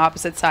somebody on the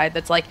opposite side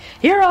that's like,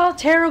 you're all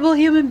terrible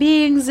human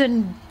beings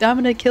and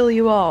I'm going to kill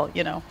you all,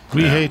 you know.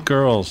 We hate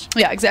girls.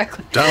 Yeah,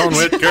 exactly. Down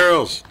with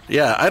girls.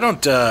 Yeah, I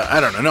don't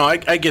know. No,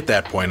 I get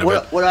that point of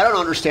it. What I don't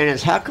understand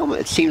is how come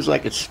it seems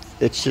like it's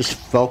just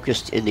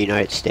focused in the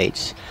United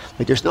States.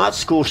 Like, there's not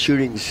school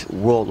shootings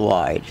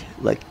worldwide.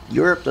 Like,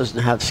 Europe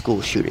doesn't have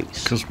school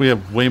shootings. Because we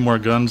have way more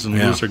guns and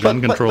looser gun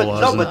control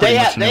laws. No, but they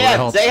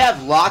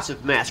have lots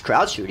of mass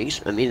crowd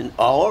shootings. I mean,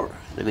 all over.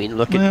 I mean,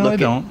 look at. They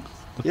don't.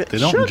 They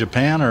don't in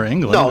Japan or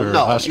England or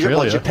Australia.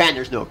 Well, Japan,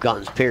 there's no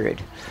guns.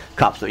 Period.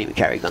 Cops don't even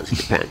carry guns in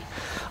Japan.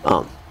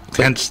 But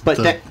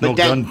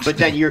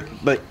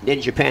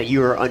in Japan,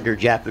 you are under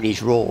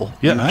Japanese rule.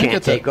 Yeah, you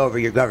can't take over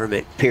your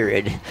government.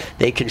 Period.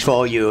 They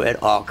control you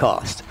at all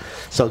costs.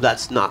 So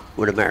that's not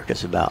what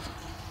America's about.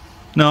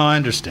 No, I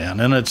understand,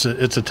 and it's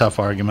a tough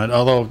argument.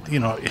 Although, you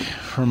know,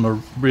 from a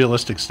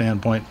realistic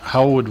standpoint,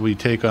 how would we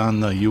take on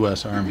the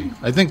U.S. Army?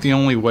 I think the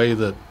only way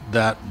that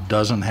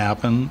doesn't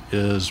happen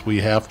is we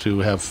have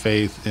to have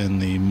faith in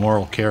the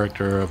moral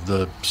character of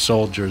the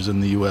soldiers in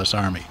the U.S.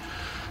 Army.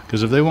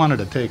 Because if they wanted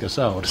to take us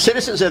out...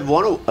 Citizens have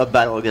won a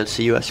battle against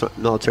the U.S.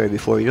 military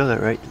before. You know that,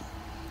 right?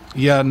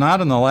 Yeah,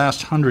 not in the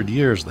last 100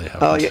 years they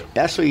haven't. Oh, yeah,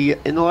 actually,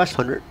 in the last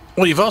 100.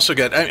 Well, you've also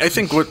got, I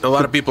think what a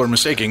lot of people are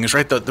mistaking is,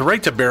 right, the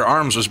right to bear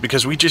arms was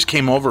because we just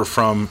came over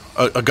from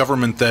a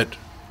government that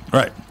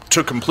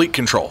took complete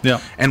control.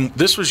 Yeah. And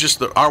this was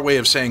just our way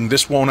of saying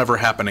this won't ever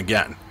happen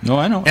again. No,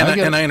 I know.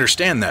 And I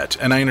understand that.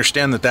 And I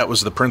understand that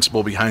was the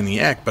principle behind the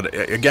act. But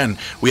again,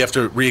 we have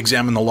to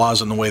re-examine the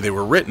laws and the way they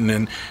were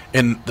written.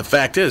 And the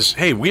fact is,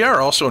 hey, we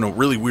are also in a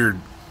really weird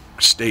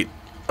state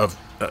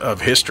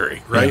of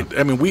history, right?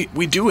 Yeah. I mean,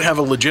 we do have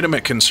a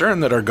legitimate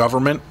concern that our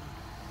government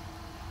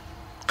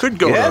could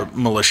go to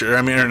militia.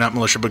 I mean, or not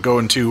militia, but go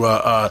into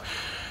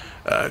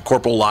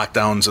corporal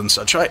lockdowns and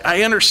such.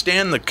 I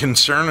understand the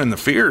concern and the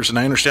fears, and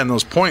I understand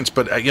those points.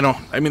 But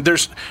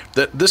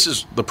this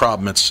is the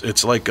problem.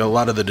 It's like a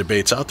lot of the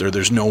debates out there.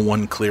 There's no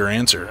one clear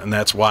answer, and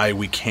that's why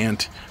we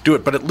can't do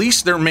it. But at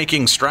least they're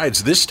making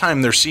strides. This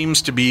time there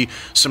seems to be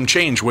some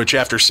change. Which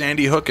after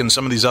Sandy Hook and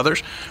some of these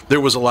others,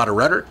 there was a lot of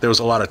rhetoric, there was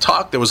a lot of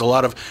talk, there was a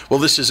lot of, well,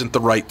 this isn't the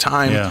right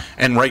time. Yeah.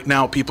 And right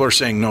now people are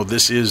saying, no,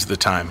 this is the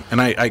time. And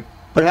I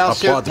But how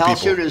applaud the people.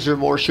 soon is there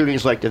more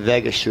shootings like the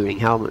Vegas shooting?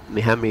 How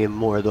many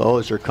more of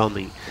those are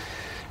coming?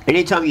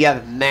 Anytime you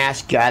have a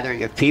mass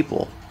gathering of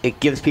people, it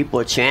gives people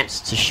a chance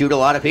to shoot a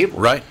lot of people.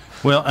 Right.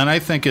 Well, and I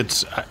think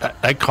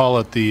I call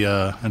it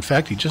in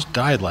fact, he just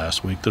died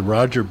last week, the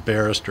Roger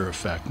Barrister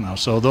effect. Now,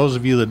 so those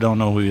of you that don't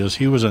know who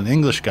he was an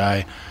English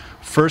guy,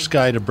 first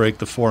guy to break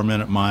the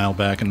 4-minute mile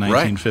back in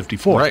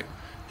 1954. Right.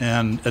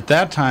 And at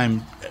that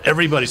time,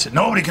 everybody said,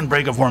 nobody can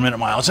break a 4-minute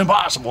mile. It's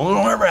impossible.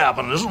 It'll never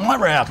happen. This will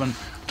never happen.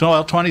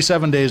 Well,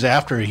 27 days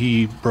after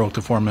he broke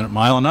the 4-minute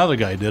mile, another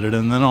guy did it,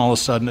 and then all of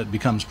a sudden it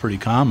becomes pretty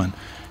common.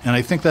 And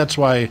I think that's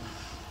why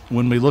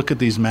when we look at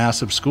these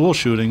massive school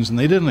shootings, and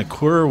they didn't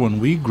occur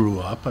when we grew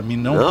up. I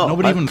mean,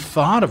 nobody even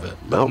thought of it.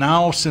 But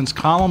now, since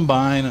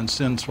Columbine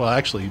and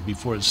actually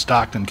before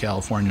Stockton,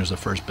 California was the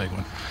first big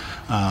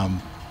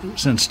one.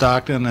 Since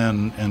Stockton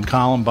and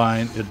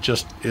Columbine,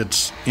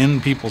 it's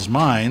in people's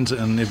minds,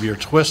 and if you're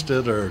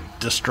twisted or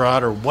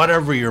distraught or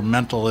whatever your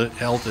mental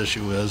health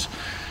issue is,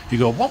 you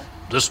go, well,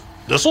 this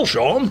will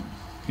show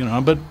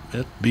them, But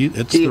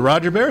it's the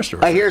Roger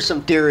Barrister. I hear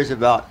some theories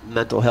about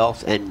mental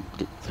health and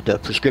the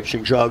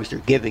prescription drugs they're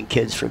giving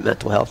kids for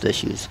mental health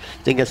issues.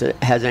 Think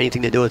it has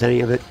anything to do with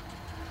any of it?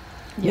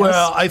 Yes.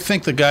 Well, I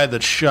think the guy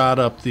that shot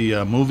up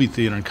the movie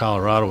theater in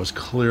Colorado was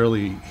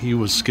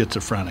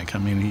schizophrenic. I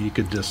mean, he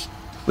could just.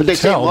 But they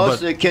say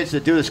most of the kids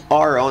that do this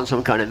are on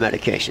some kind of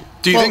medication.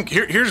 Do you think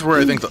here's where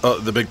I think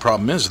the big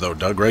problem is, though,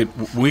 Doug? Right?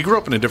 We grew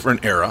up in a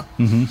different era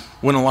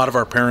when a lot of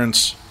our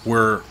parents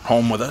were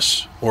home with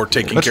us or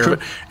taking care of it,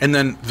 and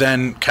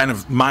then kind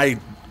of my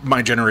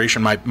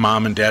generation, my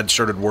mom and dad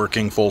started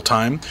working full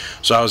time,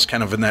 so I was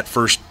kind of in that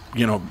first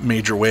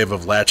major wave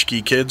of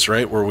latchkey kids,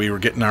 right, where we were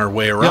getting our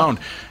way around.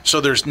 Yep.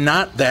 So there's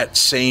not that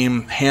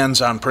same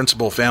hands-on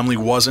principle. Family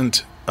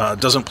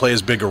doesn't play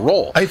as big a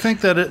role. I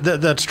think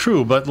that's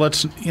true, but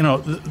let's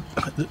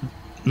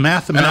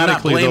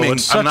mathematically,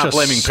 I'm not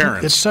blaming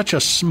parents. It's such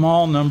a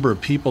small number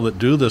of people that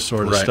do this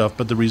sort of stuff,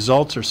 but the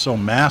results are so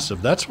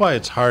massive. That's why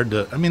it's hard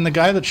to. I mean, the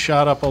guy that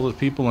shot up all those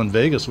people in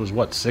Vegas was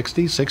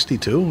 60,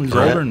 62? He's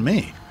older than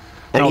me.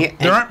 Now,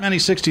 there aren't many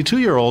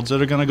 62-year-olds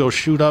that are going to go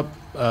shoot up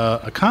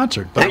a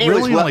concert, but it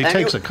really only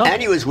takes a couple.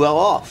 And he was well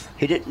off.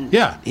 He didn't.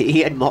 Yeah,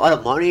 he had a lot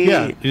of money.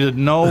 Yeah, he had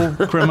no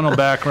criminal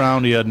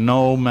background. He had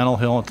no mental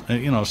health.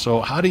 So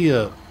how do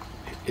you?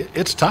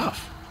 It's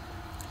tough.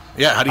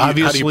 Yeah, how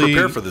do you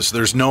prepare for this?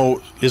 There's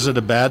no. Is it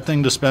a bad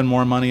thing to spend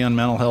more money on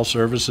mental health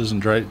services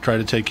and try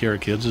to take care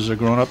of kids as they're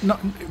growing up? No,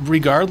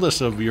 regardless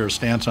of your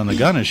stance on the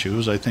gun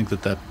issues, I think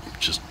that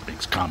just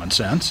makes common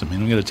sense. I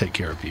mean, we got to take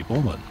care of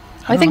people, but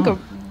I think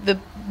the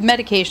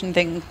medication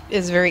thing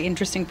is a very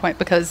interesting point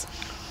because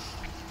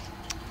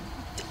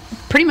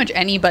pretty much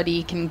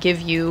anybody can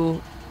give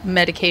you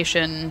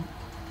medication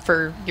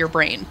for your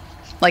brain,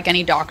 like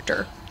any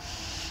doctor.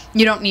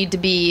 You don't need to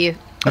be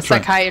a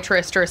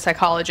psychiatrist or a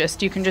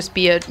psychologist. You can just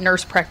be a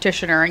nurse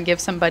practitioner and give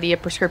somebody a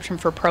prescription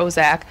for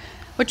Prozac,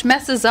 which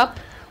messes up.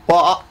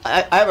 Well,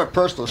 I have a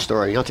personal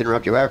story. Not to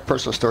interrupt you, I have a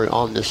personal story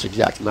on this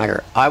exact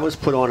matter. I was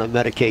put on a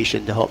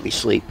medication to help me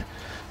sleep.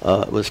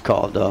 It was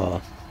called,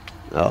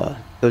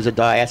 it was a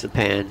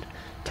diazepam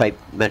type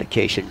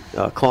medication,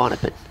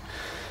 Klonopin.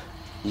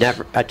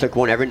 I took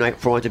one every night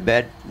before I went to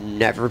bed.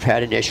 Never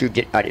had an issue.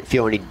 I didn't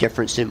feel any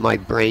difference in my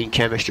brain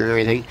chemistry or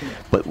anything.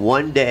 But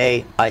one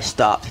day I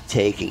stopped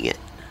taking it.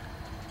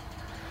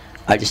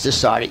 I just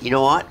decided, you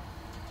know what?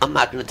 I'm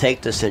not going to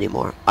take this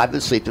anymore. I've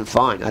been sleeping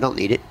fine. I don't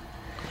need it.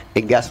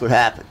 And guess what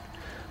happened?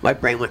 My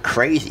brain went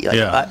crazy.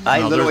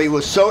 I literally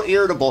was so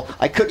irritable,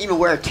 I couldn't even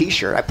wear a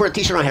T-shirt. I put a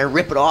T-shirt on, I had to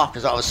rip it off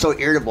because I was so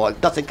irritable.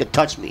 Nothing could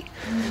touch me.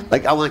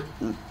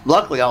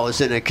 Luckily I was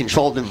in a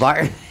controlled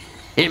environment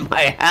in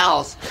my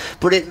house,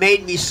 but it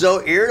made me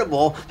so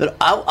irritable that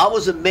I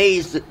was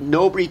amazed that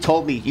nobody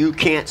told me, you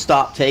can't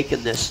stop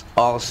taking this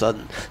all of a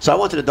sudden. So I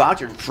went to the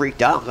doctor and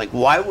freaked out. I was like,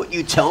 why wouldn't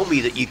you tell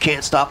me that you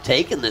can't stop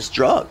taking this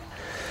drug?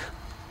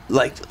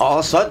 Like, all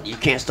of a sudden, you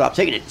can't stop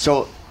taking it.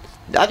 So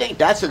I think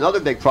that's another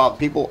big problem.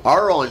 People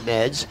are on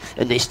meds,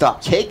 and they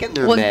stop taking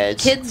their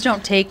meds. Kids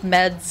don't take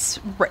meds,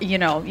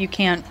 you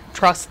can't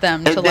trust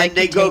them and then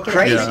they go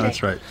crazy. Yeah,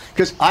 that's right.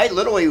 Because I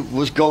literally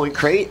was went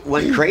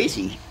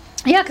crazy.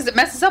 Yeah, because it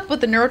messes up with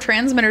the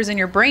neurotransmitters in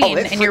your brain,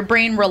 and your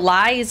brain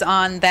relies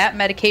on that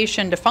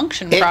medication to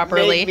function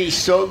properly. It made me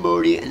so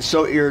moody and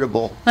so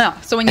irritable. Yeah,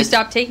 so when you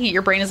stop taking it,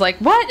 your brain is like,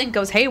 what? And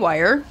goes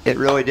haywire. It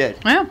really did.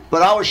 Yeah.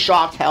 But I was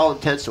shocked how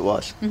intense it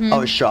was. Mm-hmm. I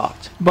was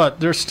shocked.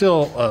 But there's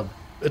still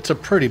it's a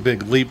pretty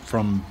big leap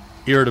from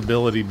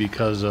irritability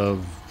because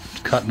of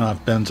cutting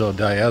off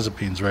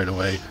benzodiazepines right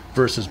away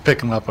versus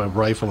picking up a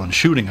rifle and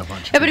shooting a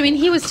bunch of Yeah, but I mean,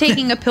 he was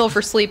taking a pill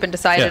for sleep and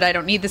decided, Yeah. I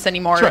don't need this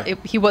anymore. That's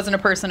right. He wasn't a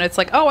person. It's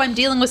like, oh, I'm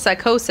dealing with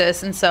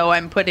psychosis, and so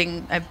I'm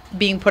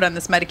being put on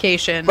this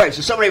medication. Right,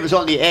 so somebody was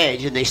on the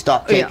edge and they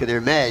stopped Yeah. taking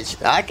their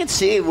meds. I can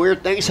see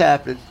weird things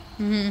happening.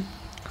 Mm-hmm.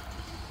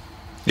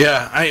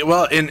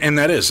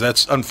 Yeah,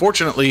 that's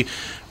unfortunately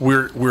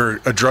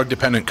we're a drug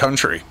dependent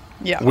country.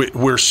 Yeah.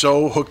 We're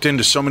so hooked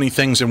into so many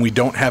things, and we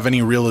don't have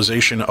any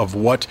realization of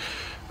what.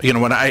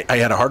 When I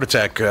had a heart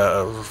attack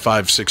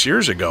 5-6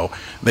 years ago,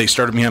 they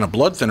started me on a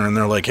blood thinner, and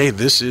they're like, hey,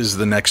 this is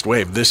the next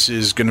wave. This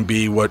is going to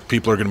be what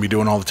people are going to be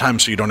doing all the time,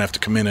 so you don't have to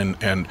come in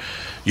and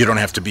you don't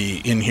have to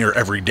be in here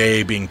every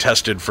day being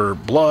tested for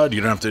blood. You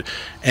don't have to.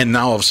 And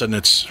now all of a sudden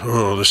it's,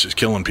 this is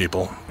killing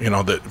people.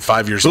 That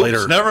 5 years Oops,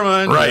 later. never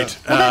mind. Right.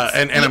 Yeah.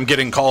 And I'm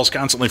getting calls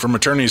constantly from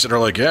attorneys that are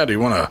like, yeah, do you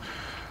want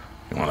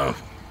to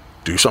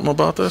do something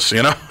about this? Do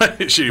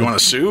you want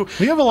to sue?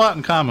 We have a lot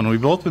in common.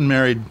 We've both been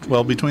married,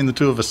 between the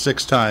two of us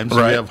 6 times.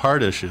 Right. We have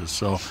heart issues.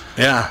 So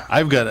yeah,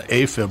 I've got an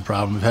AFib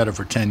problem. I've had it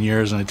for 10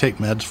 years, and I take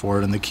meds for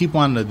it, and they keep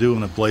wanting to do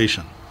an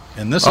ablation.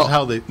 And this is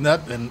how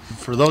and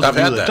for those of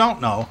you that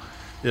don't know,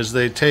 is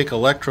they take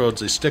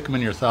electrodes, they stick them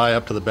in your thigh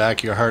up to the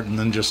back of your heart, and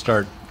then just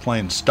start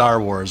playing Star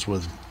Wars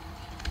with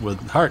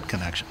heart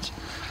connections.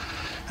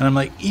 And I'm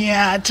like,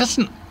 yeah, it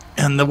doesn't.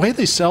 And the way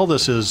they sell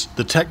this is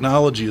the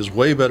technology is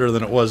way better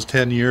than it was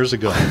 10 years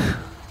ago.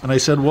 And I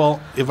said,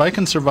 well, if I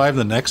can survive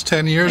the next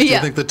 10 years, do you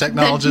think the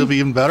technology will be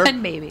even better?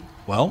 Then maybe.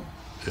 Well,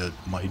 it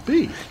might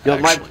be.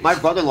 My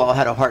brother-in-law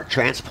had a heart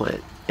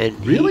transplant.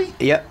 And Really?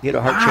 He had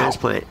a heart Wow.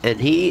 transplant, and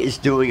he is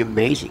doing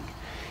amazing.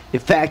 In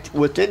fact,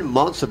 within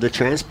months of the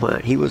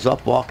transplant, he was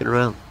up walking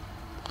around.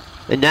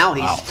 And now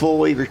he's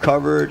fully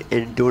recovered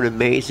and doing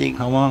amazing.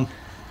 How long?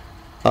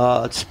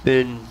 It's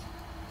been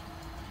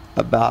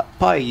about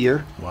probably a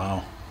year.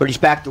 Wow. But he's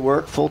back to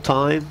work full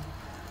time.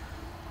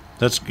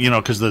 That's,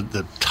 because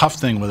the tough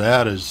thing with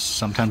that is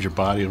sometimes your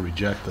body will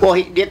reject it. Well,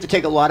 you have to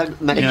take a lot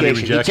of medication.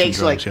 He rejection takes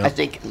drugs, I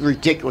think,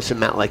 ridiculous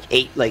amount,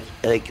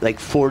 like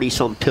 40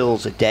 some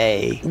pills a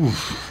day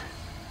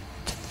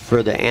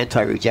for the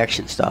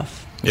anti-rejection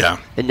stuff. Yeah.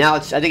 And now I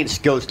think it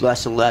goes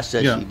less and less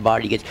as your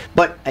body gets.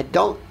 But I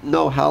don't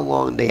know how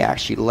long they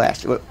actually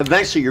last.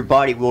 Eventually, your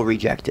body will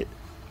reject it.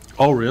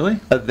 Oh, really?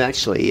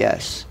 Eventually,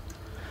 yes.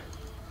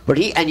 But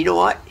you know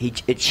what?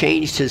 It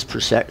changed his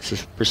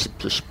perspective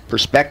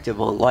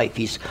on life.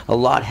 He's a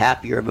lot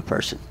happier of a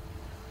person.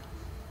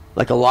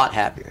 Like a lot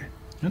happier.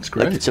 That's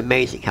great. Like, it's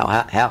amazing how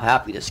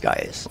happy this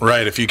guy is.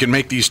 Right. If you can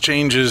make these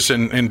changes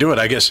and do it,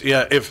 I guess.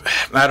 Yeah.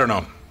 I don't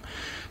know.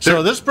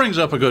 So this brings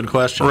up a good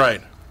question.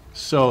 Right.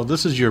 So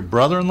this is your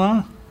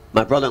brother-in-law?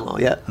 My brother-in-law,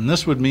 yeah. And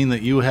this would mean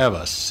that you have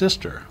a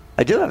sister.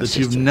 I do have a that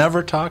sister. you've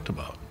never talked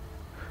about.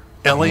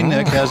 Ellie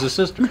Nick has a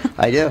sister.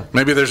 I do.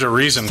 Maybe there's a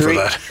reason for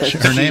that.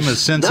 Her name is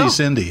Cincy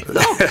Cindy. No,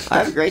 I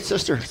have a great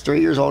sister. She's 3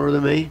 years older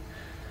than me.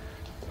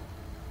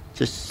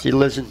 She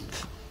lives in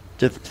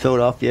the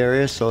Philadelphia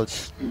area, so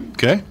it's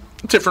okay.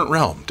 Different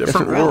realm,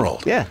 different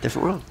world. Yeah,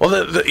 different world. Well,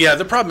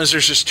 the problem is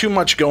there's just too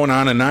much going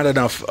on and not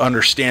enough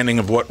understanding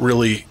of what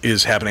really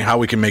is happening, how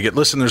we can make it.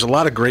 Listen, there's a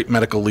lot of great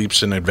medical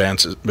leaps and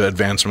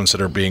advancements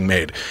that are being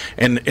made.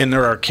 And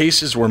there are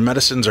cases where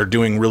medicines are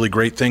doing really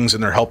great things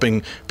and they're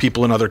helping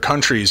people in other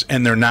countries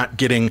and they're not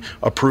getting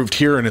approved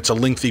here, and it's a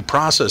lengthy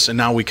process. And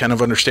now we kind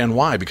of understand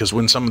why, because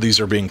when some of these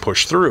are being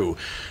pushed through,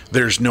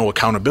 there's no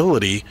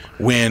accountability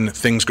when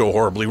things go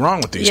horribly wrong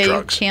with these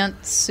drugs. You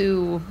can't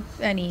sue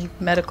any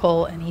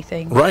medical anything.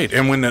 Right,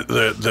 and when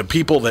the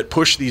people that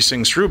push these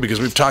things through,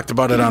 because we've talked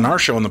about it on our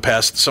show in the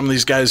past, some of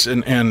these guys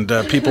and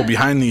people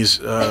behind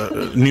these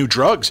new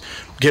drugs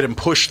get them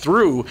pushed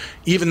through,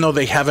 even though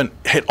they haven't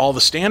hit all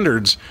the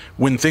standards.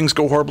 When things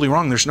go horribly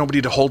wrong, there's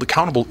nobody to hold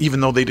accountable,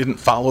 even though they didn't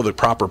follow the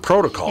proper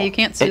protocol. Yeah, you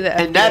can't sue the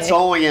And that's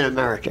only in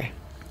America.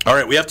 All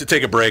right, we have to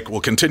take a break.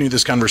 We'll continue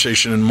this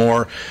conversation and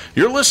more.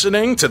 You're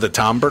listening to The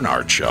Tom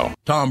Bernard Show.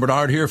 Tom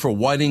Bernard here for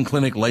Whiting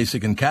Clinic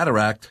LASIK and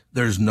Cataract.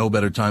 There's no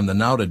better time than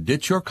now to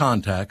ditch your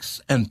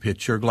contacts and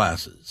pitch your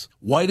glasses.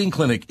 Whiting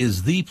Clinic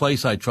is the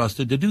place I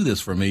trusted to do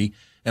this for me,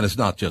 and it's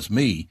not just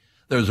me.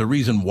 There's a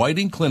reason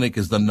Whiting Clinic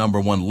is the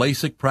 #1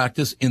 LASIK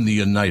practice in the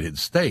United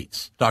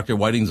States. Dr.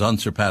 Whiting's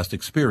unsurpassed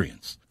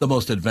experience, the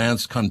most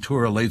advanced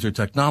Contura laser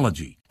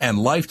technology, and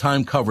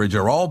lifetime coverage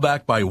are all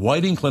backed by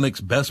Whiting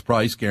Clinic's best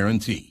price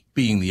guarantee.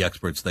 Being the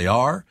experts they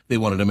are, they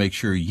wanted to make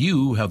sure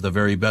you have the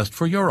very best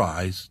for your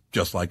eyes,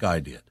 just like I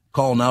did.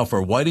 Call now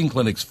for Whiting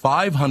Clinic's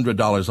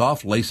 $500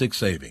 off LASIK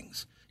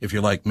savings. If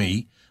you're like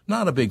me,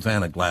 not a big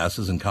fan of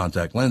glasses and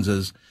contact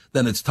lenses,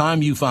 then it's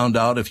time you found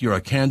out if you're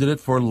a candidate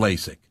for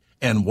LASIK.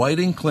 And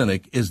Whiting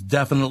Clinic is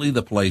definitely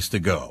the place to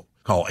go.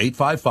 Call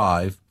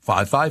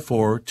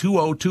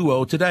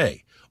 855-554-2020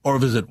 today or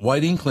visit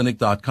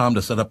whitingclinic.com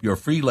to set up your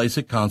free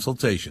LASIK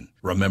consultation.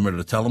 Remember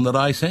to tell them that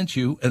I sent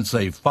you and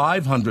save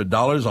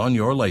 $500 on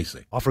your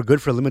LASIK. Offer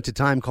good for a limited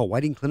time. Call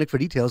Whiting Clinic for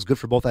details. Good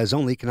for both eyes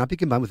only. Cannot be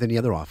combined with any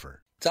other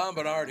offer. Tom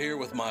Bernard here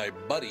with my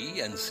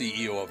buddy and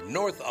CEO of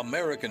North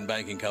American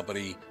Banking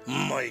Company,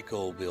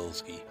 Michael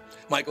Bilski.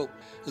 Michael,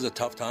 this is a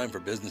tough time for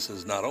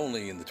businesses not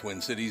only in the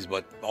Twin Cities,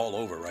 but all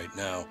over right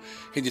now.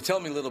 Can you tell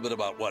me a little bit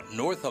about what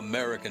North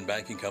American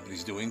Banking Company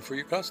is doing for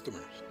your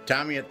customers?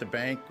 Tommy, at the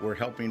bank, we're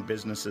helping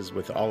businesses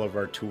with all of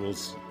our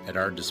tools at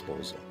our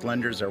disposal.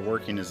 Lenders are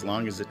working as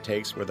long as it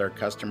takes with our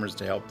customers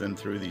to help them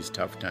through these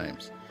tough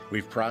times.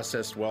 We've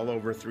processed well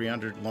over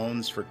 300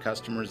 loans for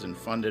customers and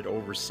funded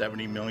over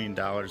 $70 million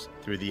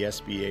through the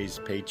SBA's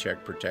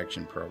Paycheck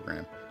Protection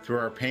Program. Through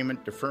our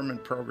payment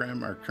deferment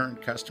program, our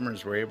current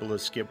customers were able to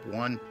skip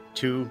 1,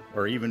 2,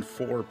 or even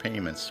 4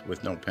 payments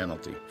with no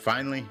penalty.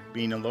 Finally,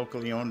 being a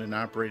locally owned and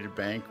operated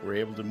bank, we're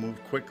able to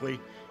move quickly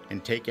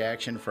and take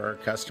action for our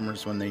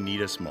customers when they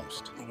need us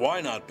most. Why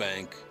not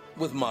bank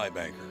with my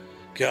banker?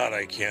 God,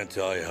 I can't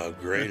tell you how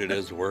great it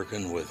is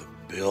working with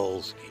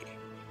Bilski.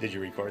 Did you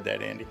record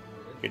that, Andy?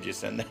 Could you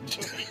send that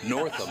to me?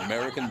 North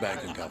American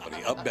Banking Company,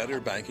 a better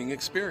banking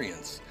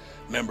experience.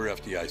 Member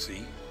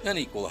FDIC, an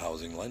equal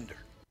housing lender.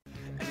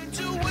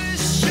 You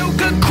wish you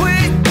could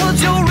quit, but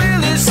you're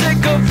really sick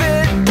of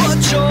it.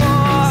 But you're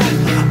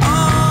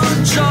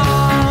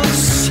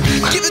unjust.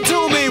 Give it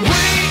to me, we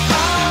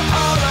are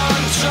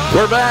unjust.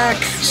 We're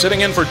back.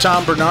 Sitting in for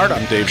Tom Bernard,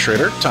 I'm Dave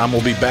Schrader. Tom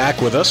will be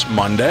back with us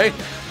Monday.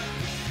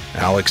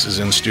 Alex is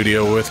in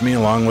studio with me,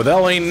 along with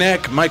L.A.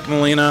 Nick, Mike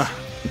Molina,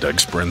 Doug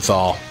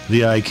Sprinthal.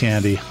 The eye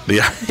candy.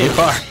 You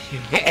are.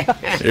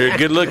 You're a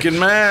good-looking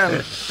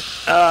man.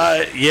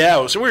 So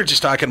we were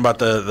just talking about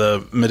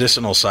the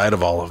medicinal side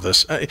of all of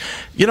this.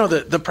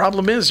 The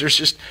problem is there's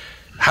just,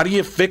 how do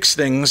you fix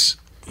things?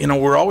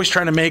 We're always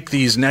trying to make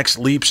these next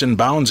leaps and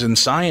bounds in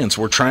science.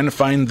 We're trying to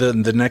find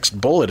the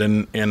next bullet.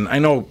 And I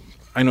know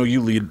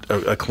you lead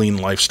a clean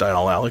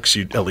lifestyle, Alex.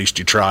 At least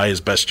you try as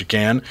best you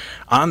can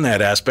on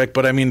that aspect.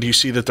 But, do you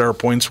see that there are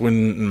points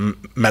when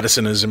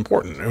medicine is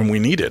important and we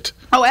need it?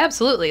 Oh,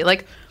 absolutely.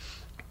 Like,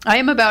 I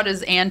am about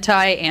as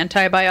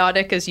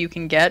anti-antibiotic as you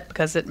can get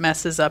because it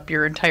messes up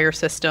your entire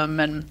system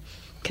and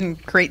can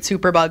create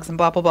superbugs and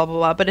blah, blah, blah, blah,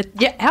 blah. But,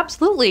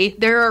 absolutely,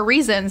 there are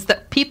reasons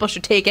that people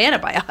should take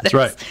antibiotics.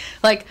 That's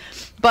right.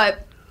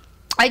 But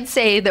I'd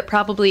say that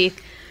probably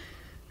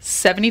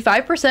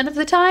 75% of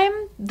the time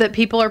that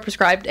people are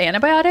prescribed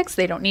antibiotics,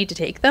 they don't need to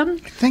take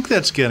them. I think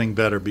that's getting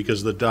better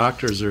because the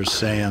doctors are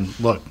saying,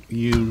 look,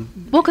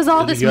 because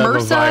all this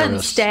MRSA and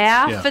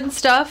staph and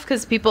stuff,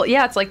 because people,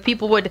 it's like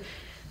people would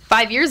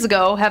 5 years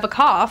ago have a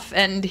cough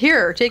and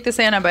here, take this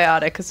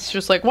antibiotic, because it's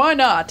just like, why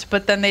not?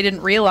 But then they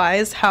didn't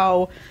realize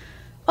how,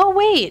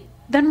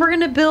 then we're going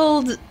to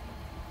build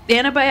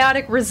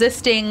antibiotic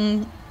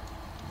resisting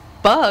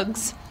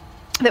bugs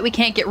that we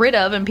can't get rid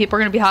of, and people are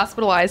going to be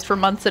hospitalized for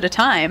months at a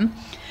time.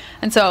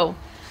 And so,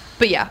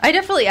 I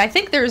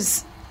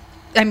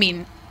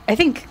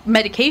think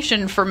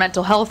medication for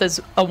mental health is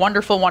a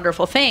wonderful,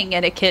 wonderful thing,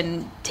 and it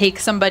can take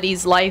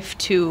somebody's life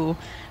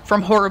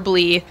from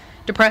horribly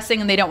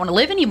depressing and they don't want to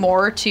live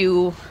anymore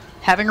to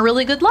having a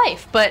really good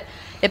life. But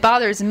it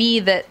bothers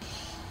me that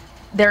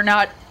they're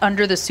not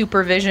under the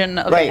supervision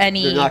of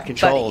any. They're not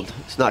controlled.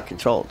 It's not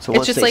controlled. So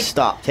once they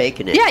stop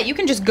taking it. Yeah, you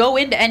can just go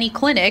into any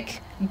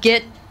clinic,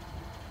 get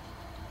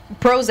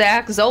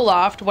Prozac,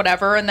 Zoloft,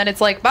 whatever, and then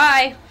it's like,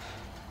 bye.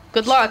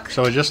 Good luck.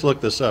 So I just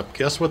looked this up.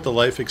 Guess what the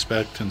life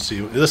expectancy,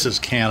 this is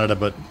Canada,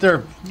 but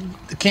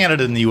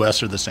Canada and the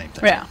U.S. are the same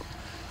thing. Yeah.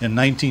 In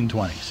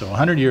 1920. So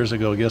 100 years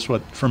ago, guess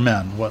what, for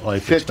men, what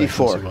life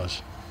 54. expectancy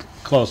was?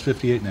 Close,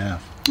 58 and a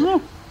half.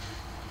 Oh.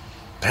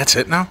 That's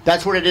it now?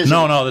 That's what it is.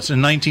 No, that's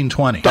in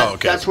 1920. Okay.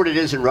 That's what it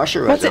is in Russia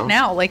right now. What's it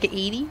now, like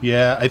 80?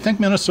 Yeah, I think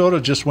Minnesota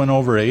just went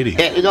over 80.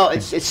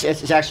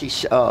 It's actually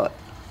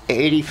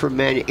 80 for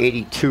men,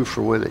 82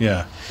 for women.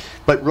 Yeah.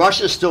 But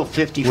Russia's still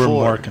 54. We're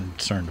more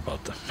concerned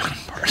about the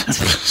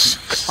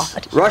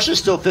part. Russia's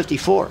still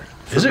 54.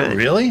 Is it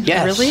really?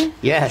 Yes. Really?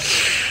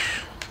 Yes.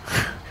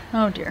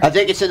 Oh dear. I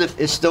think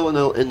it's still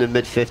in the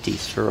mid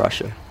 50s for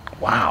Russia.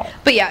 Wow.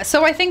 But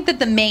so I think that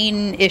the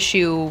main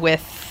issue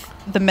with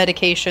the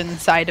medication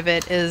side of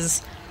it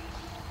is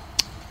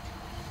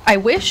I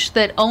wish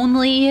that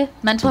only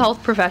mental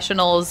health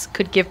professionals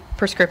could give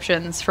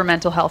prescriptions for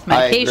mental health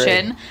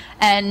medication.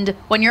 And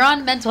when you're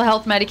on mental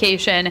health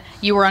medication,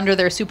 you were under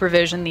their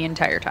supervision the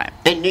entire time.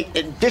 And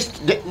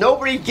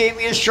nobody gave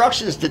me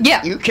instructions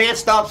that you can't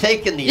stop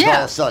taking these all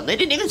of a sudden. They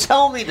didn't even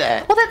tell me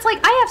that. Well, that's like,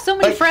 I have so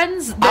many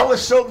friends that... I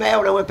was so mad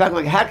when I went back. I'm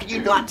like, how could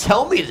you not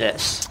tell me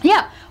this?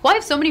 Yeah. Well, I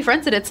have so many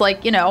friends that it's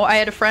like, I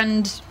had a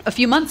friend a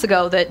few months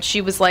ago that she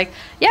was like,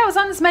 I was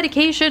on this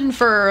medication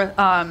for...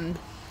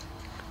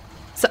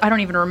 So I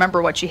don't even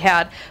remember what she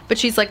had, but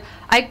she's like,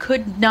 I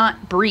could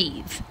not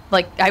breathe.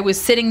 Like, I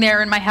was sitting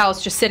there in my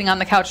house, just sitting on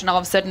the couch, and all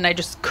of a sudden I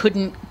just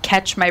couldn't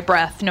catch my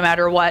breath no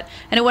matter what.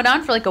 And it went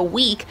on for like a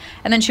week,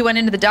 and then she went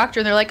into the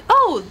doctor, and they're like,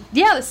 oh,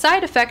 yeah, the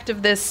side effect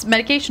of this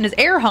medication is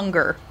air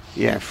hunger.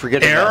 Yeah,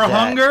 forget air about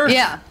that. hunger?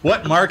 Yeah.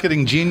 What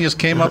marketing genius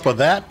came up with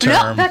that term?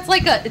 No, that's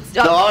like a...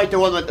 no, I like the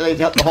one with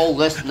the whole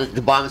list, and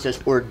the bottom says,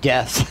 or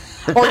death.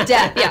 or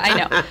death. Yeah, I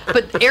know.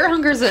 But air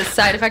hunger is a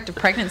side effect of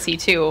pregnancy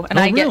too, and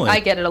I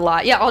get it a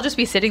lot. Yeah, I'll just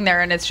be sitting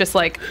there, and it's just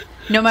like,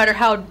 no matter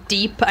how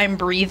deep I'm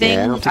breathing,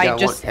 I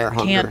just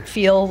can't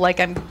feel like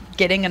I'm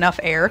getting enough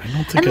air. I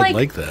don't think I'd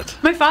like that.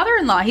 My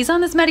father-in-law, he's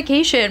on this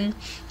medication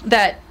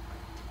that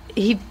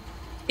it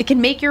can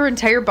make your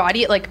entire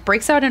body, it like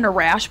breaks out in a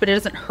rash, but it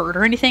doesn't hurt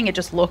or anything. It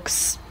just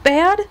looks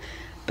bad.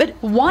 But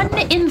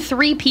 1 in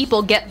 3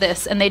 people get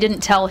this, and they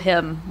didn't tell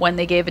him when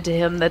they gave it to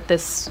him that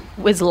this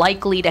was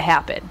likely to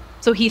happen.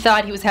 So he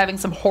thought he was having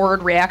some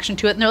horrid reaction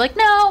to it, and they're like,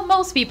 no,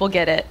 most people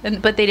get it.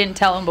 But they didn't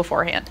tell him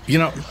beforehand. You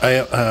know,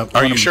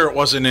 are you sure it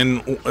wasn't in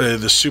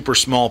the super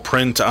small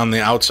print on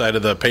the outside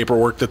of the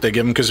paperwork that they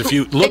give him? Because if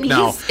you look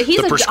now,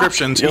 the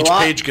prescriptions, each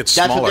page gets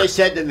smaller. That's what they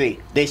said to me.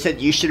 They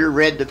said, you should have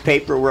read the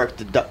paperwork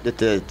that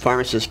the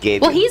pharmacist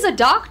gave Well, you. he's a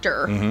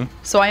doctor,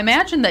 so I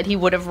imagine that he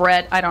would have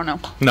read, I don't know.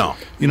 No.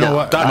 You know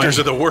what? Doctors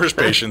are the worst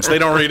patients. They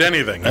don't read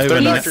anything. If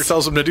their doctor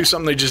tells them to do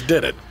something, they just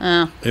did it.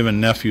 I have a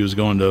nephew who's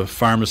going to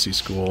pharmacy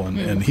school,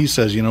 and he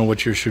says, you know,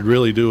 what you should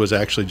really do is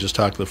actually just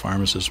talk to the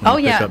pharmacist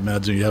when you pick up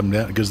meds and you have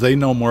them, because they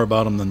know more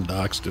about them than the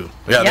docs do.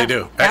 Yeah, they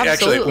do.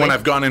 Actually, when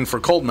I've gone in for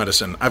cold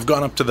medicine, I've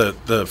gone up to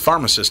the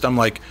pharmacist. I'm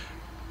like,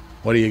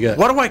 what do you get?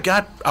 What do I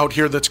got out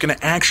here that's going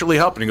to actually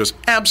help? And he goes,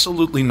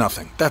 absolutely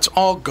nothing. That's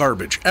all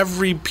garbage.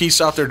 Every piece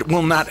out there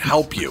will not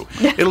help you.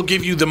 It'll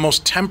give you the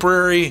most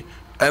temporary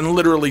and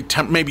literally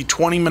maybe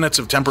 20 minutes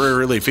of temporary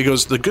relief. He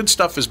goes, the good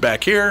stuff is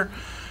back here.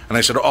 And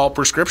I said, all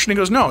prescription? He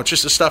goes, no, it's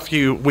just the stuff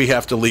we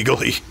have to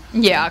legally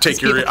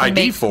take your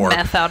ID for.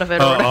 Meth out of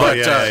it.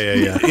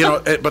 You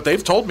know, but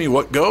they've told me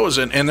what goes,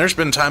 and there's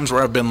been times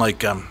where I've been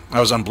like, I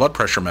was on blood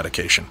pressure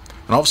medication,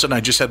 and all of a sudden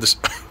I just had this.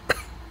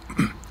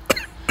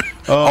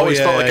 Always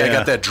felt like I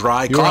got that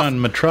dry cough. You were on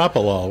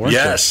Metropolol, weren't you?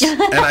 Yes. And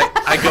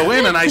I go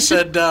in and I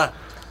said,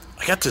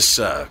 I got this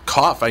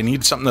cough. I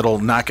need something that'll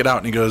knock it out.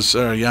 And he goes,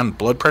 are you on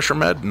blood pressure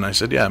med? And I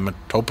said, yeah,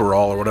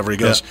 metoprolol or whatever. He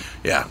goes,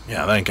 yeah,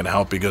 that ain't going to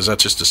help. He goes,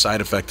 that's just a side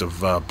effect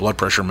of blood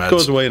pressure meds. It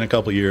goes away in a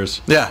couple of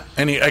years. Yeah.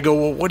 And I go,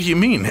 well, what do you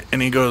mean?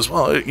 And he goes,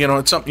 well, you know,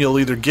 it's something you'll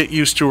either get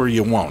used to or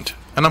you won't.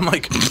 And I'm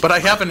like, but I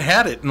haven't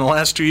had it in the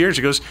last 2 years.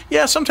 He goes,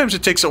 yeah, sometimes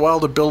it takes a while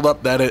to build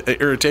up that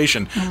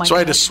irritation. So I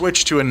had to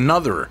switch to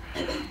another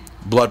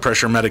blood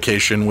pressure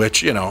medication,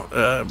 which, you know,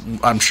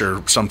 I'm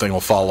sure something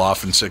will fall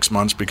off in 6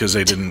 months because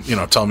they didn't, you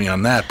know, tell me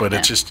on that. But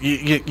it's just,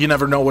 you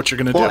never know what you're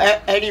going to do.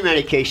 Well, any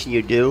medication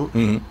you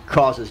do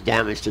causes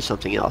damage to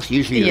something else,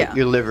 usually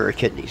your liver or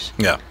kidneys.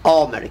 Yeah.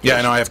 All medication. Yeah,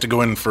 I know I have to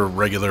go in for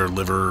regular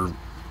liver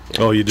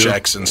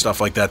checks and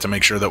stuff like that to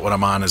make sure that what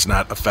I'm on is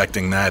not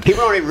affecting that.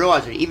 People don't even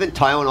realize it. Even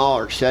Tylenol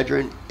or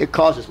Excedrin, it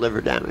causes liver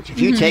damage.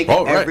 If you take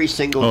it every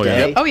single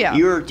day,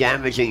 you're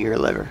damaging your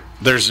liver.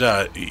 There's,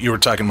 you were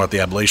talking about the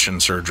ablation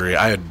surgery.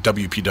 I had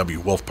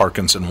WPW,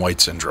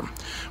 Wolff-Parkinson-White syndrome,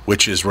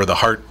 which is where the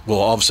heart will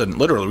all of a sudden,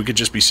 literally, we could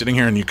just be sitting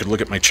here and you could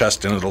look at my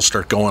chest and it'll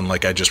start going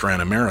like I just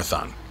ran a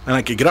marathon. And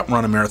I could get up and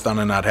run a marathon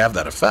and not have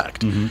that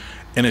effect.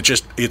 And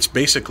it's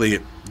basically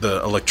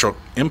the electro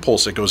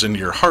impulse that goes into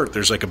your heart.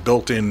 There's like a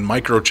built-in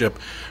microchip.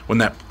 When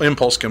that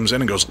impulse comes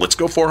in and goes, let's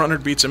go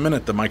 400 beats a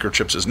minute, the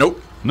microchip says,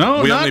 nope.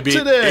 No, we not only beat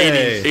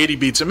today. 80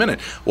 beats a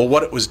minute. Well,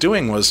 what it was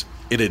doing was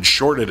it had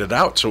shorted it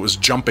out, so it was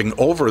jumping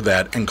over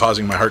that and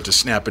causing my heart to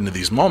snap into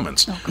these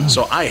moments.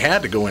 So I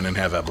had to go in and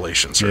have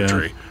ablation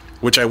surgery.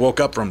 Which I woke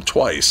up from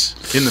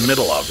twice in the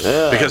middle of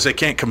because they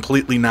can't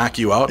completely knock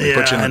you out and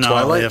put you in the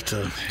twilight.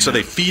 So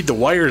they feed the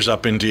wires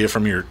up into you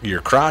from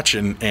your crotch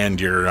and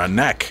your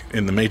neck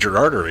in the major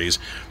arteries.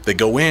 They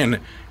go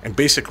in and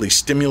basically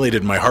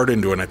stimulated my heart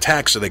into an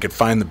attack so they could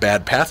find the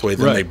bad pathway.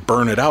 Then they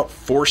burn it out,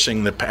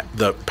 forcing the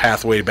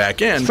pathway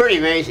back in. It's pretty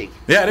amazing.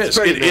 Yeah, it is.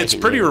 It's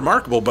pretty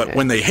remarkable. But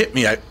when they hit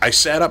me, I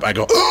sat up. I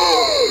go,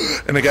 oh!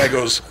 And the guy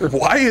goes,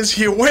 why is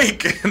he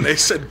awake? And they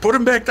said, put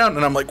him back down.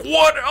 And I'm like,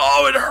 what?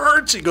 Oh, it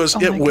hurts. He goes,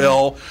 it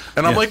will.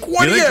 And I'm like,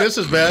 what? You think this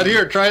is bad?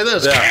 Here, try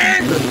this.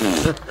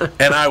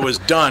 And I was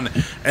done.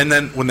 And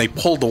then when they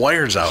pulled the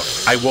wires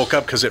out, I woke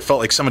up because it felt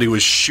like somebody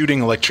was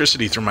shooting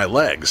electricity through my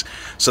legs.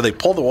 So they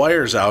pulled the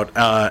wires out.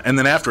 And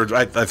then afterwards,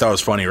 I thought it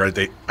was funny,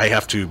 right? I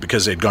have to,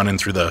 because they'd gone in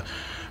through the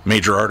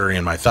major artery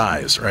in my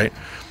thighs, right?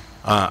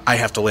 I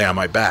have to lay on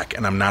my back,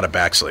 and I'm not a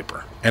back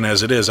sleeper. And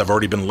as it is, I've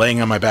already been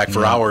laying on my back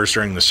for hours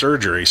during the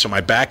surgery, so my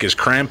back is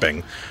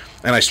cramping.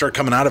 And I start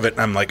coming out of it,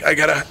 and I'm like, I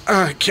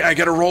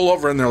gotta roll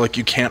over. And they're like,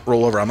 you can't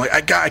roll over. I'm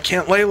like, I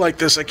can't lay like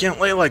this. I can't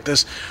lay like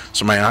this.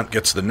 So my aunt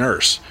gets the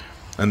nurse,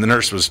 and the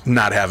nurse was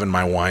not having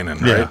my whining,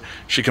 right?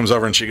 She comes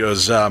over and she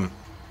goes,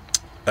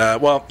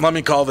 well, let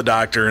me call the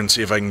doctor and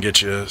see if I can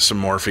get you some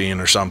morphine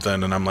or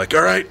something. And I'm like,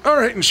 all right.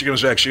 And she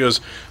comes back. She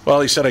goes,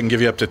 well, he said I can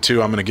give you up to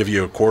 2. I'm going to give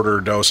you a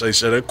quarter dose. I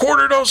said, a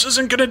quarter dose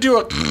isn't going to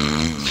do it.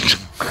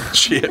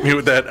 She hit me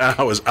with that.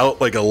 I was out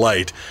like a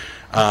light.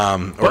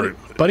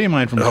 Buddy of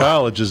mine from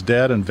college, his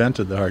dad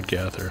invented the heart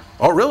catheter.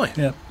 Oh, really?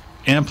 Yeah.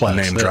 Amplatz.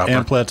 Name dropper.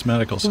 Amplatz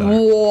Medical Center.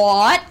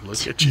 What?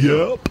 Look at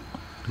you. Yep.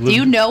 Do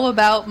you know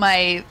about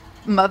my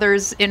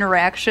mother's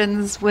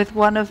interactions with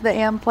one of the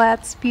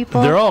Amplatz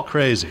people? They're all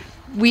crazy.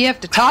 We have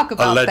to talk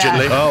about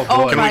Allegedly. that.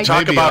 Oh, boy. Can my we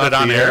talk Maybe about off it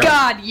on the air? air.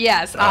 God,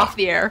 yes, off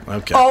the air.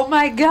 Okay. Oh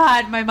my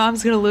God, my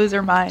mom's gonna lose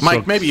her mind.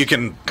 Mike, maybe you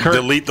can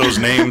delete those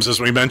names as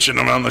we mention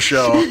them on the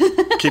show.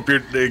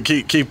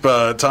 keep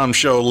Tom's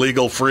show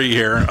legal free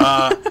here.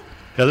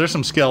 Yeah, there's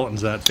some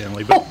skeletons in that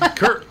family, but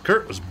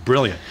Kurt was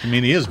brilliant. I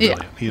mean, he is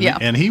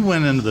brilliant. And he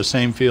went into the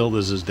same field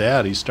as his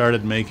dad. He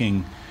started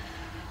making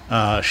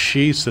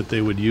sheaths that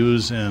they would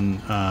use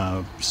in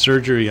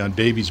surgery on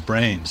babies'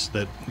 brains.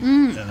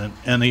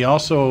 And he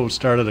also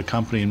started a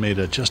company and made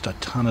just a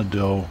ton of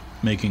dough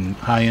making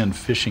high-end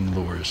fishing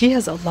lures. He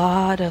has a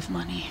lot of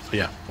money.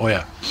 Yeah. Oh,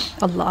 yeah.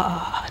 A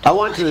lot. I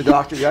went to the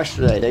doctor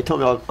yesterday. They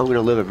told me I'm going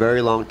to live a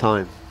very long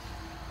time.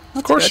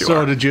 Of course you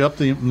are. So did you up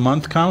the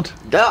month count?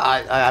 No,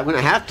 I'm going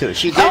to have to.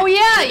 She did. Oh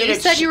yeah, she did you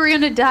said you were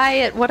gonna die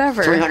at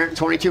whatever.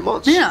 322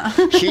 months. Yeah.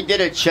 She did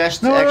a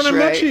chest No, when I X-ray.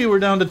 met you were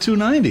down to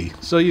 290.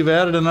 So you've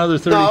added another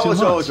 32 No, it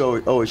was months.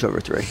 always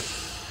over 3.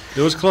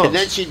 It was close. And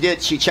then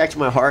she checked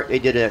my heart. They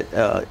did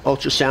a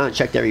ultrasound,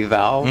 checked every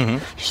valve.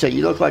 Mm-hmm. She said,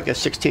 "You look like a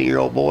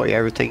 16-year-old boy.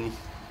 Everything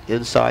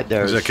inside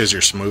there." Is that because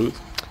you're smooth?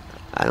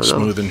 I don't know.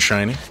 Smooth and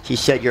shiny? She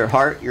said, "Your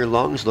heart, your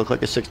lungs look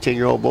like a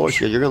 16-year-old boy." She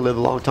said, "You're going to live a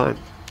long time."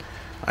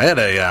 I had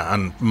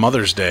on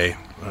Mother's Day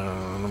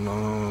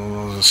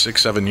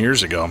 6-7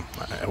 years ago.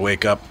 I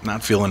wake up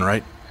not feeling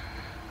right.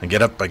 I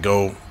get up, I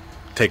go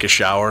take a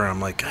shower, and I'm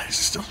like, I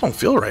still don't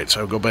feel right.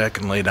 So I go back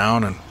and lay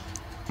down, and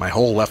my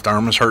whole left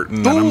arm is hurting.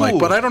 And I'm like,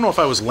 but I don't know if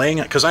I was laying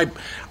it, because I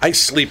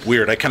sleep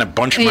weird. I kind of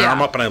bunch my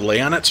arm up and I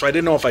lay on it, so I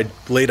didn't know if I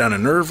laid on a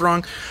nerve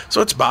wrong.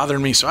 So it's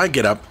bothering me. So I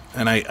get up,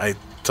 and I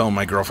tell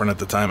my girlfriend at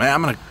the time, hey,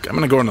 I'm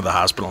gonna go into the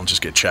hospital and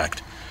just get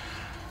checked.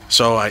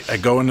 So I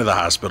go into the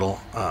hospital.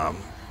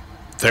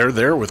 They're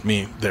there with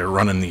me. They're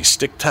running these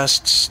stick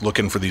tests,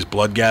 looking for these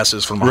blood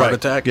gases from a heart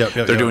attack.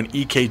 They're doing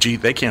EKG.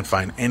 They can't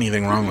find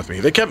anything wrong with me.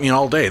 They kept me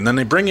all day, and then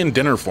they bring in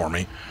dinner for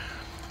me.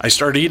 I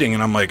start eating,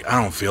 and I'm like,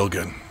 I don't feel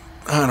good.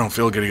 I don't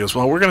feel good. He goes,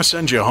 well, we're going to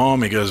send you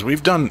home. He goes,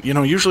 we've done,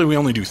 usually we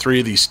only do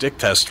 3 of these stick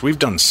tests. We've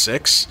done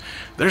 6.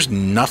 There's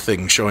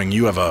nothing showing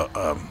you have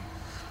a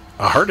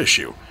heart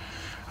issue.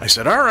 I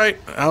said, all right,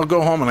 I'll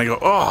go home. And I go,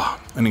 oh.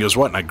 And he goes,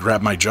 what? And I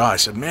grabbed my jaw. I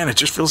said, man, it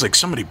just feels like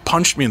somebody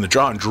punched me in the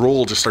jaw, and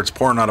drool just starts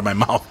pouring out of my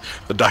mouth.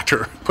 The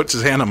doctor puts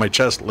his hand on my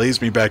chest,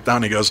 lays me back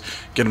down. He goes,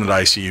 get him to the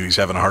ICU. He's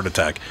having a heart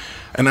attack.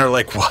 And they're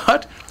like,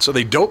 what? So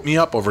they doped me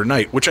up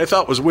overnight, which I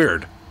thought was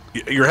weird.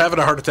 You're having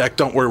a heart attack.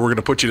 Don't worry. We're going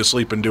to put you to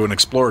sleep and do an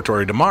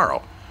exploratory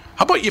tomorrow.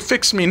 How about you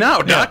fix me now,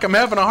 Doc? Yeah. I'm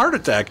having a heart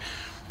attack.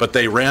 But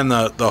they ran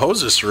the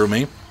hoses through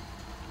me.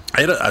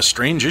 I had a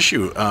strange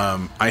issue.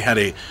 I had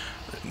a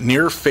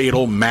near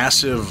fatal,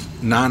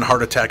 massive,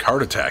 non-heart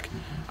attack.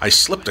 I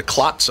slipped a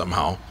clot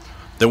somehow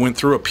that went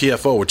through a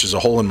PFO, which is a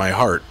hole in my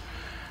heart.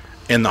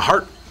 And the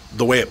heart,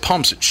 the way it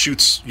pumps, it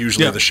shoots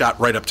usually the shot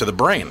right up to the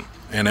brain.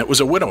 And it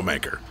was a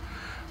widowmaker.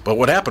 But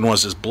what happened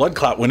was this blood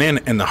clot went in,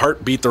 and the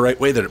heart beat the right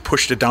way that it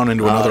pushed it down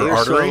into another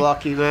artery. You're so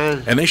lucky,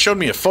 man. And they showed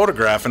me a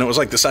photograph, and it was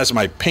like the size of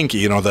my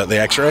pinky, the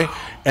X-ray.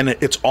 And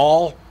it's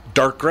all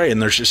dark gray,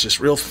 and there's just this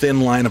real thin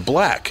line of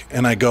black.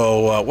 And I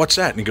go, what's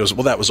that? And he goes,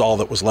 well, that was all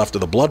that was left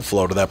of the blood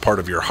flow to that part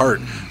of your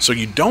heart. So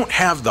you don't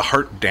have the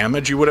heart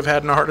damage you would have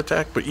had in a heart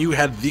attack, but you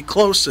had the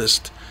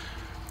closest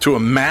to a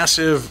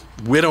massive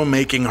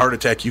widow-making heart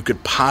attack you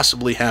could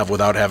possibly have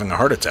without having a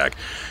heart attack.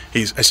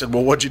 I said,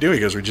 well, what'd you do? He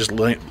goes, we just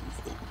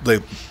they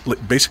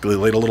basically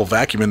laid a little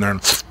vacuum in there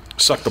and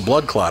sucked the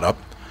blood clot up.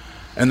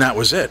 And that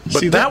was it.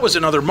 But that was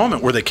another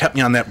moment where they kept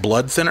me on that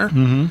blood thinner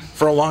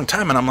for a long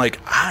time. And I'm like,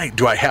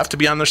 do I have to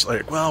be on this?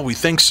 Like, well, we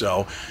think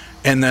so.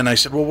 And then I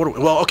said,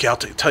 well, okay, I'll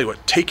tell you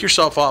what. Take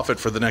yourself off it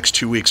for the next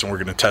 2 weeks, and we're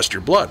going to test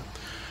your blood.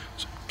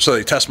 So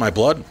they test my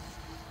blood.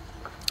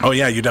 Oh,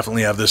 yeah, you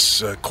definitely have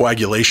this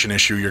coagulation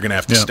issue. You're going to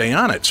have to stay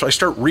on it. So I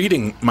start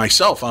reading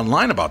myself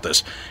online about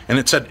this. And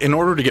it said, in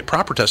order to get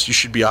proper tests, you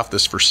should be off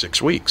this for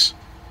 6 weeks.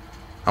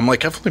 I'm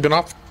like, I've only been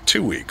off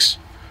 2 weeks.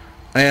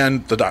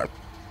 And the doctor,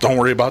 don't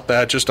worry about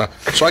that.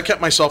 So I kept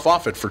myself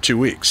off it for 2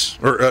 weeks,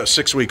 or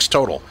 6 weeks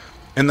total.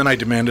 And then I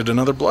demanded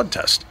another blood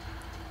test.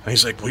 And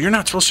he's like, well, you're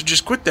not supposed to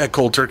just quit that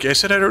cold turkey. I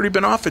said, I'd already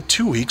been off it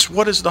 2 weeks.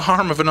 What is the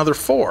harm of another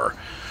 4?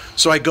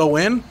 So I go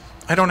in.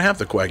 I don't have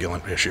the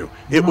coagulant issue.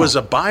 It was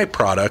a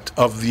byproduct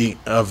of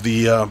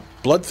the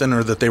blood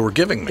thinner that they were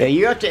giving me. Yeah,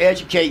 you have to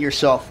educate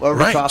yourself over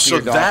top of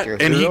your doctor.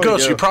 And he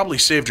goes, you probably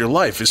saved your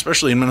life,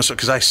 especially in Minnesota,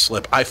 because I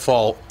slip. I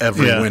fall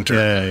every winter.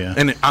 Yeah.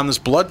 And on this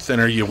blood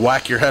thinner, you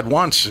whack your head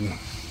once and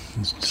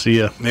see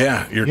ya.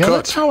 Yeah, you're cooked. cooked.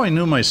 That's how I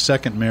knew my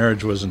second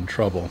marriage was in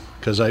trouble.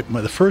 Because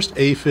the first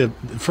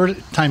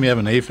time you have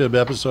an AFib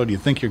episode, you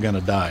think you're going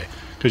to die.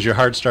 Because your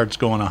heart starts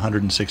going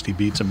 160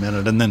 beats a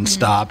minute and then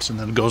stops and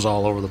then it goes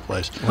all over the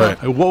place.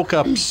 Right. I woke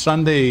up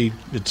Sunday,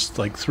 it's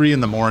like 3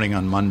 a.m.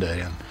 on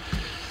Monday, and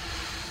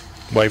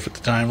wife at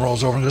the time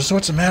rolls over and goes, so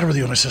what's the matter with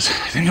you? And I says,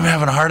 I think I'm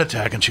having a heart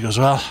attack. And she goes,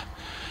 well,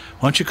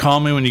 why don't you call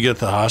me when you get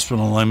to the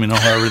hospital and let me know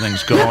how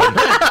everything's going?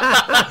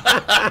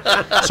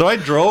 So I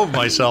drove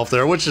myself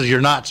there, which is you're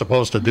not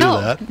supposed to do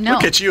that. No.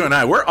 Look at you and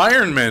I. We're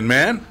Iron Men,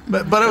 man.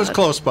 But I was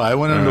close by. I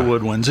went into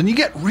Woodwinds, and you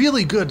get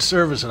really good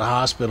service at a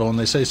hospital, and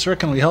they say, sir,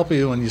 can we help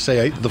you? And you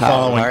say the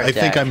following, I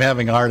think I'm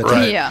having a heart attack.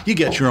 Right. Yeah. You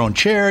get your own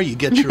chair, you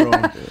get your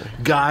own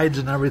guides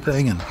and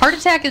everything. And Heart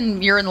attack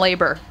and you're in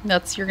labor. You're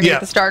going to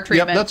get the STAR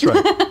treatment. Yep, that's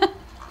right.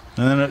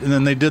 And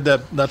then they did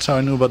that. That's how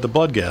I knew about the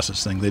blood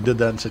gases thing. They did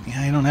that and said,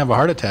 yeah, you don't have a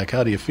heart attack.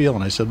 How do you feel?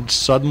 And I said,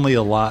 suddenly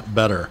a lot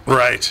better.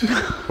 Right.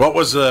 What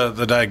was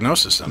the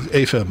diagnosis then?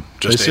 AFib.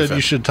 Just they said AFib.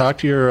 you should talk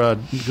to your,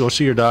 go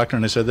see your doctor.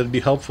 And I said, that'd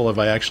be helpful if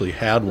I actually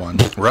had one.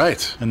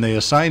 Right. And they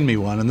assigned me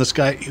one. And this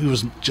guy, he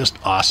was just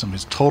awesome.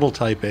 He's total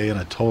type A and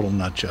a total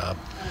nut job.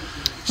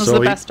 Those are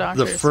the best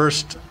doctors. The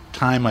first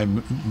time I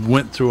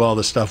went through all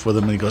this stuff with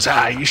him, and he goes,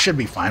 you should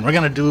be fine. We're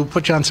going to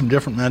put you on some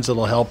different meds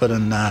that'll help it,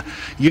 and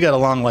you got a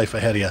long life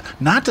ahead of you.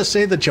 Not to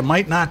say that you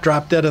might not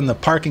drop dead in the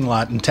parking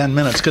lot in 10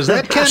 minutes, because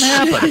that can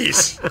happen.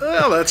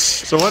 Well,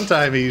 So one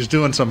time he was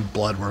doing some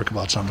blood work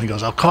about something. He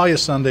goes, I'll call you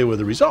Sunday with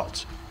the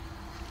results.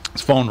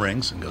 His phone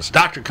rings and goes,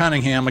 Dr.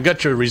 Cunningham, I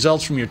got your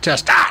results from your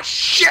test.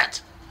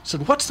 Shit! I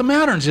said, what's the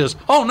matter? And he says,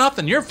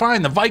 nothing. You're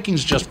fine. The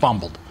Vikings just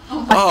fumbled.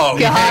 Oh,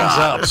 he hangs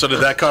up. So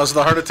did that cause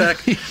the heart attack?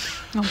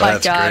 Oh, my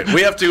That's God. great.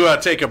 We have to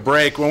take a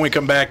break. When we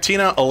come back,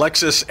 Tina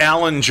Alexis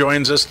Allen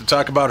joins us to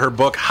talk about her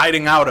book,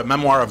 Hiding Out, a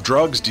memoir of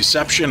drugs,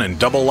 deception, and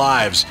double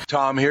lives.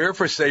 Tom here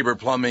for Sabre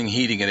Plumbing,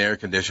 Heating, and Air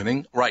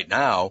Conditioning. Right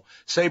now,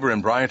 Sabre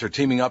and Bryant are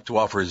teaming up to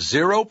offer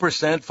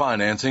 0%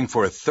 financing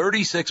for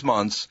 36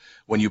 months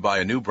when you buy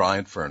a new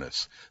Bryant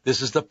furnace.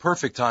 This is the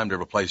perfect time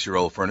to replace your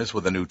old furnace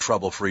with a new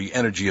trouble-free,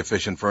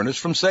 energy-efficient furnace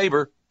from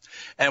Sabre.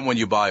 And when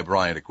you buy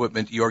Bryant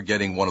equipment, you're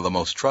getting one of the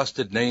most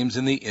trusted names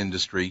in the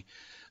industry.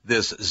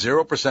 This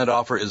 0%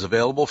 offer is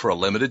available for a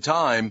limited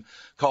time.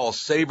 Call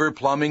Sabre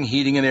Plumbing,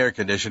 Heating, and Air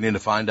Conditioning to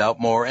find out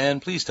more,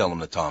 and please tell them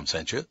that Tom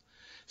sent you.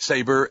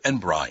 Sabre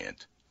and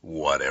Bryant,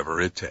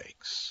 whatever it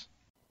takes.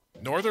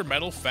 Northern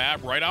Metal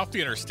Fab, right off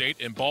the interstate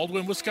in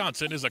Baldwin,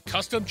 Wisconsin, is a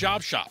custom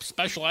job shop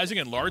specializing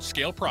in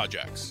large-scale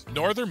projects.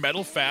 Northern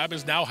Metal Fab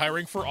is now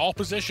hiring for all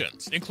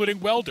positions,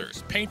 including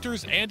welders,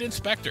 painters, and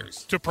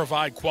inspectors, to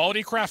provide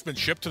quality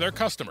craftsmanship to their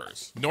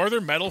customers.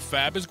 Northern Metal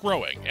Fab is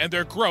growing, and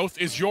their growth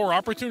is your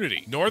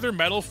opportunity. Northern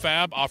Metal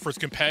Fab offers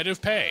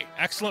competitive pay,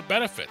 excellent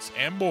benefits,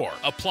 and more.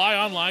 Apply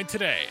online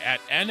today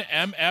at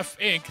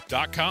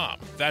nmfinc.com.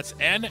 That's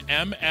nmfinc.com.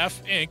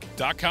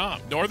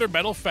 Northern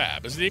Metal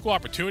Fab is the equal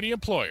opportunity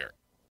employer.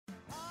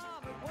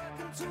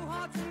 Too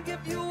hard to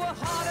give you a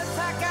heart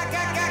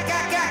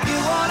attack. You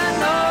wanna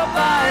know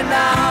by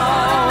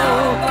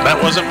now.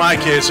 That wasn't my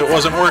case. It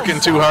wasn't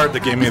working too hard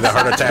that gave me the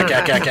heart attack.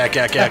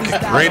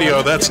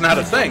 Radio, that's not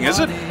a thing, is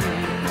it?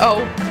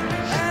 Oh,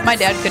 my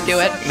dad could do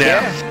it. Yeah.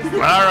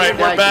 All right,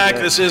 we're back.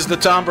 This is the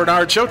Tom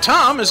Bernard Show.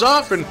 Tom is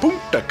off in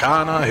Punta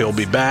Cana. He'll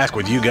be back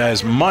with you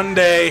guys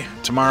Monday.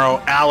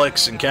 Tomorrow,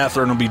 Alex and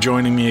Catherine will be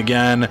joining me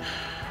again.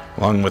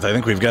 Along with, I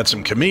think we've got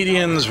some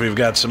comedians, we've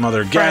got some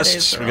other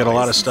guests, we've got a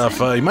lot of stuff.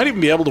 You might even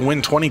be able to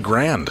win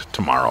 $20,000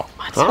 tomorrow.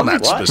 Well,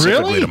 not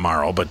specifically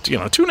tomorrow, but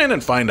tune in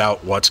and find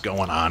out what's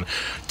going on.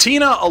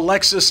 Tina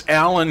Alexis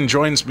Allen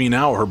joins me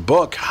now. Her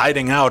book,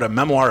 Hiding Out, a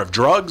memoir of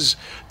drugs,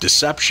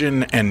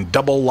 deception, and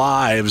double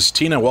lives.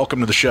 Tina, welcome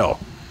to the show.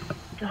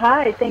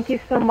 Hi, thank you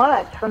so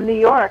much. From New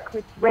York,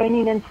 it's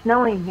raining and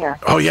snowing here.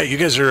 Oh yeah, you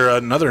guys are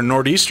another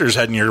nor'easters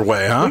heading your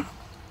way, huh?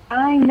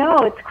 I know,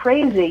 it's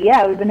crazy.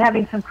 Yeah, we've been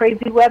having some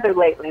crazy weather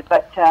lately,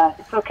 but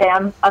it's okay.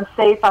 I'm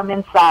safe. I'm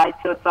inside,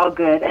 so it's all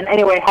good. And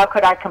anyway, how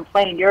could I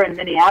complain? You're in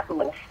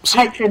Minneapolis.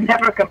 I should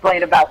never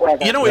complain about weather.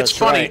 It's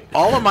funny. Right.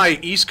 All of my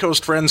East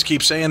Coast friends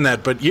keep saying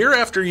that, but year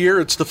after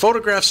year, it's the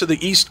photographs of the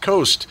East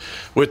Coast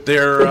with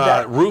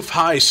their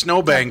roof-high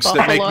snowbanks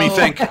that make me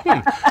think,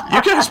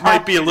 you guys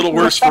might be a little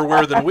worse for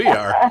wear than we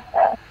are.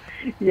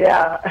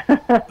 Yeah.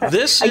 I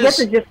guess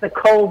it's just the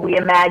cold we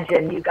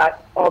imagine. You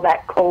got all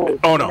that cold.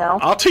 Oh, no.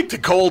 I'll take the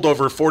cold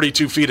over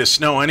 42 feet of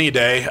snow any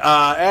day.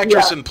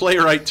 Actress and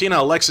playwright Tina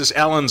Alexis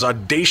Allen's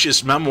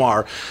audacious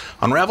memoir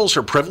unravels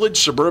her privileged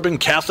suburban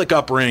Catholic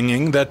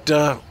upbringing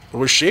that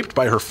was shaped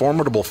by her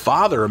formidable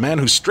father, a man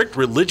whose strict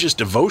religious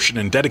devotion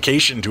and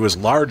dedication to his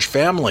large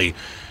family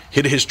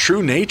hid his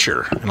true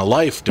nature in a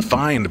life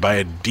defined by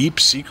a deep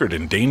secret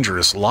and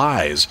dangerous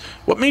lies.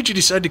 What made you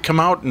decide to come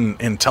out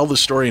and tell the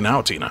story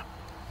now, Tina?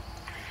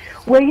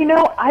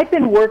 Well, I've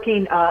been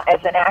working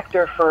as an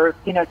actor for,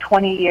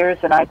 20 years,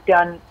 and I've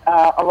done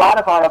a lot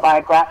of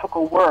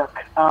autobiographical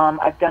work.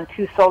 I've done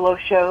 2 solo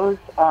shows,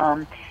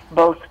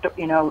 both,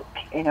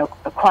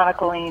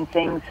 chronicling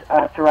things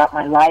throughout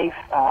my life.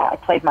 I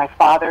played my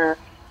father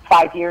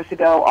 5 years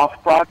ago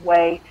off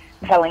Broadway,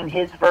 telling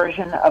his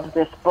version of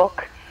this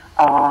book,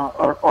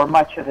 or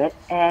much of it.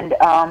 And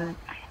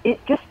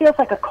it just feels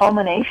like a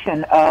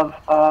culmination of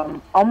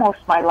almost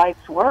my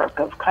life's work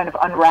of kind of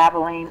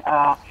unraveling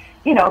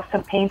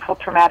some painful,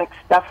 traumatic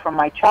stuff from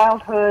my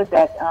childhood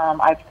that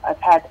I've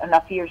had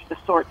enough years to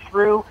sort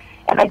through,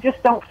 and I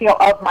just don't feel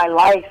of my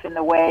life in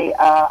the way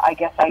I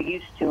guess I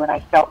used to, and I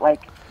felt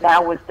like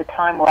now was the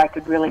time where I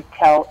could really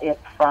tell it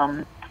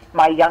from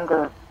my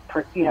younger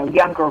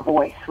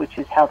voice, which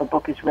is how the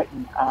book is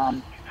written,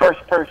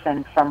 first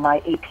person from my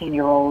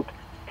 18-year-old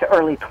to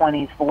early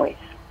 20s voice.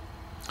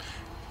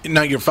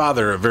 Now, your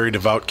father, a very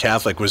devout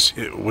Catholic,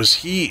 was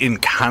he in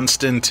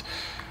constant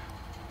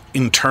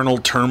internal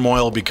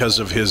turmoil because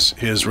of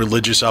his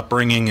religious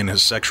upbringing and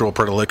his sexual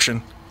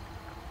predilection?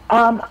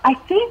 I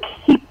think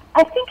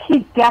he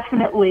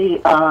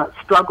definitely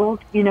struggled.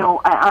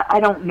 I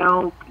don't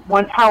know.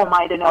 How am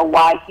I to know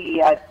why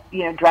he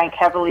drank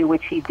heavily,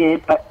 which he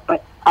did?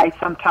 But I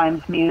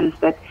sometimes muse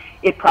that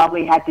it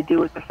probably had to do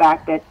with the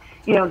fact that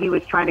he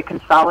was trying to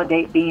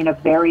consolidate being a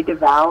very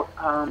devout,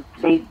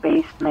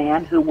 faith-based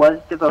man who was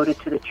devoted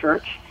to the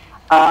church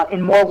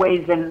in more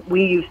ways than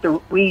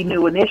we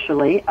knew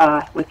initially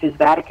with his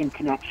Vatican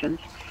connections.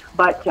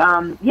 But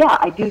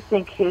I do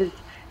think his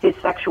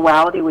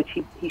sexuality, which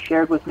he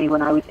shared with me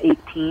when I was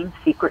 18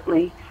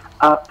 secretly,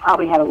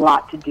 probably had a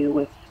lot to do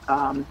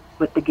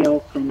with the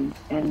guilt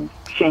and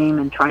shame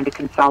and trying to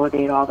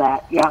consolidate all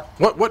that. Yeah.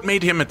 What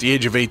made him at the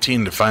age of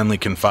 18 to finally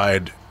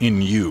confide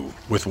in you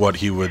with what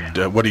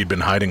he'd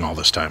been hiding all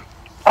this time?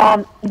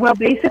 Well,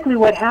 basically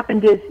what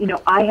happened is,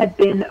 I had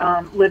been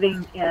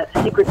living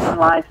secrets and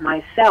lies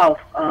myself.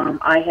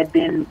 I had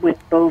been with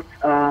both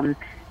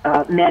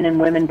men and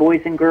women,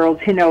 boys and girls,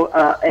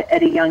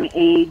 at a young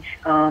age.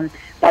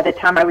 By the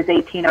time I was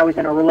 18, I was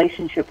in a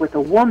relationship with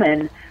a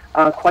woman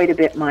quite a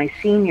bit my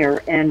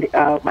senior, and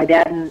my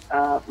dad and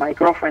my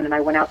girlfriend and I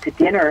went out to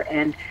dinner,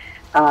 and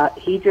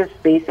he just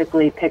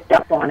basically picked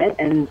up on it,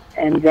 and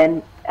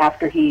then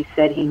after he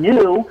said he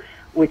knew,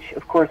 which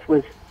of course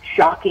was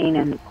shocking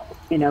and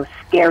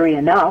scary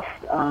enough,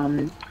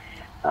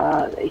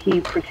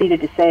 he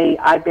proceeded to say,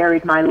 I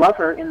buried my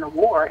lover in the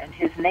war, and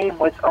his name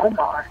was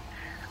Omar.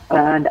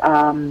 And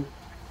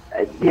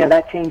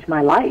that changed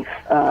my life.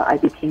 I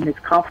became his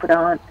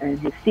confidant and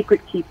his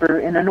secret keeper,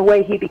 and in a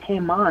way he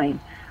became mine.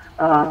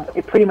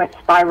 It pretty much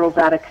spirals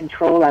out of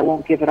control. I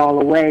won't give it all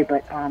away,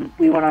 but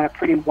we went on a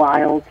pretty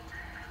wild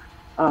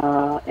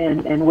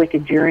and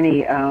wicked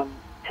journey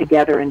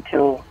together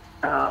until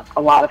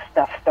a lot of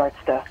stuff starts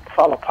to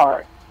fall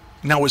apart.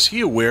 Now, was he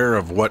aware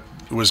of what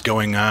was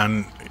going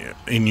on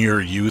in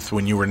your youth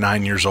when you were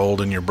 9 years old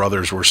and your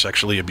brothers were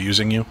sexually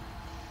abusing you?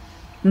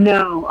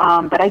 No,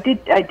 but I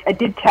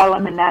did tell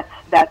him, and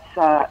that's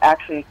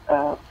actually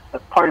a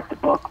part of the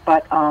book.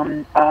 But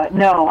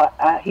no,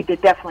 he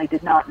definitely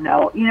did not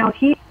know.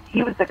 He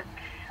was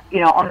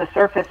on the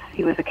surface,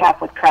 he was a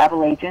Catholic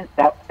travel agent.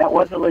 That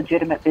was a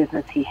legitimate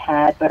business he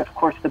had. But of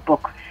course, the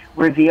book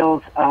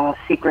reveals a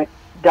secret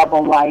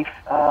double life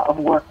of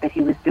work that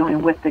he was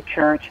doing with the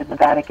church and the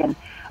Vatican.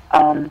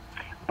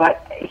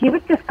 But he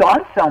was just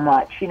gone so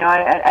much.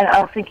 I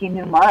don't think he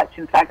knew much.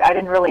 In fact, I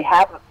didn't really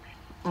have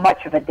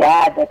much of a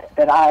dad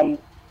that I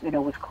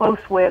was close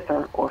with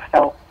or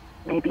felt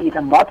maybe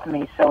even loved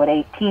me. So at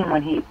 18,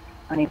 when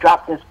he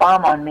dropped this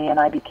bomb on me and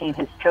I became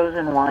his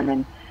chosen one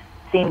and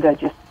seemed to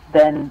just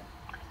then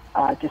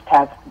just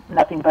have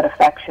nothing but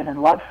affection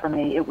and love for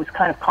me, it was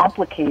kind of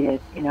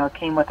complicated. It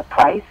came with a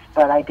price,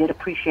 but I did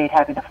appreciate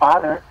having a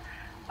father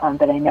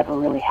that I never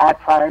really had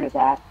prior to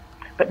that.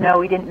 But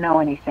no, he didn't know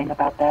anything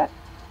about that.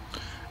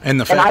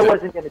 And I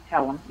wasn't going to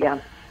tell him, yeah.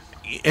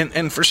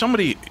 And for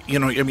somebody,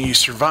 you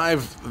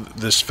survive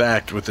this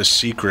fact with this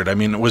secret. I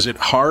mean, was it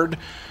hard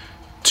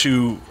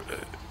to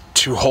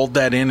hold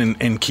that in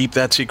and keep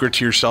that secret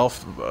to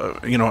yourself,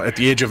 at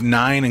the age of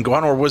 9 and go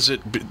on, or was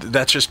it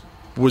that just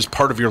was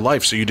part of your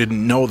life, so you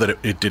didn't know that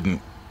it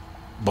didn't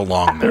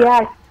belong there?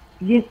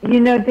 Yeah,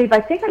 Dave, I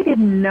think I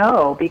didn't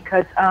know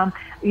because,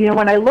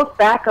 when I look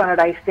back on it,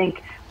 I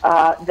think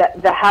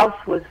that the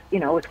house was,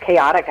 was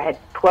chaotic. I had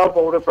 12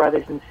 older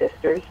brothers and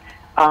sisters.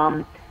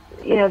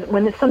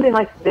 When something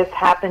like this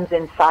happens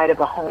inside of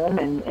a home,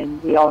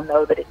 and we all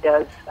know that it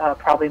does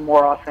probably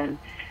more often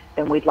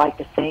than we'd like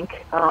to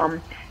think,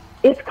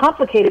 it's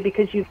complicated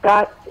because you've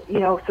got,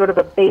 sort of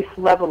a base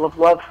level of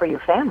love for your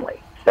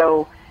family.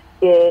 So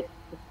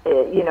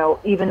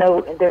even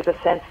though there's a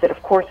sense that,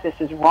 of course, this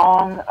is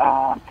wrong,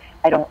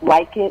 I don't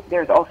like it,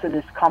 there's also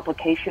this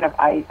complication of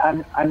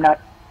I'm not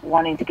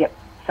wanting to get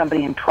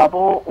somebody in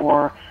trouble,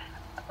 or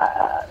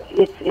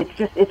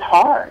it's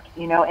hard,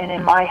 and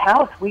in my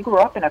house, we grew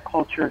up in a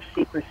culture of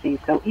secrecy.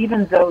 So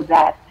even though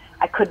that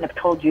I couldn't have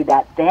told you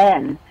that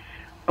then,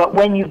 but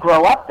when you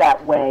grow up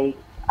that way,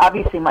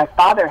 obviously my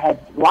father had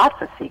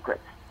lots of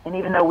secrets, and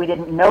even though we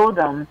didn't know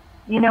them,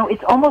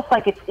 it's almost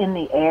like it's in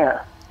the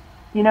air.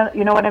 You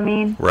know what I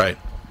mean? Right.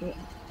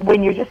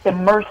 When you're just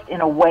immersed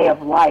in a way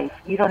of life,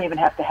 you don't even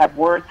have to have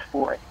words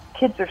for it.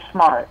 Kids are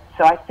smart,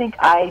 so I think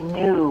I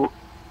knew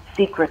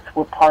secrets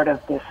were part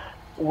of this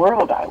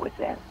world I was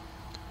in.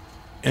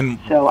 And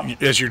so,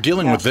 as you're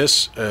dealing with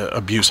this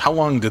abuse, how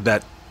long did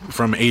that,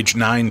 from age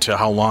 9 to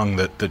how long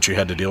that you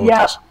had to deal with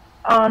this?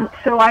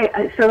 So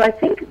I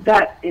think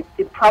that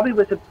it probably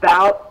was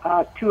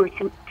about 2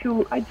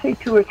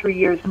 or 3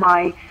 years.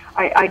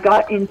 I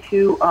got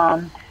into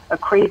a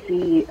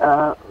crazy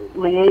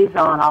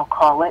liaison, I'll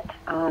call it.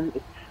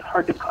 It's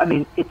hard to, I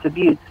mean, it's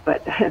abuse,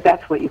 but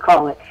that's what you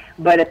call it.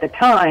 But at the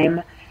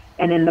time,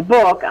 and in the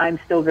book, I'm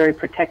still very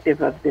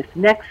protective of this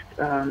next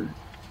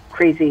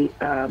crazy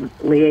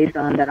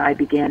liaison that I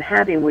began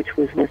having, which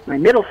was with my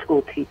middle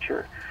school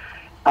teacher.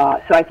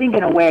 So I think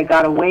in a way I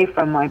got away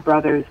from my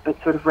brothers,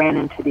 but sort of ran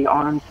into the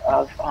arms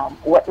of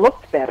what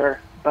looked better.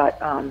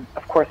 But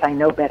of course I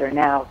know better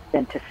now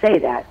than to say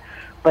that.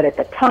 But at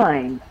the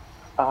time,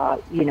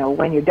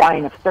 when you're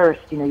dying of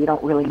thirst, you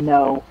don't really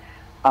know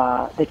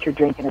that you're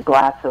drinking a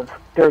glass of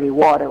dirty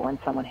water when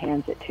someone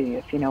hands it to you,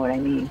 if you know what I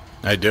mean.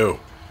 I do.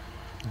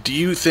 Do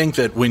you think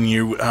that when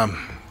you,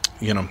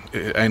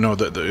 I know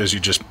that as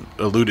you just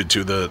alluded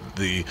to,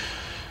 the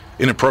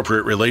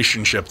inappropriate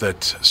relationship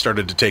that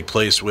started to take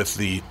place with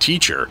the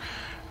teacher,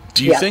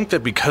 do you think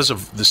that because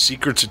of the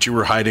secrets that you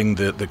were hiding,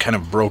 the kind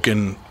of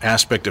broken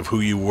aspect of who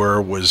you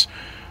were was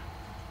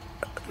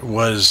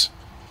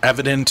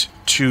evident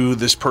to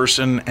this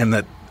person,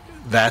 and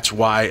that's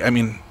why, I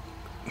mean,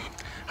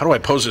 how do I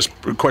pose this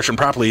question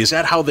properly? Is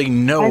that how they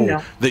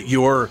know that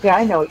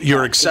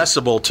you're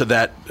accessible to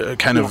that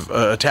kind of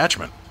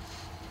attachment?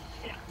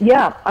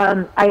 Yeah,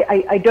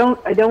 I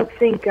don't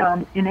think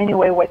in any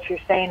way what you're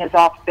saying is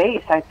off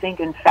base. I think,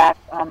 in fact,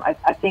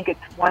 I think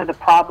it's one of the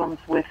problems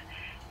with,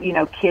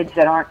 kids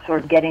that aren't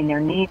sort of getting their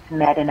needs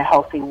met in a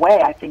healthy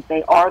way. I think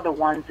they are the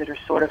ones that are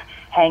sort of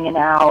hanging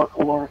out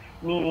or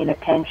needing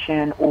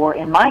attention, or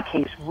in my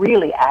case,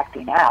 really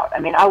acting out. I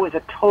mean, I was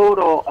a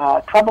total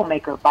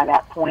troublemaker by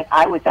that point.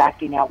 I was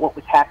acting out what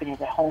was happening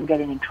at home,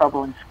 getting in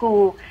trouble in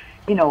school,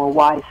 a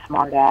wise,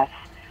 smart-ass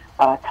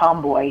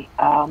tomboy.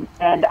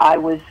 And I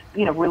was,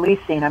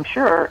 releasing, I'm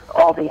sure,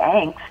 all the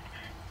angst,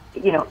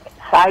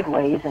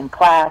 sideways in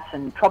class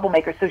and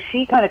troublemaker. So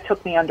she kind of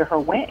took me under her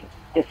wing.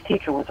 This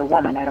teacher was a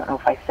woman. I don't know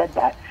if I said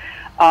that.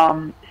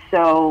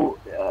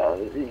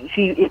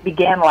 It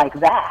began like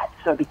that.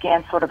 So it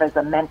began sort of as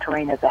a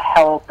mentoring, as a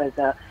help, as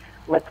a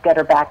let's get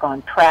her back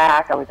on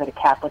track. I was at a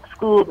Catholic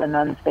school. The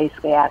nuns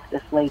basically asked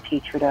this lay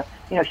teacher to,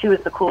 she was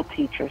the cool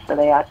teacher, so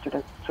they asked her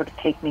to sort of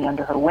take me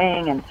under her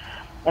wing.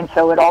 And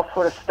so it all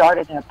sort of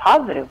started in a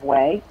positive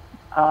way.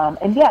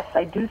 And yes,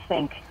 I do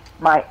think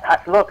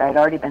look, I'd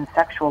already been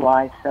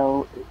sexualized,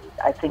 so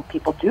I think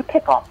people do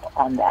pick up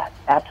on that.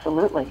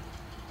 Absolutely.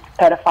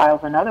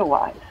 Pedophiles and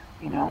otherwise,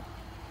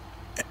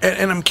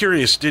 And I'm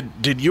curious,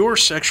 did your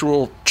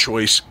sexual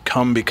choice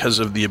come because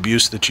of the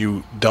abuse that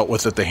you dealt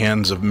with at the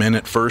hands of men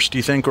at first, do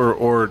you think?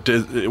 Or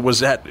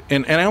was that,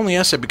 and I only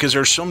ask that because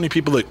there's so many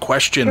people that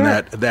question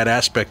that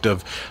aspect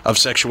of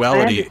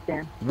sexuality. I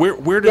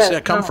understand. Where does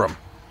that come from?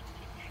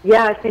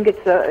 Yeah, I think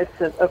it's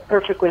a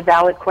perfectly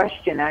valid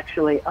question,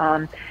 actually.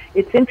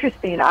 It's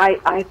interesting.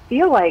 I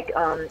feel like,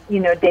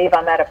 Dave,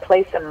 I'm at a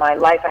place in my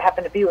life. I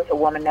happen to be with a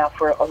woman now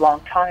for a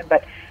long time,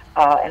 but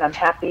and I'm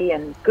happy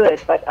and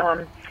good. But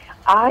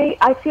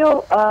I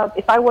feel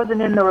if I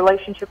wasn't in the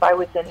relationship I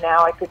was in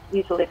now, I could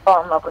easily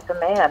fall in love with a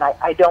man.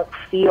 I don't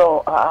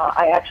feel.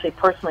 I actually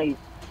personally,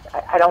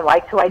 I don't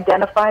like to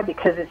identify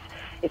because it's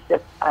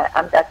just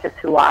that's just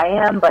who I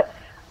am. But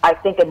I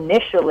think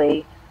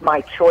initially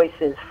my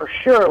choices for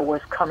sure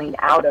was coming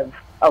out of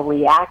a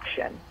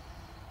reaction,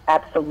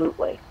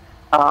 absolutely.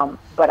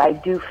 But I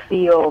do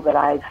feel that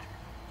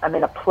I'm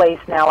in a place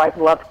now. I've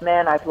loved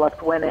men, I've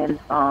loved women,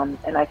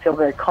 and I feel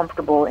very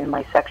comfortable in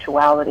my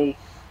sexuality.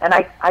 And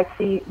I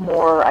see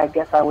more, I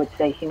guess I would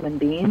say, human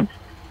beings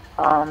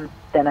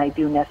than I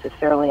do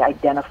necessarily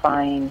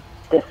identifying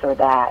this or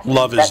that.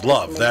 Love is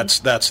love. That's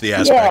the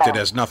aspect. It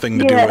has nothing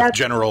to do with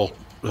general.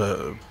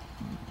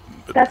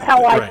 That's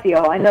how I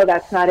feel. I know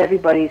that's not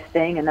everybody's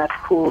thing, and that's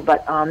cool.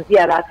 But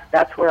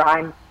that's where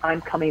I'm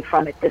coming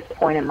from at this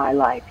point in my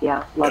life.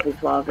 Yeah, love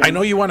is love. I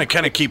know you want to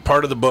kind of keep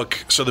part of the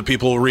book so that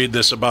people will read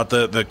this about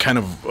the kind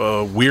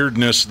of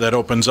weirdness that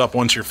opens up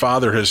once your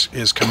father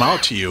has come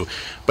out to you.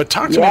 But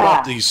talk to me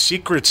about these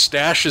secret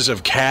stashes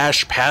of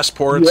cash,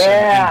 passports,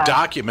 and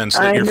documents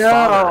that your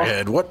father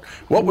had. What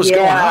was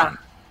going on?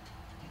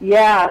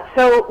 Yeah,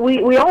 so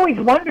we always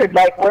wondered,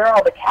 where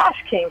all the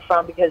cash came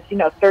from because,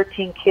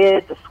 13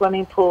 kids, a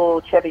swimming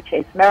pool, Chevy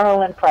Chase,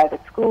 Maryland, private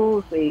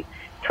schools. We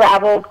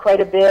traveled quite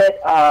a bit,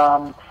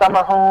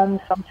 summer homes,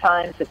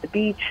 sometimes at the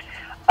beach.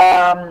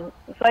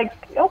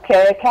 It's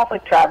okay, a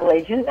Catholic travel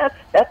agent,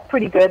 that's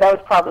pretty good. That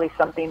was probably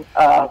something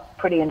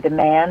pretty in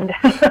demand,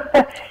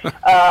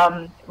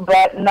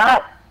 but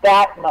not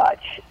that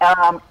much.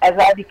 As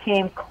I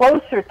became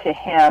closer to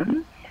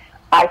him,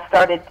 I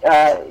started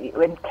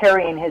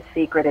carrying his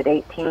secret at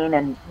 18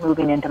 and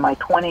moving into my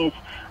 20s.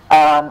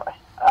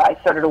 I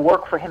started to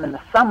work for him in the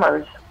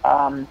summers,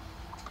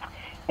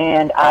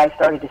 and I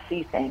started to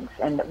see things.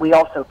 And we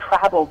also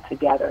traveled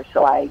together.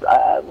 So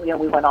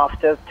we went off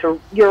to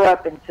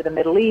Europe and to the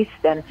Middle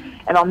East. And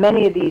on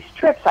many of these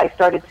trips, I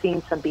started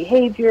seeing some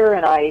behavior,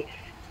 and I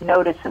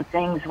noticed some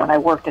things when I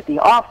worked at the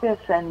office.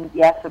 And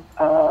yes,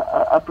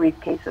 a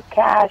briefcase of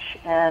cash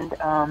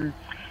and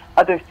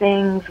other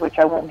things, which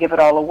I won't give it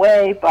all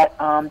away, but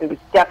there was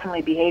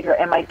definitely behavior.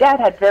 And my dad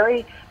had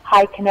very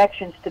high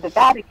connections to the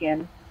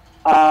Vatican,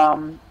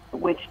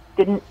 which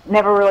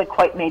never really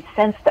quite made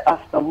sense to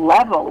us, the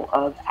level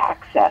of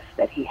access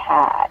that he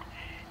had.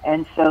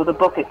 And so the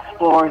book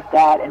explores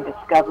that and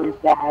discovers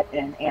that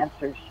and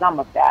answers some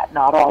of that,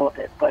 not all of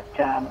it, but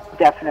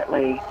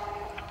definitely,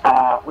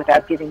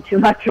 without giving too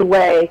much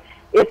away,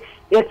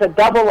 it's a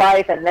double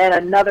life and then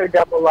another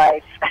double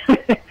life.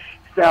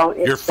 So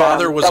it's, your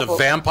father was a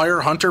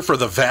vampire hunter for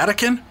the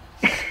Vatican?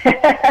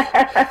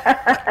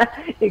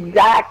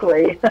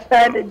 Exactly.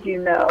 How did you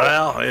know?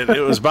 Well,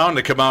 it was bound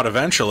to come out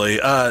eventually.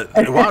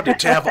 Wow,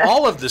 to have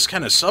all of this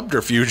kind of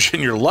subterfuge in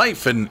your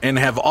life and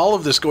have all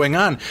of this going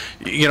on,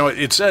 you know,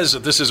 it says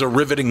that this is a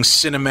riveting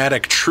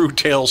cinematic true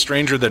tale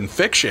stranger than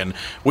fiction.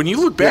 When you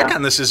look back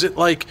on this, is it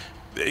like,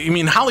 I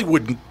mean,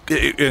 Hollywood,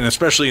 and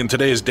especially in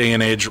today's day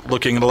and age,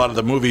 looking at a lot of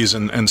the movies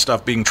and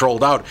stuff being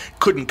trolled out,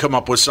 couldn't come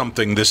up with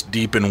something this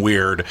deep and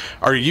weird.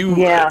 Are you?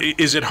 Yeah.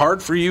 Is it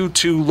hard for you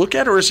to look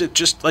at, or is it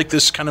just like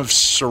this kind of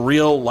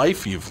surreal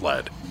life you've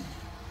led?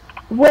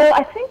 Well,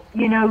 I think,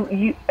 you know,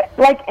 you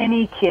like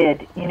any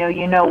kid, you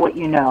know what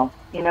you know.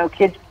 You know,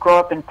 kids grow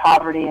up in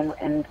poverty,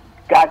 and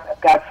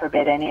God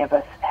forbid any of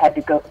us had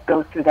to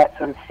go through that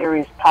sort of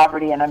serious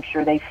poverty, and I'm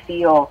sure they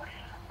feel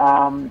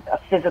a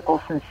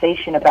physical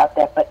sensation about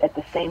that, but at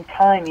the same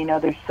time, you know,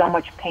 there's so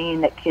much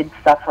pain that kids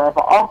suffer of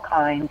all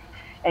kinds,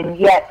 and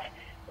yet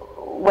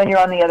when you're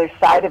on the other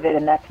side of it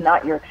and that's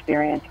not your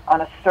experience,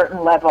 on a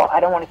certain level, I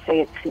don't want to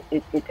say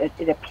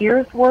it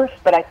appears worse,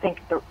 but I think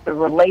the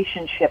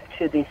relationship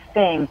to this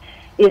thing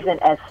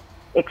isn't as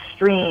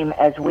extreme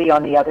as we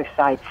on the other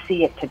side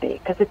see it to be,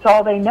 because it's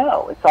all they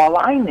know. It's all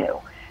I knew.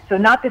 So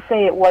not to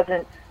say it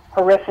wasn't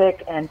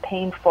horrific and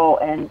painful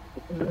and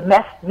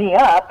messed me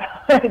up.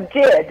 It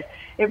did.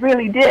 It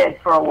really did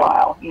for a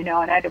while, you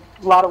know, and I had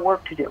a lot of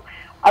work to do.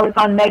 I was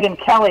on Megyn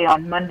Kelly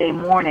on Monday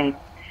morning,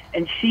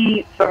 and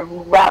she sort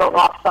of rattled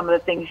off some of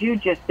the things you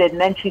just did, and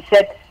then she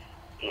said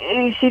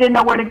she didn't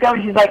know where to go.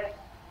 She's like,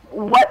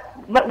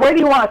 where do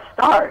you want to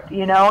start,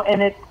 you know?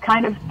 And it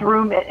kind of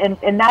threw me,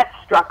 and that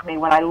struck me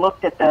when I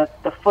looked at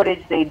the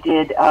footage they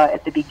did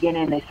at the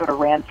beginning. They sort of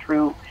ran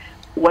through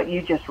what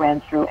you just ran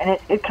through, and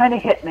it kind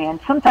of hit me, and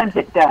sometimes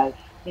it does,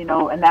 you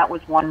know, and that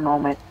was one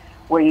moment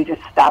where you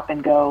just stop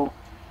and go,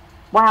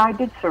 wow, I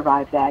did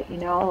survive that, you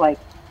know, like,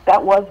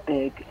 that was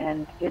big,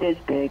 and it is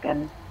big,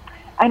 and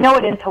I know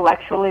it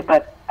intellectually,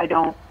 but I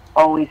don't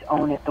always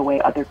own it the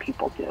way other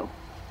people do,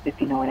 if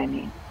you know what I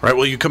mean. Right,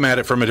 well, you come at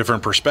it from a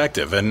different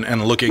perspective,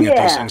 and looking at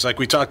these things. Like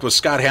we talked with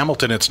Scott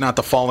Hamilton, it's not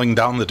the falling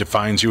down that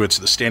defines you, it's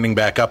the standing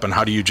back up, and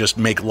how do you just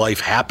make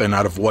life happen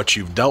out of what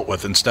you've dealt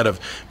with. Instead of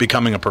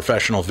becoming a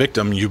professional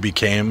victim, you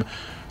became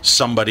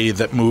somebody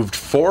that moved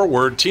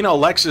forward. Tina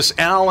Alexis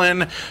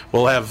Allen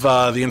will have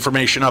the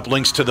information up,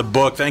 links to the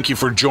book. Thank you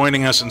for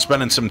joining us and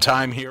spending some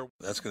time here.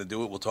 That's going to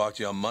do it. We'll talk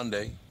to you on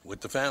Monday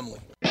with the family.